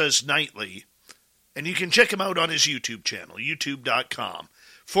joins us nightly, and you can check him out on his YouTube channel,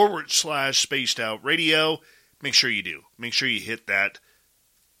 youtube.com/Spaced Out Radio. Make sure you do. Make sure you hit that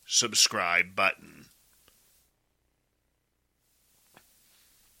subscribe button.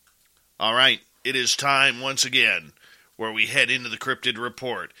 All right, it is time once again where we head into the Cryptid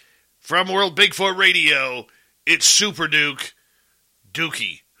Report. From World Bigfoot Radio, it's Super Duke,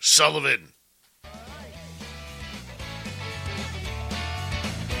 Dookie Sullivan.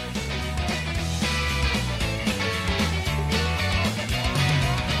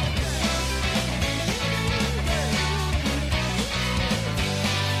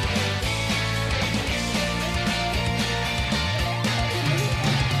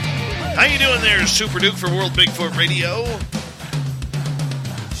 How you doing there, Super Duke for World Bigfoot Radio?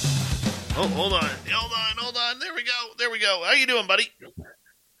 Oh, hold on. There we go. How you doing, buddy?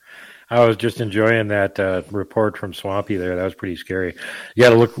 I was just enjoying that report from Swampy there. That was pretty scary. You got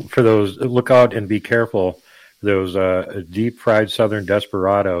to look out and be careful. Those deep fried Southern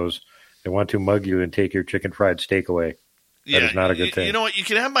desperados that want to mug you and take your chicken fried steak away. That is not a good thing. You know what? You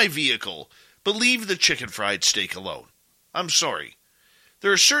can have my vehicle, but leave the chicken fried steak alone. I'm sorry.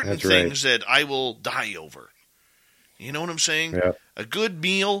 There are certain things that I will die over. You know what I'm saying? Yeah. A good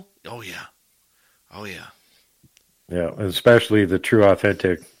meal. Oh, yeah. Yeah, especially the true,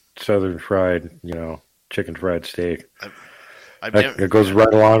 authentic Southern fried, chicken fried steak. It goes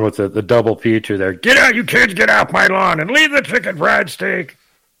right along with the double feature there. Get out, you kids, get off my lawn and leave the chicken fried steak.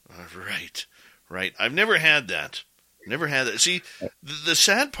 Right. I've never had that. See, the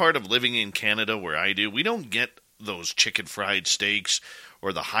sad part of living in Canada where I do, we don't get those chicken fried steaks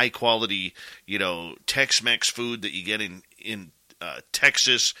or the high quality, Tex-Mex food that you get in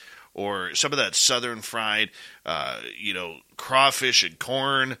Texas, or some of that Southern fried, crawfish and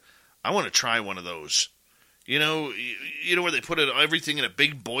corn. I want to try one of those. You know where they put everything in a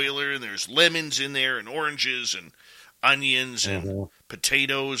big boiler and there's lemons in there and oranges and onions and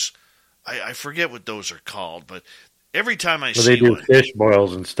potatoes. I forget what those are called, but every time I see they do one, fish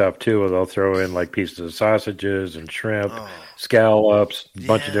boils and stuff too. They'll throw in like pieces of sausages and shrimp, scallops, a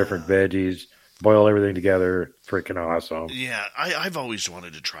bunch of different veggies, boil everything together. Freaking awesome. Yeah, I've always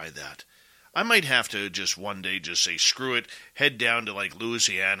wanted to try that. I might have to just one day just say, screw it, head down to like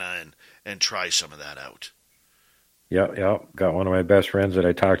Louisiana and try some of that out. Yeah. Got one of my best friends that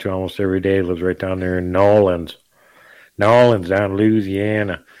I talk to almost every day, lives right down there in Nolens, down in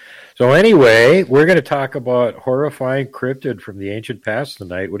Louisiana. So anyway, we're going to talk about horrifying cryptid from the ancient past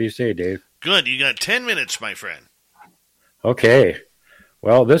tonight. What do you say, Dave? Good. You got 10 minutes, my friend. Okay.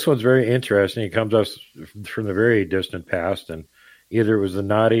 Well, this one's very interesting. It comes us from the very distant past, and either it was the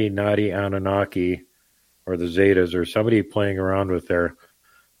naughty Anunnaki or the Zetas or somebody playing around with their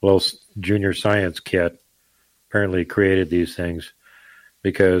little junior science kit apparently created these things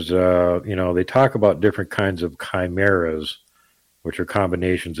because, they talk about different kinds of chimeras, which are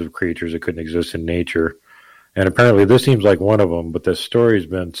combinations of creatures that couldn't exist in nature. And apparently this seems like one of them, but this story's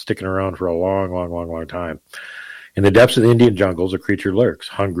been sticking around for a long, long, long, long time. In the depths of the Indian jungles, a creature lurks,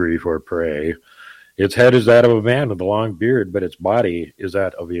 hungry for prey. Its head is that of a man with a long beard, but its body is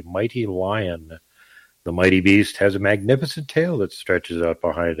that of a mighty lion. The mighty beast has a magnificent tail that stretches out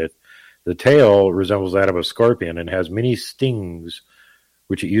behind it. The tail resembles that of a scorpion and has many stings,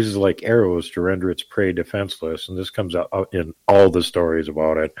 which it uses like arrows to render its prey defenseless. And this comes out in all the stories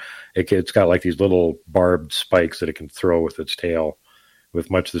about it. It's got like these little barbed spikes that it can throw with its tail,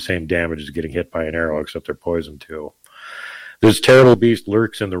 with much the same damage as getting hit by an arrow, except they're poison too. This terrible beast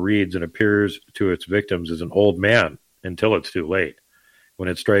lurks in the reeds and appears to its victims as an old man until it's too late. When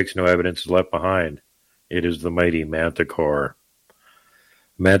it strikes, no evidence is left behind. It is the mighty manticore.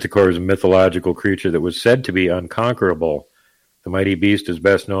 Manticore is a mythological creature that was said to be unconquerable. The mighty beast is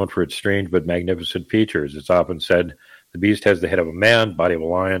best known for its strange but magnificent features. It's often said the beast has the head of a man, body of a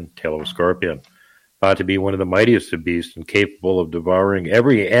lion, tail of a scorpion. Thought to be one of the mightiest of beasts and capable of devouring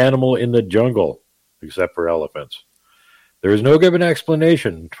every animal in the jungle, except for elephants. There is no given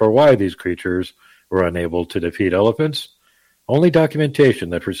explanation for why these creatures were unable to defeat elephants. Only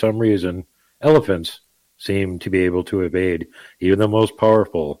documentation that for some reason elephants seem to be able to evade even the most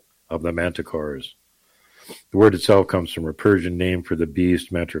powerful of the manticores. The word itself comes from a Persian name for the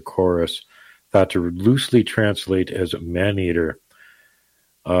beast, Manticorus, thought to loosely translate as man-eater.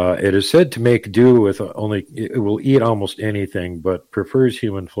 It is said to make do with it will eat almost anything, but prefers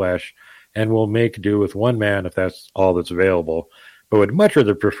human flesh, and will make do with one man if that's all that's available, but would much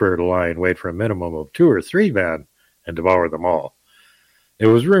rather prefer to lie in wait for a minimum of 2 or 3 men and devour them all. It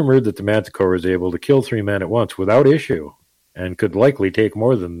was rumored that the manticore was able to kill 3 men at once without issue, and could likely take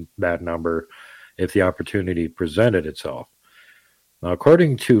more than that number if the opportunity presented itself. Now,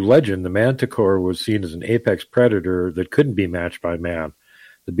 according to legend, the manticore was seen as an apex predator that couldn't be matched by man.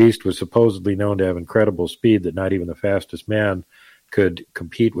 The beast was supposedly known to have incredible speed that not even the fastest man could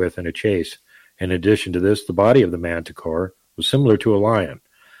compete with in a chase. In addition to this, the body of the manticore was similar to a lion.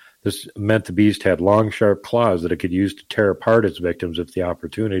 This meant the beast had long, sharp claws that it could use to tear apart its victims if the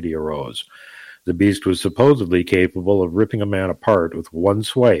opportunity arose. The beast was supposedly capable of ripping a man apart with one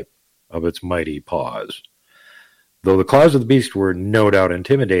swipe of its mighty paws. Though the claws of the beast were no doubt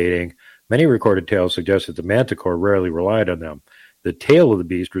intimidating, many recorded tales suggest that the manticore rarely relied on them. The tail of the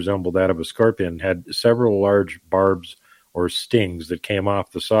beast resembled that of a scorpion, had several large barbs or stings that came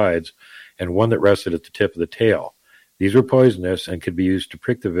off the sides, and one that rested at the tip of the tail. These were poisonous and could be used to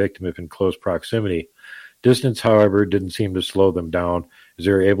prick the victim if in close proximity. Distance, however, didn't seem to slow them down, as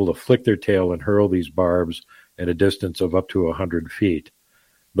they were able to flick their tail and hurl these barbs at a distance of up to 100 feet.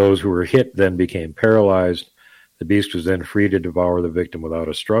 Those who were hit then became paralyzed. The beast was then free to devour the victim without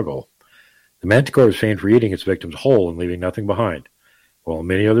a struggle. The manticore is famed for eating its victims whole and leaving nothing behind. While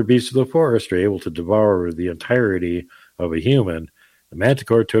many other beasts of the forest are able to devour the entirety of a human, the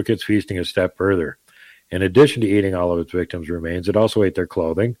manticore took its feasting a step further. In addition to eating all of its victims' remains, it also ate their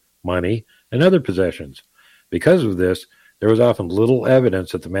clothing, money, and other possessions. Because of this, there was often little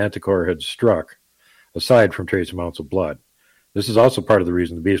evidence that the manticore had struck, aside from trace amounts of blood. This is also part of the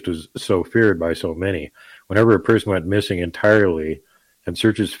reason the beast was so feared by so many. Whenever a person went missing entirely and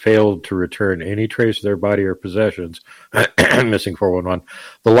searches failed to return any trace of their body or possessions, missing 411,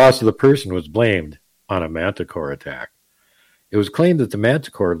 the loss of the person was blamed on a manticore attack. It was claimed that the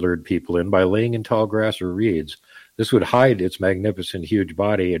manticore lured people in by laying in tall grass or reeds. This would hide its magnificent huge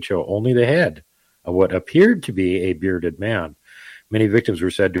body and show only the head of what appeared to be a bearded man. Many victims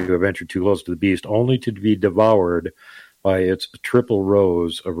were said to have ventured too close to the beast, only to be devoured by its triple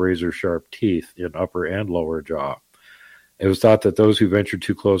rows of razor-sharp teeth in upper and lower jaw. It was thought that those who ventured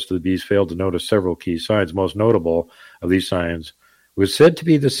too close to the beast failed to notice several key signs. Most notable of these signs was said to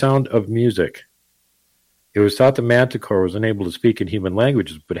be the sound of music. It was thought the manticore was unable to speak in human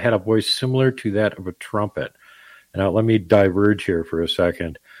languages, but had a voice similar to that of a trumpet. Now, let me diverge here for a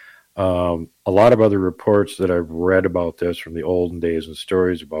second. A lot of other reports that I've read about this from the olden days and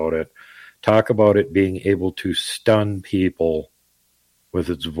stories about it talk about it being able to stun people with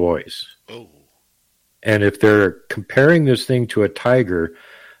its voice. Oh. And if they're comparing this thing to a tiger,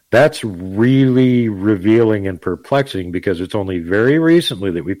 that's really revealing and perplexing, because it's only very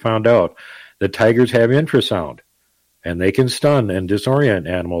recently that we found out that tigers have infrasound, and they can stun and disorient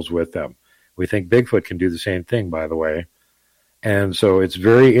animals with them. We think Bigfoot can do the same thing, by the way. And so it's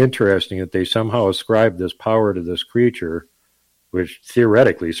very interesting that they somehow ascribed this power to this creature, which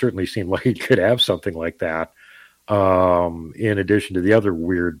theoretically certainly seemed like it could have something like that, in addition to the other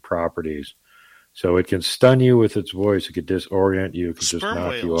weird properties. So it can stun you with its voice, it can disorient you, it can just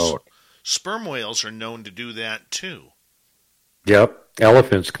knock you out. Sperm whales are known to do that too. Yep.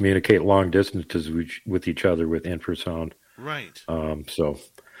 Elephants communicate long distances with each other with infrasound. Right.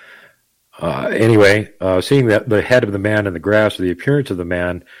 Anyway, seeing that the head of the man in the grass, or the appearance of the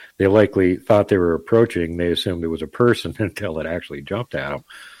man, they likely thought they were approaching. They assumed it was a person until it actually jumped at them.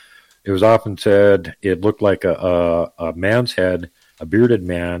 It was often said it looked like a man's head, a bearded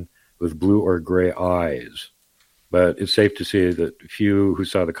man with blue or gray eyes. But it's safe to say that few who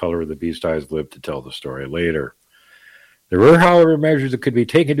saw the color of the beast's eyes lived to tell the story later. There were, however, measures that could be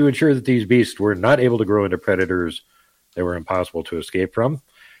taken to ensure that these beasts were not able to grow into predators that were impossible to escape from.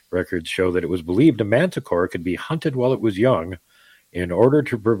 Records show that it was believed a manticore could be hunted while it was young in order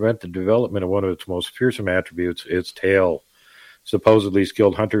to prevent the development of one of its most fearsome attributes, its tail. Supposedly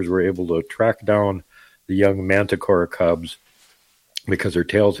skilled hunters were able to track down the young manticore cubs because their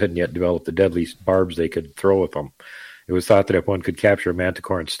tails hadn't yet developed the deadly barbs they could throw with them. It was thought that if one could capture a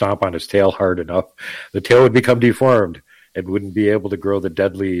manticore and stomp on its tail hard enough, the tail would become deformed and wouldn't be able to grow the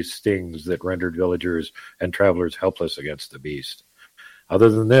deadly stings that rendered villagers and travelers helpless against the beast. Other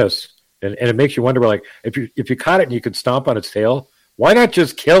than this, and it makes you wonder, like, if you caught it and you could stomp on its tail, why not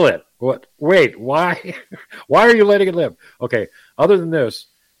just kill it? What? Wait, why? Why are you letting it live? Okay, other than this,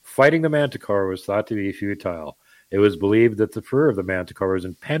 fighting the manticore was thought to be futile. It was believed that the fur of the manticore was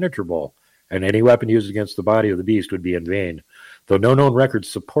impenetrable, and any weapon used against the body of the beast would be in vain. Though no known records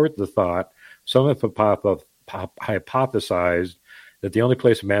support the thought, some have hypothesized that the only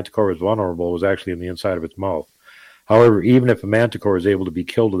place a manticore was vulnerable was actually in the inside of its mouth. However, even if a manticore is able to be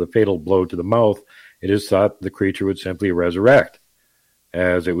killed with a fatal blow to the mouth, it is thought the creature would simply resurrect,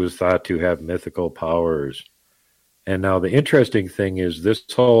 as it was thought to have mythical powers. And now the interesting thing is this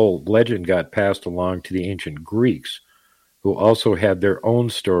whole legend got passed along to the ancient Greeks, who also had their own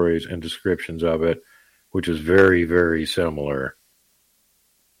stories and descriptions of it, which is very, very similar.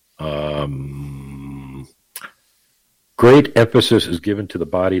 Great emphasis is given to the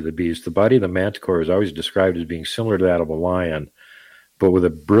body of the beast. The body of the manticore is always described as being similar to that of a lion, but with a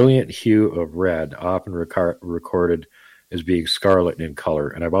brilliant hue of red, often recorded as being scarlet in color.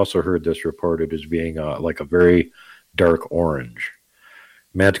 And I've also heard this reported as being like a very dark orange.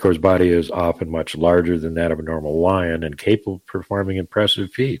 Manticore's body is often much larger than that of a normal lion and capable of performing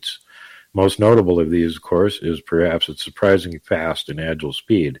impressive feats. Most notable of these, of course, is perhaps its surprisingly fast and agile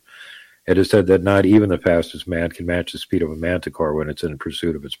speed. It is said that not even the fastest man can match the speed of a manticore when it's in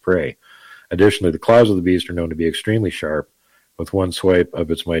pursuit of its prey. Additionally, the claws of the beast are known to be extremely sharp. With one swipe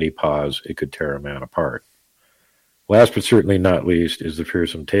of its mighty paws, it could tear a man apart. Last but certainly not least is the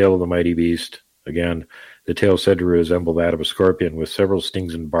fearsome tail of the mighty beast. Again, the tail is said to resemble that of a scorpion with several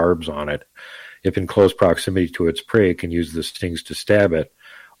stings and barbs on it. If in close proximity to its prey, it can use the stings to stab it.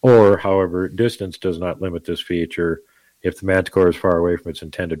 Or, however, distance does not limit this feature. If the manticore is far away from its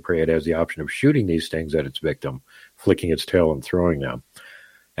intended prey, it has the option of shooting these stings at its victim, flicking its tail and throwing them.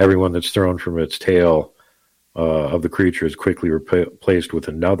 Everyone that's thrown from its tail of the creature is quickly replaced with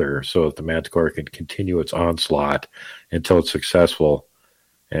another, so that the manticore can continue its onslaught until it's successful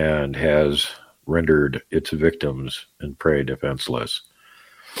and has rendered its victims and prey defenseless.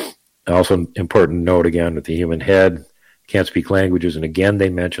 Also, important note again with the human head, can't speak languages, and again they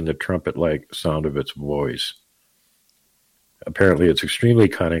mention the trumpet-like sound of its voice. Apparently it's extremely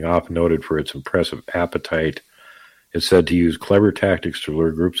cunning, often noted for its impressive appetite. It's said to use clever tactics to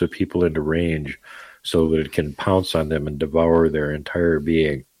lure groups of people into range so that it can pounce on them and devour their entire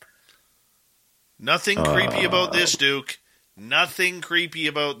being. Nothing creepy about this, Duke. Nothing creepy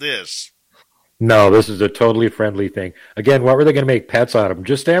about this. No, this is a totally friendly thing. Again, what were they going to make pets out of them?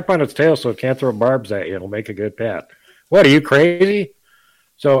 Just stamp on its tail so it can't throw barbs at you. It'll make a good pet. What, are you crazy?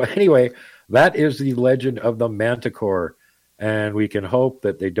 So anyway, that is the legend of the manticore. And we can hope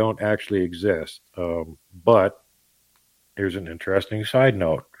that they don't actually exist. But here's an interesting side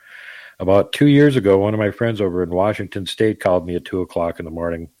note. About 2 years ago, one of my friends over in Washington State called me at 2 o'clock in the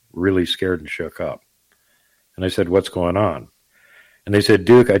morning, really scared and shook up. And I said, what's going on? And they said,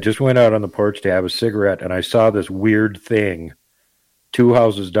 Duke, I just went out on the porch to have a cigarette, and I saw this weird thing 2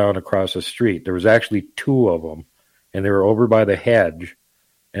 houses down across the street. There was actually 2 of them, and they were over by the hedge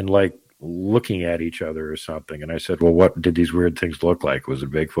and, like, looking at each other or something. And I said, well, what did these weird things look like? Was it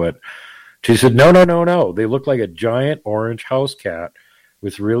Bigfoot? She said, no. They looked like a giant orange house cat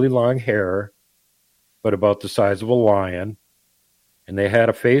with really long hair, but about the size of a lion. And they had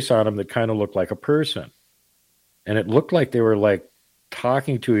a face on them that kind of looked like a person. and it looked like they were like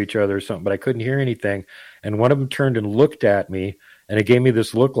talking to each other or something, but I couldn't hear anything. And one of them turned and looked at me, and it gave me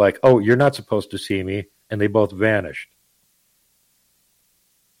this look like, oh, you're not supposed to see me. And they both vanished.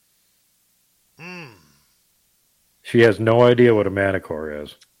 She has no idea what a manicore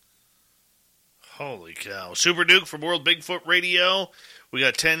is. Holy cow. Super Duke from World Bigfoot Radio. We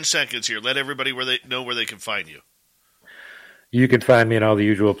got 10 seconds here. Let everybody know where they can find you. You can find me in all the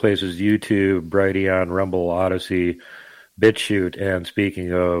usual places: YouTube, Brighteon, Rumble, Odyssey, BitChute. And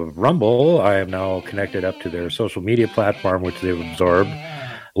speaking of Rumble, I am now connected up to their social media platform, which they've absorbed,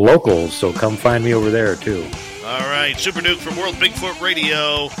 Locals. So come find me over there, too. All right. Super Duke from World Bigfoot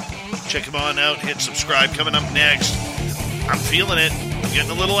Radio. Check him on out. Hit subscribe. Coming up next, I'm feeling it. I'm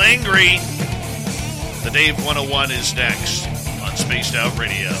getting a little angry. The Dave 101 is next on Spaced Out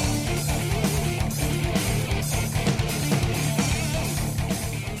Radio.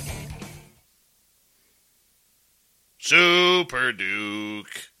 Super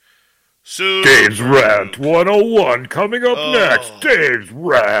Duke. Dave's Rant 101 coming up next. Dave's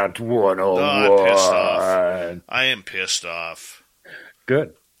Rant 101. I'm pissed off. I am pissed off.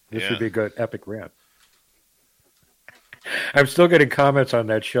 Good. This should be a good epic rant. I'm still getting comments on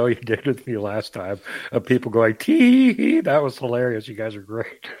that show you did with me last time of people going, tee, that was hilarious. You guys are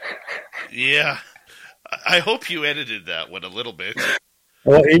great. Yeah. I hope you edited that one a little bit.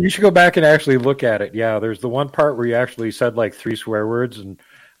 Well, you should go back and actually look at it. Yeah, there's the one part where you actually said like 3 swear words, and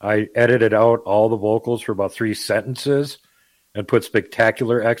I edited out all the vocals for about 3 sentences and put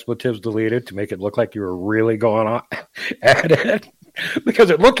spectacular expletives deleted to make it look like you were really going on at it. Because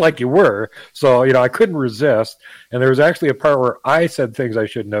it looked like you were. So, I couldn't resist. And there was actually a part where I said things I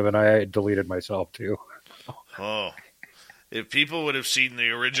shouldn't have, and I deleted myself, too. Oh. If people would have seen the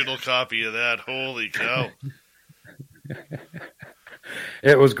original copy of that, holy cow.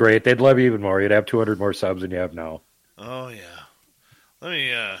 It was great. They'd love you even more. You'd have 200 more subs than you have now. Oh, yeah. Let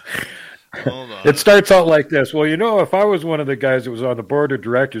me, hold on. It starts out like this. Well, if I was one of the guys that was on the board of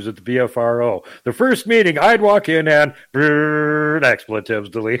directors at the BFRO, the first meeting, I'd walk in and expletives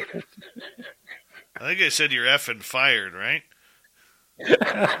deleted. I think I said you're effing fired, right?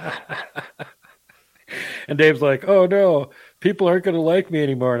 And Dave's like, oh, no, people aren't going to like me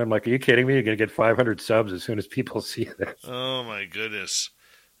anymore. And I'm like, are you kidding me? You're going to get 500 subs as soon as people see this. Oh, my goodness.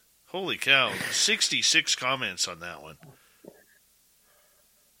 Holy cow. 66 comments on that one.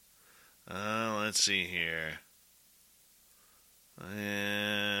 Let's see here.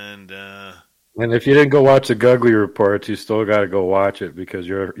 And if you didn't go watch the Gugly Reports, you still got to go watch it because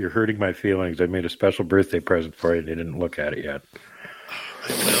you're hurting my feelings. I made a special birthday present for you, and you didn't look at it yet.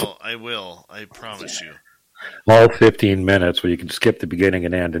 I will. I promise you. All 15 minutes, where you can skip the beginning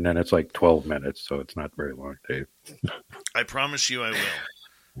and end, and then it's like 12 minutes, so it's not very long, Dave. I promise you I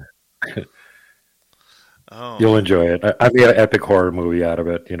will. Oh. You'll enjoy it. I made an epic horror movie out of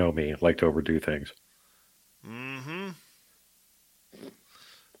it. You know me, I like to overdo things. Mm-hmm.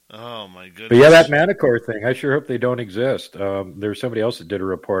 Oh, my goodness. But yeah, that manicore thing, I sure hope they don't exist. There's somebody else that did a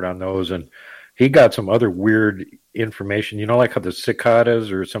report on those, and he got some other weird information. Like how the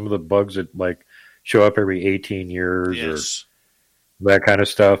cicadas or some of the bugs that like show up every 18 years or that kind of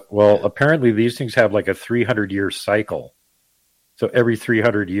stuff. Well, apparently these things have like a 300-year cycle. So every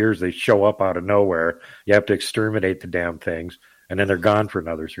 300 years, they show up out of nowhere. You have to exterminate the damn things, and then they're gone for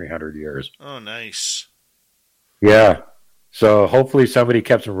another 300 years. Oh, nice. Yeah. So hopefully somebody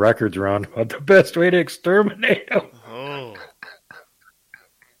kept some records around about the best way to exterminate them. Oh.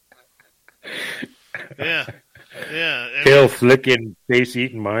 Yeah. Tail-flicking,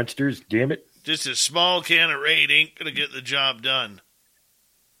 face-eating monsters, damn it. Just a small can of Raid ain't going to get the job done.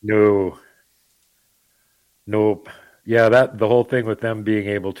 No. Nope. Yeah, the whole thing with them being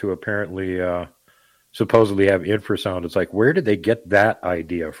able to apparently supposedly have infrasound, it's like, where did they get that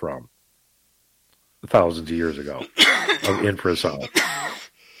idea from? Thousands of years ago of infrasound.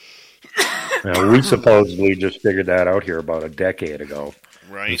 We supposedly just figured that out here about a decade ago.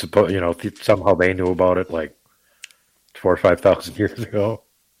 Right. Somehow they knew about it like 4,000 or 5,000 years ago.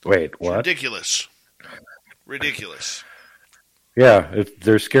 Wait, what? Ridiculous. Yeah,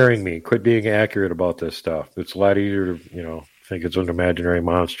 they're scaring me. Quit being accurate about this stuff. It's a lot easier to, think it's an imaginary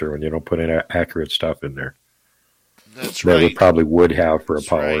monster when you don't put in accurate stuff in there. That's right. That we probably would have for a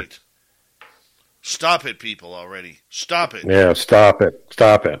power. Right. Stop it, people, already. Stop it. Yeah, stop it.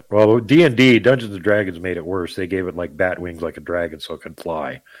 Stop it. Well, D&D, Dungeons & Dragons made it worse. They gave it like bat wings like a dragon so it could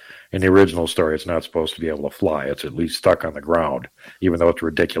fly. In the original story, it's not supposed to be able to fly. It's at least stuck on the ground, even though it's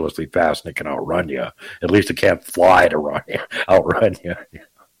ridiculously fast and it can outrun you. At least it can't fly to outrun you.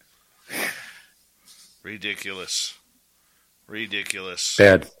 Ridiculous.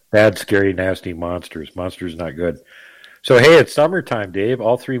 Bad, scary, nasty monsters. Monsters not good. So, hey, it's summertime, Dave.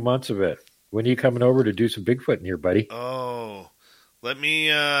 All 3 months of it. When are you coming over to do some Bigfooting here, buddy? Oh, let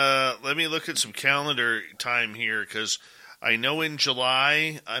me look at some calendar time here, because I know in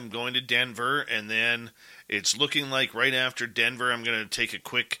July I'm going to Denver, and then it's looking like right after Denver I'm going to take a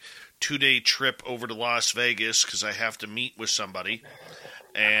quick 2-day trip over to Las Vegas because I have to meet with somebody.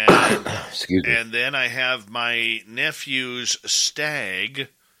 And and then I have my nephew's stag,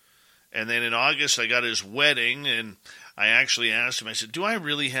 and then in August I got his wedding, and I actually asked him, I said, do I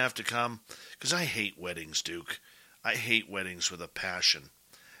really have to come? Because I hate weddings, Duke. I hate weddings with a passion.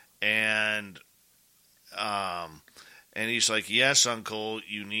 And he's like, yes, Uncle,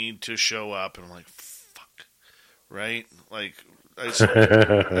 you need to show up. And I'm like, fuck, right? Like, I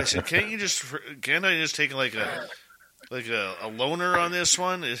said, can't I just take like a loaner on this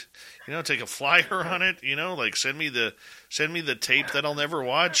one? Take a flyer on it, like send me the tape that I'll never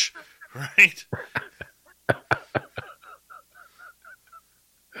watch, right?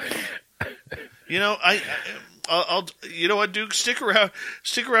 I'll you know what, Duke? Stick around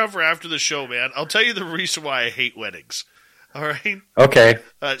for after the show, man. I'll tell you the reason why I hate weddings. All right. Okay.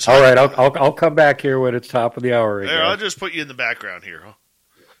 All right. I'll come back here when it's top of the hour again. I'll just put you in the background here. Huh?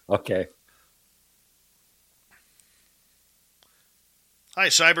 Okay. Hi,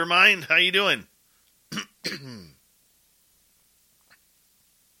 Cybermind. How you doing?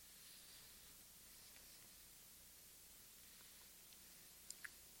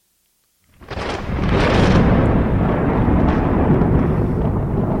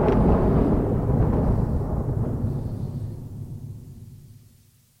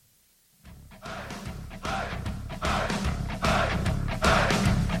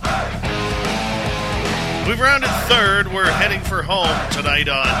 We've rounded third. We're heading for home tonight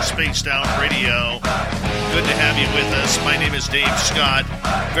on Spaced Out Radio. Good to have you with us. My name is Dave Scott.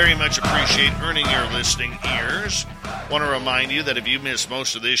 Very much appreciate earning your listening ears. Want to remind you that if you missed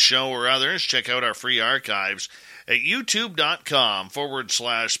most of this show or others, check out our free archives at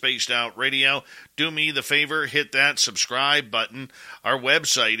youtube.com/Spaced Out Radio. Do me the favor, hit that subscribe button. Our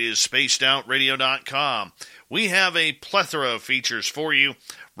website is spacedoutradio.com. We have a plethora of features for you.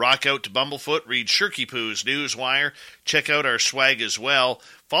 Rock out to Bumblefoot, read Shirky Poo's Newswire, check out our swag as well.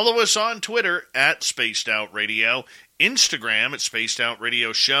 Follow us on Twitter at Spaced Out Radio, Instagram at Spaced Out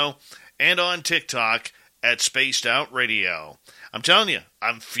Radio Show, and on TikTok at Spaced Out Radio. I'm telling you,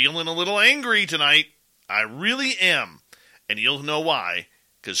 I'm feeling a little angry tonight. I really am. And you'll know why,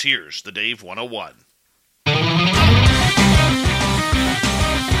 because here's the Dave 101.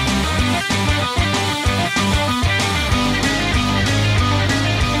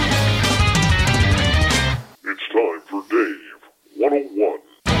 It's time for Dave 101.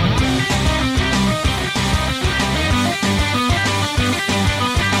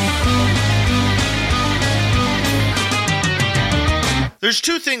 There's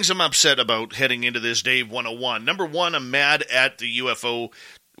two things I'm upset about heading into this Dave 101. Number one, I'm mad at the UFO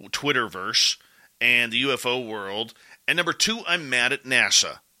Twitterverse and the UFO world. And number two, I'm mad at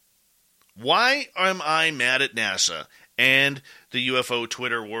NASA. Why am I mad at NASA and the UFO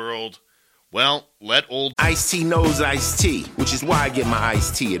Twitter world? Well, let old Ice-T knows Ice-T, which is why I get my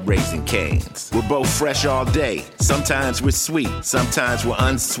iced tea at Raising Cane's. We're both fresh all day. Sometimes we're sweet, sometimes we're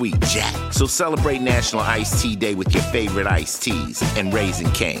unsweet, Jack. So celebrate National Iced Tea Day with your favorite iced teas and Raising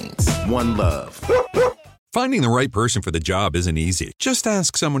Cane's. One love. Finding the right person for the job isn't easy. Just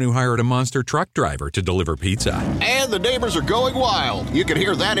ask someone who hired a monster truck driver to deliver pizza. And the neighbors are going wild. You can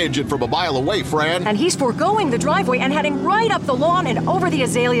hear that engine from a mile away, Fran. And he's foregoing the driveway and heading right up the lawn and over the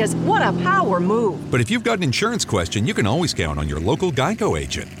azaleas. What a power move. But if you've got an insurance question, you can always count on your local Geico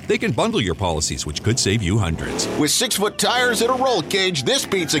agent. They can bundle your policies, which could save you hundreds. With 6-foot tires and a roll cage, this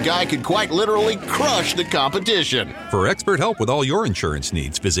pizza guy could quite literally crush the competition. For expert help with all your insurance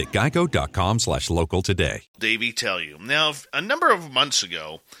needs, visit geico.com/local today. Davey tell you. Now, a number of months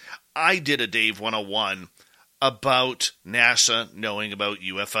ago, I did a Dave 101 about NASA knowing about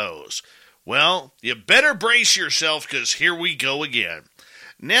UFOs. Well, you better brace yourself because here we go again.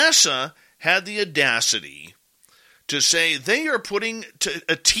 NASA had the audacity to say they are putting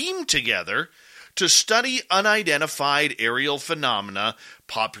a team together to study unidentified aerial phenomena,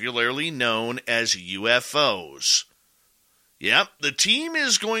 popularly known as UFOs. Yep, the team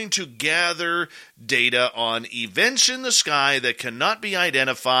is going to gather data on events in the sky that cannot be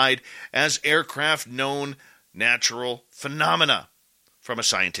identified as aircraft-known natural phenomena from a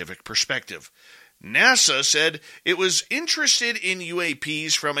scientific perspective. NASA said it was interested in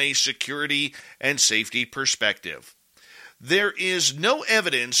UAPs from a security and safety perspective. There is no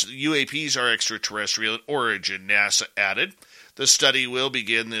evidence that UAPs are extraterrestrial in origin, NASA added. The study will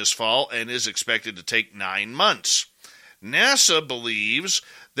begin this fall and is expected to take 9 months. NASA believes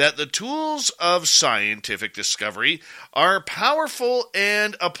that the tools of scientific discovery are powerful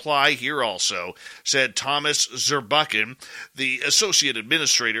and apply here also, said Thomas Zurbuchen, the Associate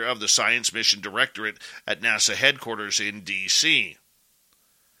Administrator of the Science Mission Directorate at NASA headquarters in D.C.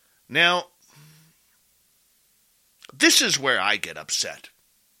 Now, this is where I get upset.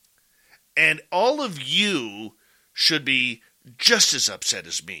 And all of you should be just as upset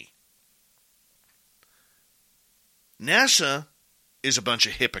as me. NASA is a bunch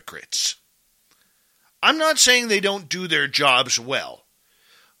of hypocrites. I'm not saying they don't do their jobs well.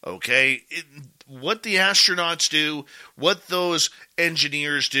 Okay? What the astronauts do, what those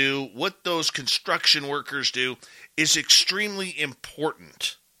engineers do, what those construction workers do is extremely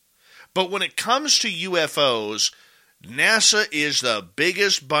important. But when it comes to UFOs, NASA is the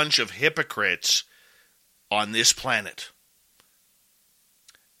biggest bunch of hypocrites on this planet.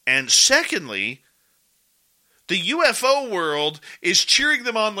 And secondly, the UFO world is cheering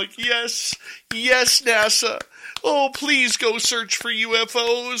them on like, yes, yes, NASA. Oh, please go search for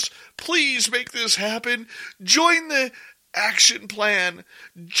UFOs. Please make this happen. Join the action plan.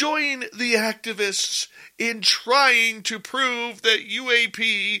 Join the activists in trying to prove that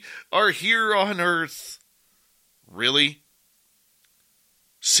UAP are here on Earth. Really?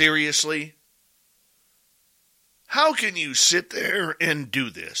 Seriously? How can you sit there and do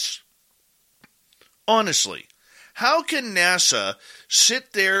this? Honestly. How can NASA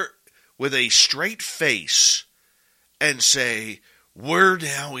sit there with a straight face and say, we're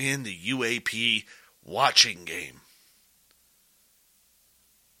now in the UAP watching game?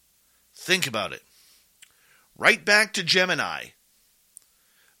 Think about it. Right back to Gemini.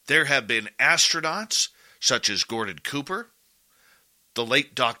 There have been astronauts such as Gordon Cooper, the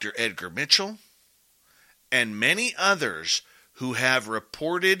late Dr. Edgar Mitchell, and many others who have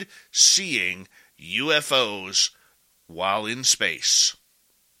reported seeing UFOs while in space.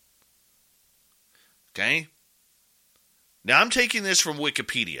 Okay? Now I'm taking this from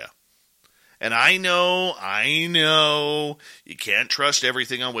Wikipedia. And I know, you can't trust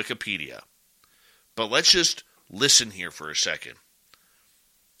everything on Wikipedia. But let's just listen here for a second.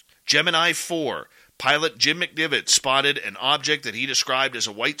 Gemini 4. Pilot Jim McDivitt spotted an object that he described as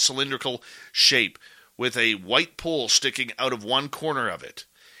a white cylindrical shape with a white pole sticking out of one corner of it.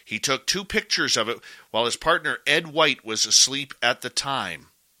 He took 2 pictures of it while his partner Ed White was asleep at the time.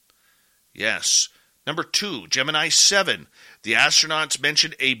 Yes. Number 2, Gemini 7. The astronauts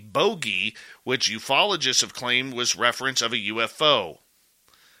mentioned a bogey, which ufologists have claimed was reference of a UFO.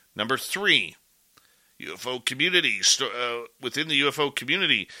 Number 3, UFO community. Within the UFO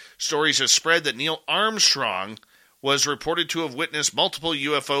community, stories have spread that Neil Armstrong was reported to have witnessed multiple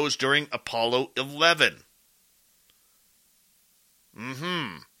UFOs during Apollo 11.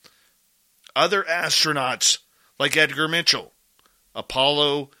 Other astronauts, like Edgar Mitchell,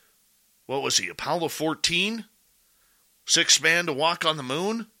 Apollo 14? 6th man to walk on the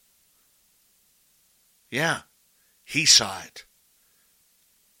moon? Yeah, he saw it.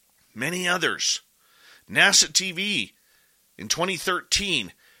 Many others. NASA TV, in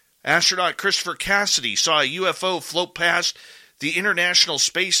 2013, astronaut Christopher Cassidy saw a UFO float past the International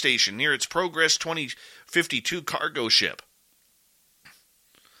Space Station near its Progress 2052 cargo ship.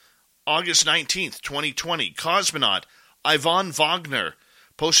 August 19th, 2020, cosmonaut Ivan Wagner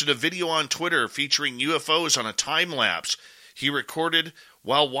posted a video on Twitter featuring UFOs on a time-lapse he recorded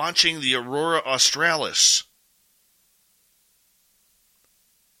while watching the Aurora Australis.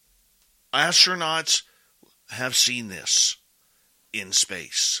 Astronauts have seen this in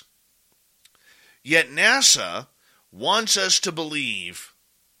space. Yet NASA wants us to believe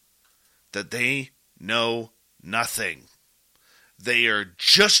that they know nothing. They are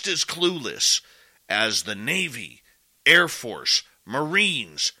just as clueless as the Navy, Air Force,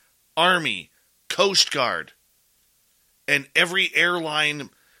 Marines, Army, Coast Guard, and every airline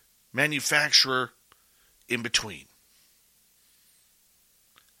manufacturer in between.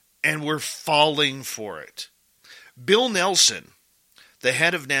 And we're falling for it. Bill Nelson, the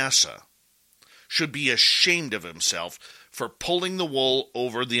head of NASA, should be ashamed of himself for pulling the wool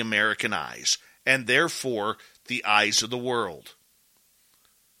over the American eyes, and therefore the eyes of the world.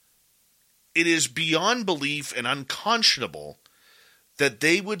 It is beyond belief and unconscionable that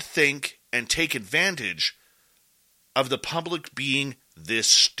they would think and take advantage of the public being this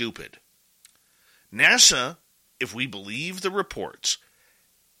stupid. NASA, if we believe the reports,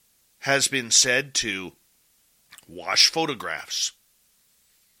 has been said to wash photographs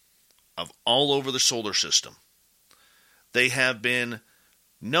of all over the solar system. They have been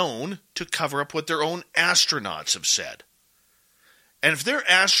known to cover up what their own astronauts have said. And if their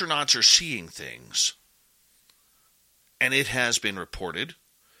astronauts are seeing things, and it has been reported,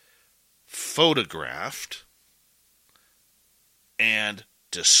 photographed, and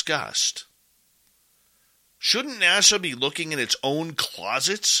discussed, shouldn't NASA be looking in its own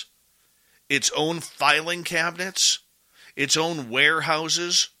closets, its own filing cabinets, its own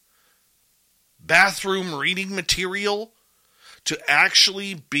warehouses, bathroom reading material, to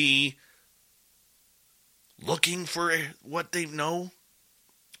actually be looking for what they know?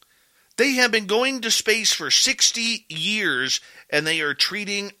 They have been going to space for 60 years, and they are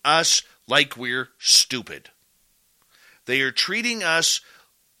treating us like we're stupid. They are treating us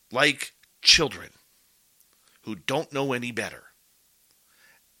like children who don't know any better.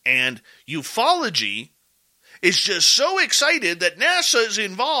 And ufology is just so excited that NASA is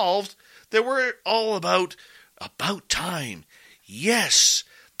involved that we're all about time. Yes,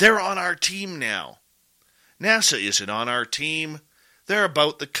 they're on our team now. NASA isn't on our team. They're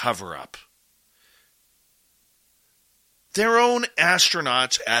about the cover-up. Their own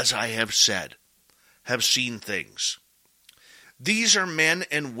astronauts, as I have said, have seen things. These are men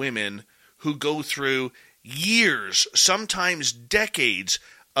and women who go through years, sometimes decades,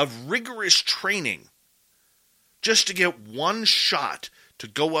 of rigorous training just to get one shot to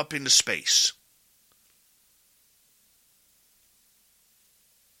go up into space.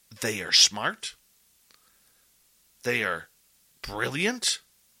 They are smart. They are brilliant.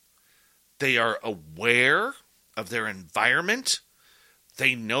 They are aware of their environment.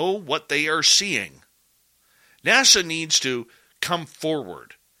 They know what they are seeing. NASA needs to come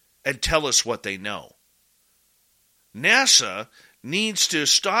forward and tell us what they know. NASA needs to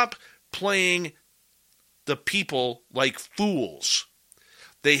stop playing the people like fools.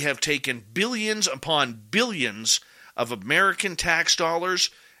 They have taken billions upon billions of American tax dollars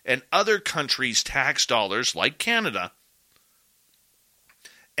and other countries' tax dollars, like Canada,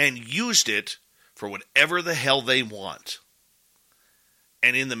 and used it for whatever the hell they want.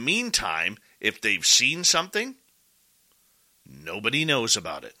 And in the meantime, if they've seen something, nobody knows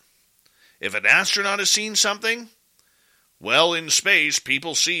about it. If an astronaut has seen something, well, in space,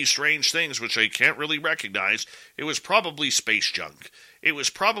 people see strange things which they can't really recognize. It was probably space junk. It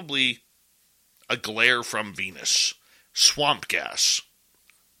was probably a glare from Venus, swamp gas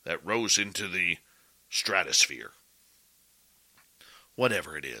that rose into the stratosphere.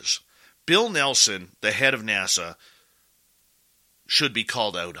 Whatever it is. Bill Nelson, the head of NASA, should be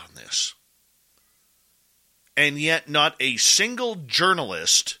called out on this. And yet not a single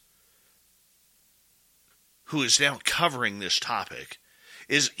journalist who is now covering this topic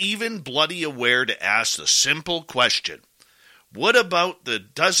is even bloody aware to ask the simple question, what about the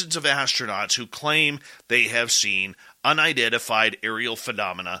dozens of astronauts who claim they have seen unidentified aerial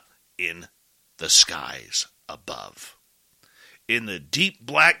phenomena in the skies above, in the deep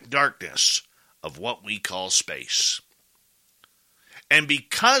black darkness of what we call space? And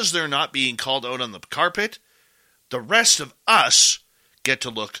because they're not being called out on the carpet, the rest of us get to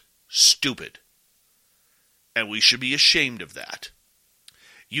look stupid. And we should be ashamed of that.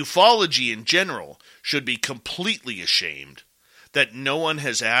 Ufology in general should be completely ashamed that no one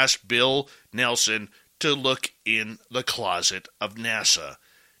has asked Bill Nelson to look in the closet of NASA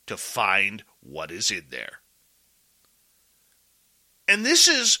to find what is in there. And this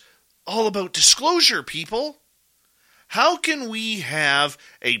is all about disclosure, people. How can we have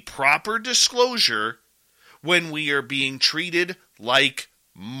a proper disclosure when we are being treated like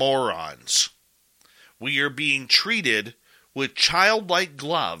morons? We are being treated with childlike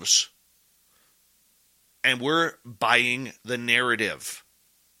gloves, and we're buying the narrative.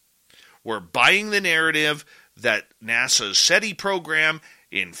 We're buying the narrative that NASA's SETI program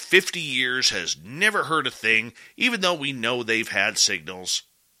in 50 years has never heard a thing, even though we know they've had signals.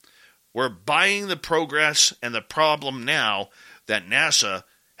 We're buying the progress and the problem now that NASA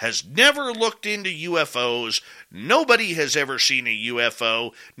has never looked into UFOs. Nobody has ever seen a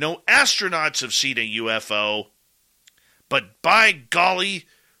UFO. No astronauts have seen a UFO. But by golly,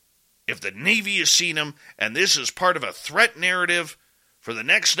 if the Navy has seen them, and this is part of a threat narrative, for the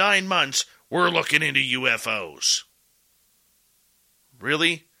next 9 months, we're looking into UFOs.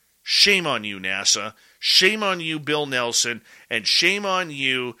 Really? Shame on you, NASA. Shame on you, Bill Nelson. And shame on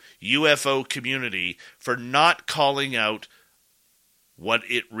you, UFO community, for not calling out what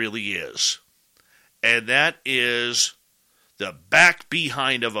it really is. And that is the back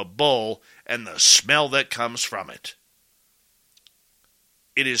behind of a bull and the smell that comes from it.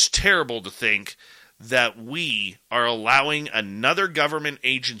 It is terrible to think that we are allowing another government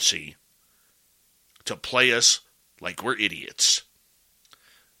agency to play us like we're idiots.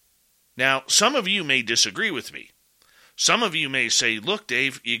 Now, some of you may disagree with me. Some of you may say, look,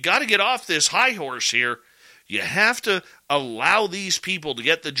 Dave, you got to get off this high horse here. You have to allow these people to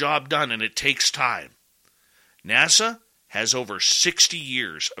get the job done, and it takes time. NASA has over 60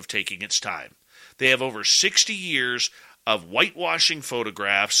 years of taking its time. They have over 60 years of whitewashing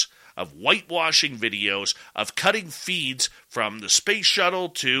photographs, of whitewashing videos, of cutting feeds from the space shuttle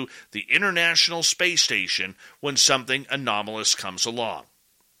to the International Space Station when something anomalous comes along.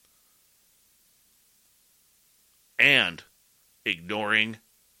 And ignoring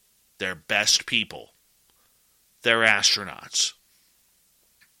their best people, their astronauts.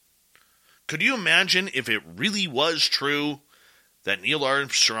 Could you imagine if it really was true that Neil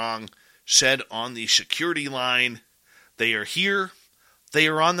Armstrong said on the security line, they are here, they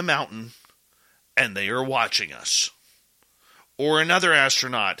are on the mountain, and they are watching us? Or another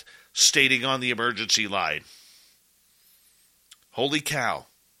astronaut stating on the emergency line, holy cow,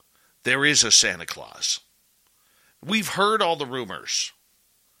 there is a Santa Claus. We've heard all the rumors.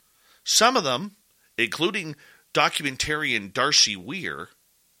 Some of them, including documentarian Darcy Weir,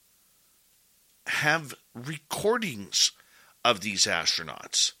 have recordings of these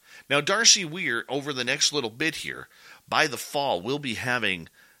astronauts. Now, Darcy Weir, over the next little bit here, by the fall, will be having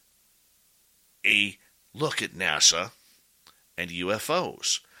a look at NASA and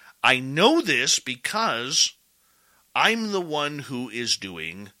UFOs. I know this because I'm the one who is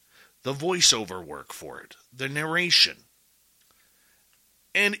doing the voiceover work for it, the narration.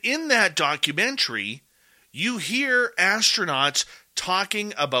 And in that documentary, you hear astronauts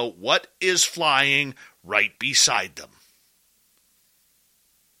talking about what is flying right beside them.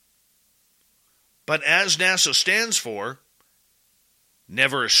 But as NASA stands for,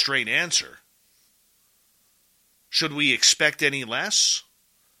 never a straight answer. Should we expect any less?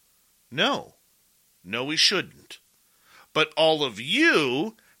 No. No, we shouldn't. But all of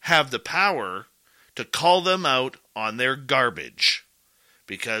you have the power to call them out on their garbage.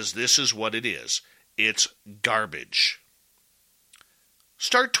 Because this is what it is. It's garbage.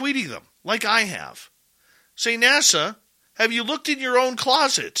 Start tweeting them, like I have. Say, NASA, have you looked in your own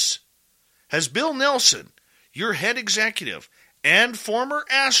closets? Has Bill Nelson, your head executive and former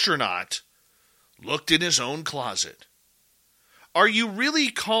astronaut, looked in his own closet? Are you really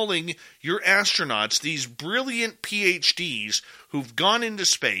calling your astronauts, these brilliant PhDs who've gone into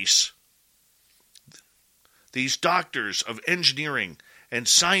space, these doctors of engineering and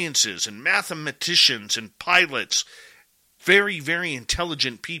sciences and mathematicians and pilots, very, very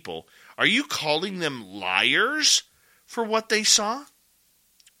intelligent people, are you calling them liars for what they saw?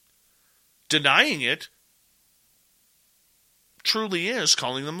 Denying it truly is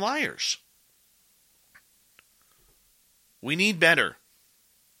calling them liars. We need better.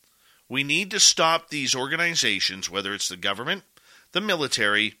 We need to stop these organizations, whether it's the government, the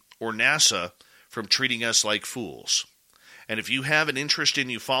military, or NASA, from treating us like fools. And if you have an interest in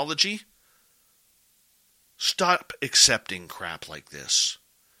ufology, stop accepting crap like this.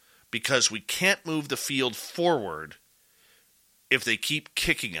 Because we can't move the field forward if they keep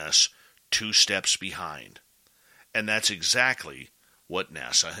kicking us 2 steps behind. And that's exactly what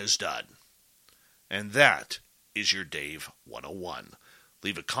NASA has done. And that is your Dave 101.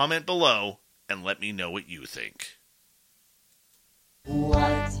 Leave a comment below and let me know what you think.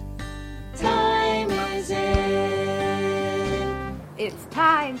 What time is it? It's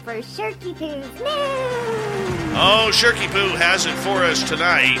time for Shirky Poo's news! Oh, Shirky Poo has it for us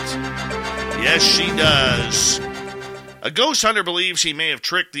tonight. Yes, she does. A ghost hunter believes he may have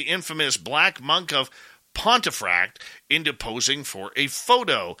tricked the infamous Black Monk of Pontefract into posing for a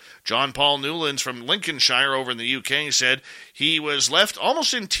photo. John Paul Newlands from Lincolnshire over in the UK said he was left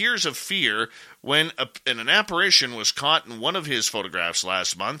almost in tears of fear when an apparition was caught in one of his photographs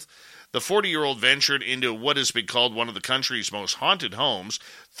last month. The 40-year-old ventured into what has been called one of the country's most haunted homes,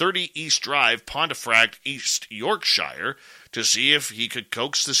 30 East Drive, Pontefract, East Yorkshire, to see if he could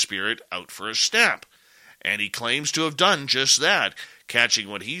coax the spirit out for a snap. And he claims to have done just that, catching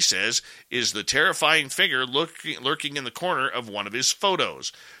what he says is the terrifying figure lurking in the corner of one of his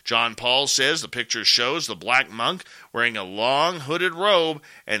photos. John Paul says the picture shows the Black Monk wearing a long hooded robe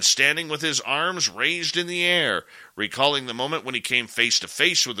and standing with his arms raised in the air. Recalling the moment when he came face to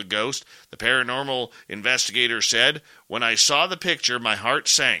face with the ghost, the paranormal investigator said, "When I saw the picture, my heart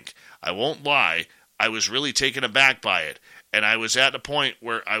sank. I won't lie, I was really taken aback by it. And I was at a point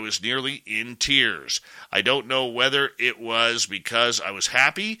where I was nearly in tears. I don't know whether it was because I was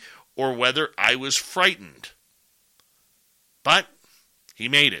happy or whether I was frightened." But he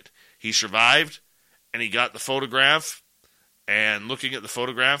made it. He survived, and he got the photograph. And looking at the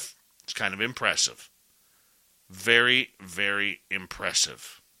photograph, it's kind of impressive. Very, very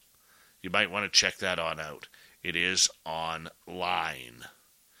impressive. You might want to check that on out. it is online.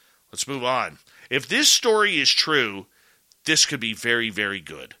 Let's move on. If this story is true, this could be very, very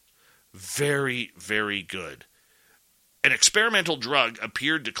good. Very, very good. An experimental drug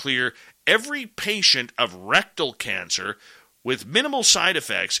appeared to clear every patient of rectal cancer with minimal side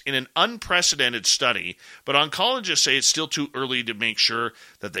effects in an unprecedented study, but oncologists say it's still too early to make sure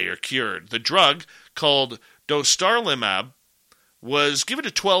that they are cured. The drug, called dostarlimab, was given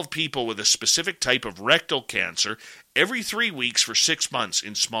to 12 people with a specific type of rectal cancer every 3 weeks for 6 months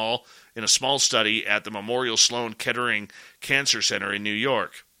in a small study at the Memorial Sloan Kettering Cancer Center in New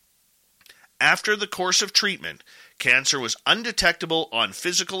York. After the course of treatment, cancer was undetectable on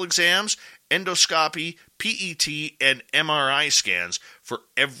physical exams, endoscopy, PET, and MRI scans for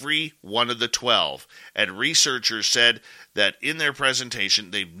every one of the 12. And researchers said that in their presentation,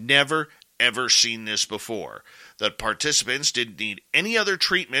 they've never, ever seen this before. The participants didn't need any other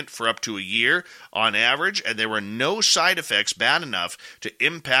treatment for up to a year on average, and there were no side effects bad enough to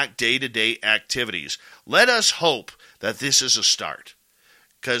impact day-to-day activities. Let us hope that this is a start,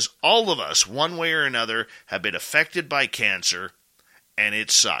 because all of us, one way or another, have been affected by cancer, and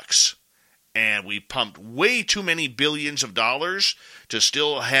it sucks. And we pumped way too many billions of dollars to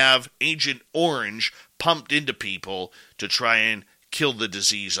still have Agent Orange pumped into people to try and kill the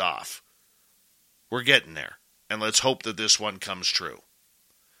disease off. We're getting there, and let's hope that this one comes true.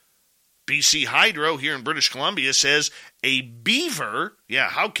 BC Hydro here in British Columbia says a beaver,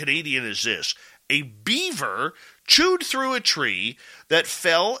 how Canadian is this? A beaver chewed through a tree that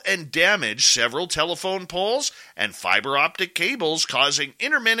fell and damaged several telephone poles and fiber optic cables, causing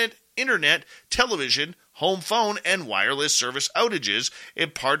intermittent internet, television, home phone, and wireless service outages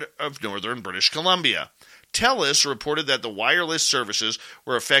in part of northern British Columbia. TELUS reported that the wireless services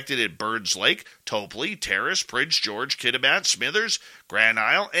were affected at Birds Lake, Topley, Terrace, Prince George, Kitimat, Smithers, Grand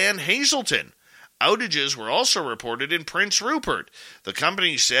Isle, and Hazelton. Outages were also reported in Prince Rupert. The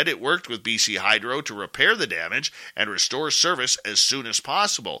company said it worked with BC Hydro to repair the damage and restore service as soon as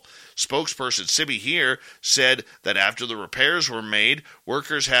possible. Spokesperson Sibby here said that after the repairs were made,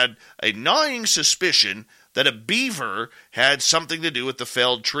 workers had a gnawing suspicion that a beaver had something to do with the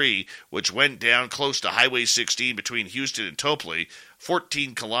felled tree, which went down close to Highway 16 between Houston and Topley,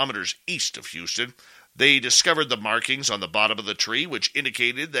 14 kilometers east of Houston. They discovered the markings on the bottom of the tree, which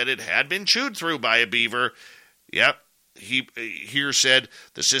indicated that it had been chewed through by a beaver. Yep, he here said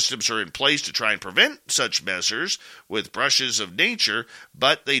the systems are in place to try and prevent such measures with brushes of nature,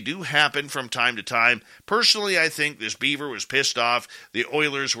 but they do happen from time to time. Personally, I think this beaver was pissed off. The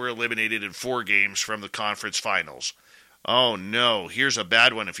Oilers were eliminated in 4 games from the conference finals. Oh no, here's a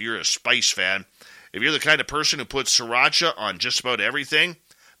bad one if you're a Spice fan. If you're the kind of person who puts sriracha on just about everything,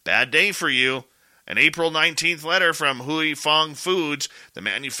 bad day for you. An April 19th letter from Hui Fong Foods, the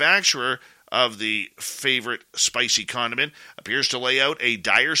manufacturer of the favorite spicy condiment, appears to lay out a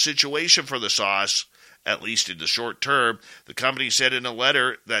dire situation for the sauce, at least in the short term. The company said in a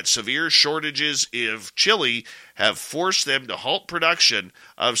letter that severe shortages of chili have forced them to halt production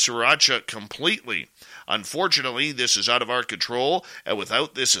of sriracha completely. Unfortunately, this is out of our control, and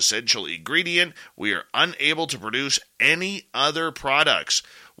without this essential ingredient, we are unable to produce any other products.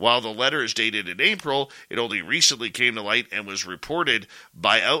 While the letter is dated in April, it only recently came to light and was reported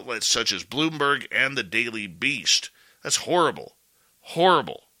by outlets such as Bloomberg and the Daily Beast. That's horrible.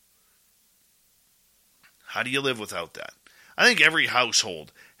 Horrible. How do you live without that? I think every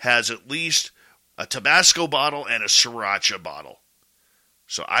household has at least a Tabasco bottle and a sriracha bottle.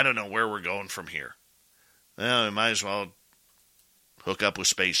 So I don't know where we're going from here. Well, we might as well hook up with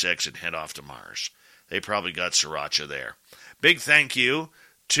SpaceX and head off to Mars. They probably got sriracha there. Big thank you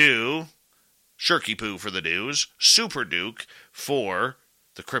to Shirky Poo for the news, Super Duke for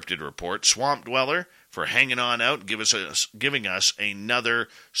the cryptid report, Swamp Dweller for hanging on out and giving us another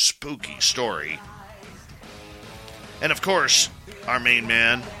spooky story. And of course, our main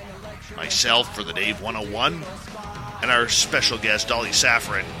man, myself for the Dave 101, and our special guest, Dolly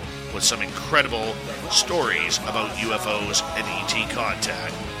Safran, with some incredible stories about UFOs and ET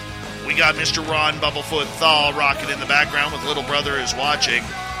contact. We got Mr. Ron Bumblefoot Thal rocking in the background with Little Brother is Watching.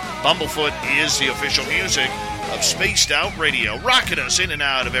 Bumblefoot is the official music of Spaced Out Radio, rocking us in and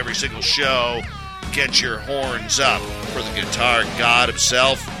out of every single show. Get your horns up for the guitar god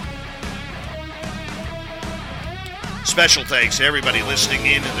himself. Special thanks to everybody listening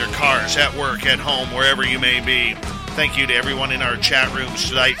in their cars, at work, at home, wherever you may be. Thank you to everyone in our chat rooms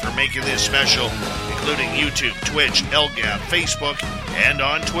tonight for making this special, including YouTube, Twitch, LGAP, Facebook, and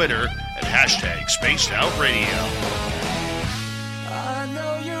on Twitter at hashtag Spaced Out Radio. I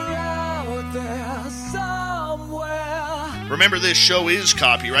know you're out there somewhere, Remember, this show is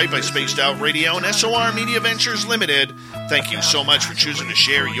copyright by Spaced Out Radio and SOR Media Ventures Limited. Thank you so much for choosing to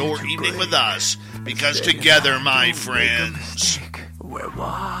share your evening with us, because together, my friends, we're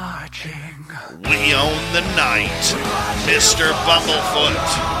watching. We own the night. Mr. Bumblefoot,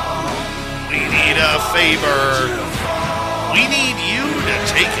 we need a favor. We need you to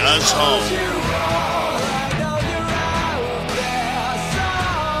take us home.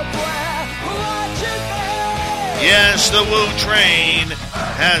 Yes, the Woo train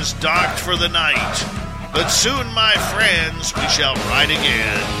has docked for the night, but soon, my friends, we shall ride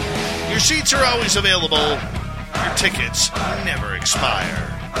again. Your seats are always available. Your tickets never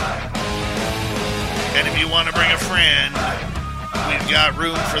expire. And if you want to bring a friend, we've got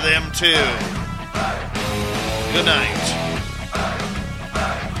room for them too. Good night.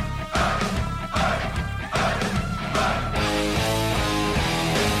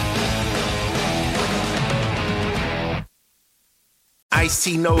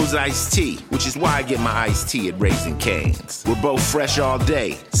 Ice-T knows Ice-T, which is why I get my iced tea at Raising Cane's. We're both fresh all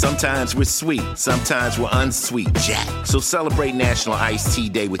day. Sometimes we're sweet, sometimes we're unsweet, Jack. So celebrate National Iced Tea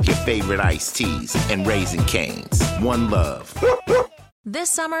Day with your favorite iced teas and Raising Cane's. One love. This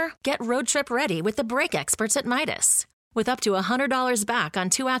summer, get road trip ready with the brake experts at Midas. With up to $100 back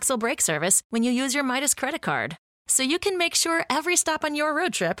on 2-axle brake service when you use your Midas credit card. So you can make sure every stop on your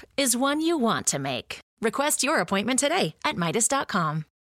road trip is one you want to make. Request your appointment today at Midas.com.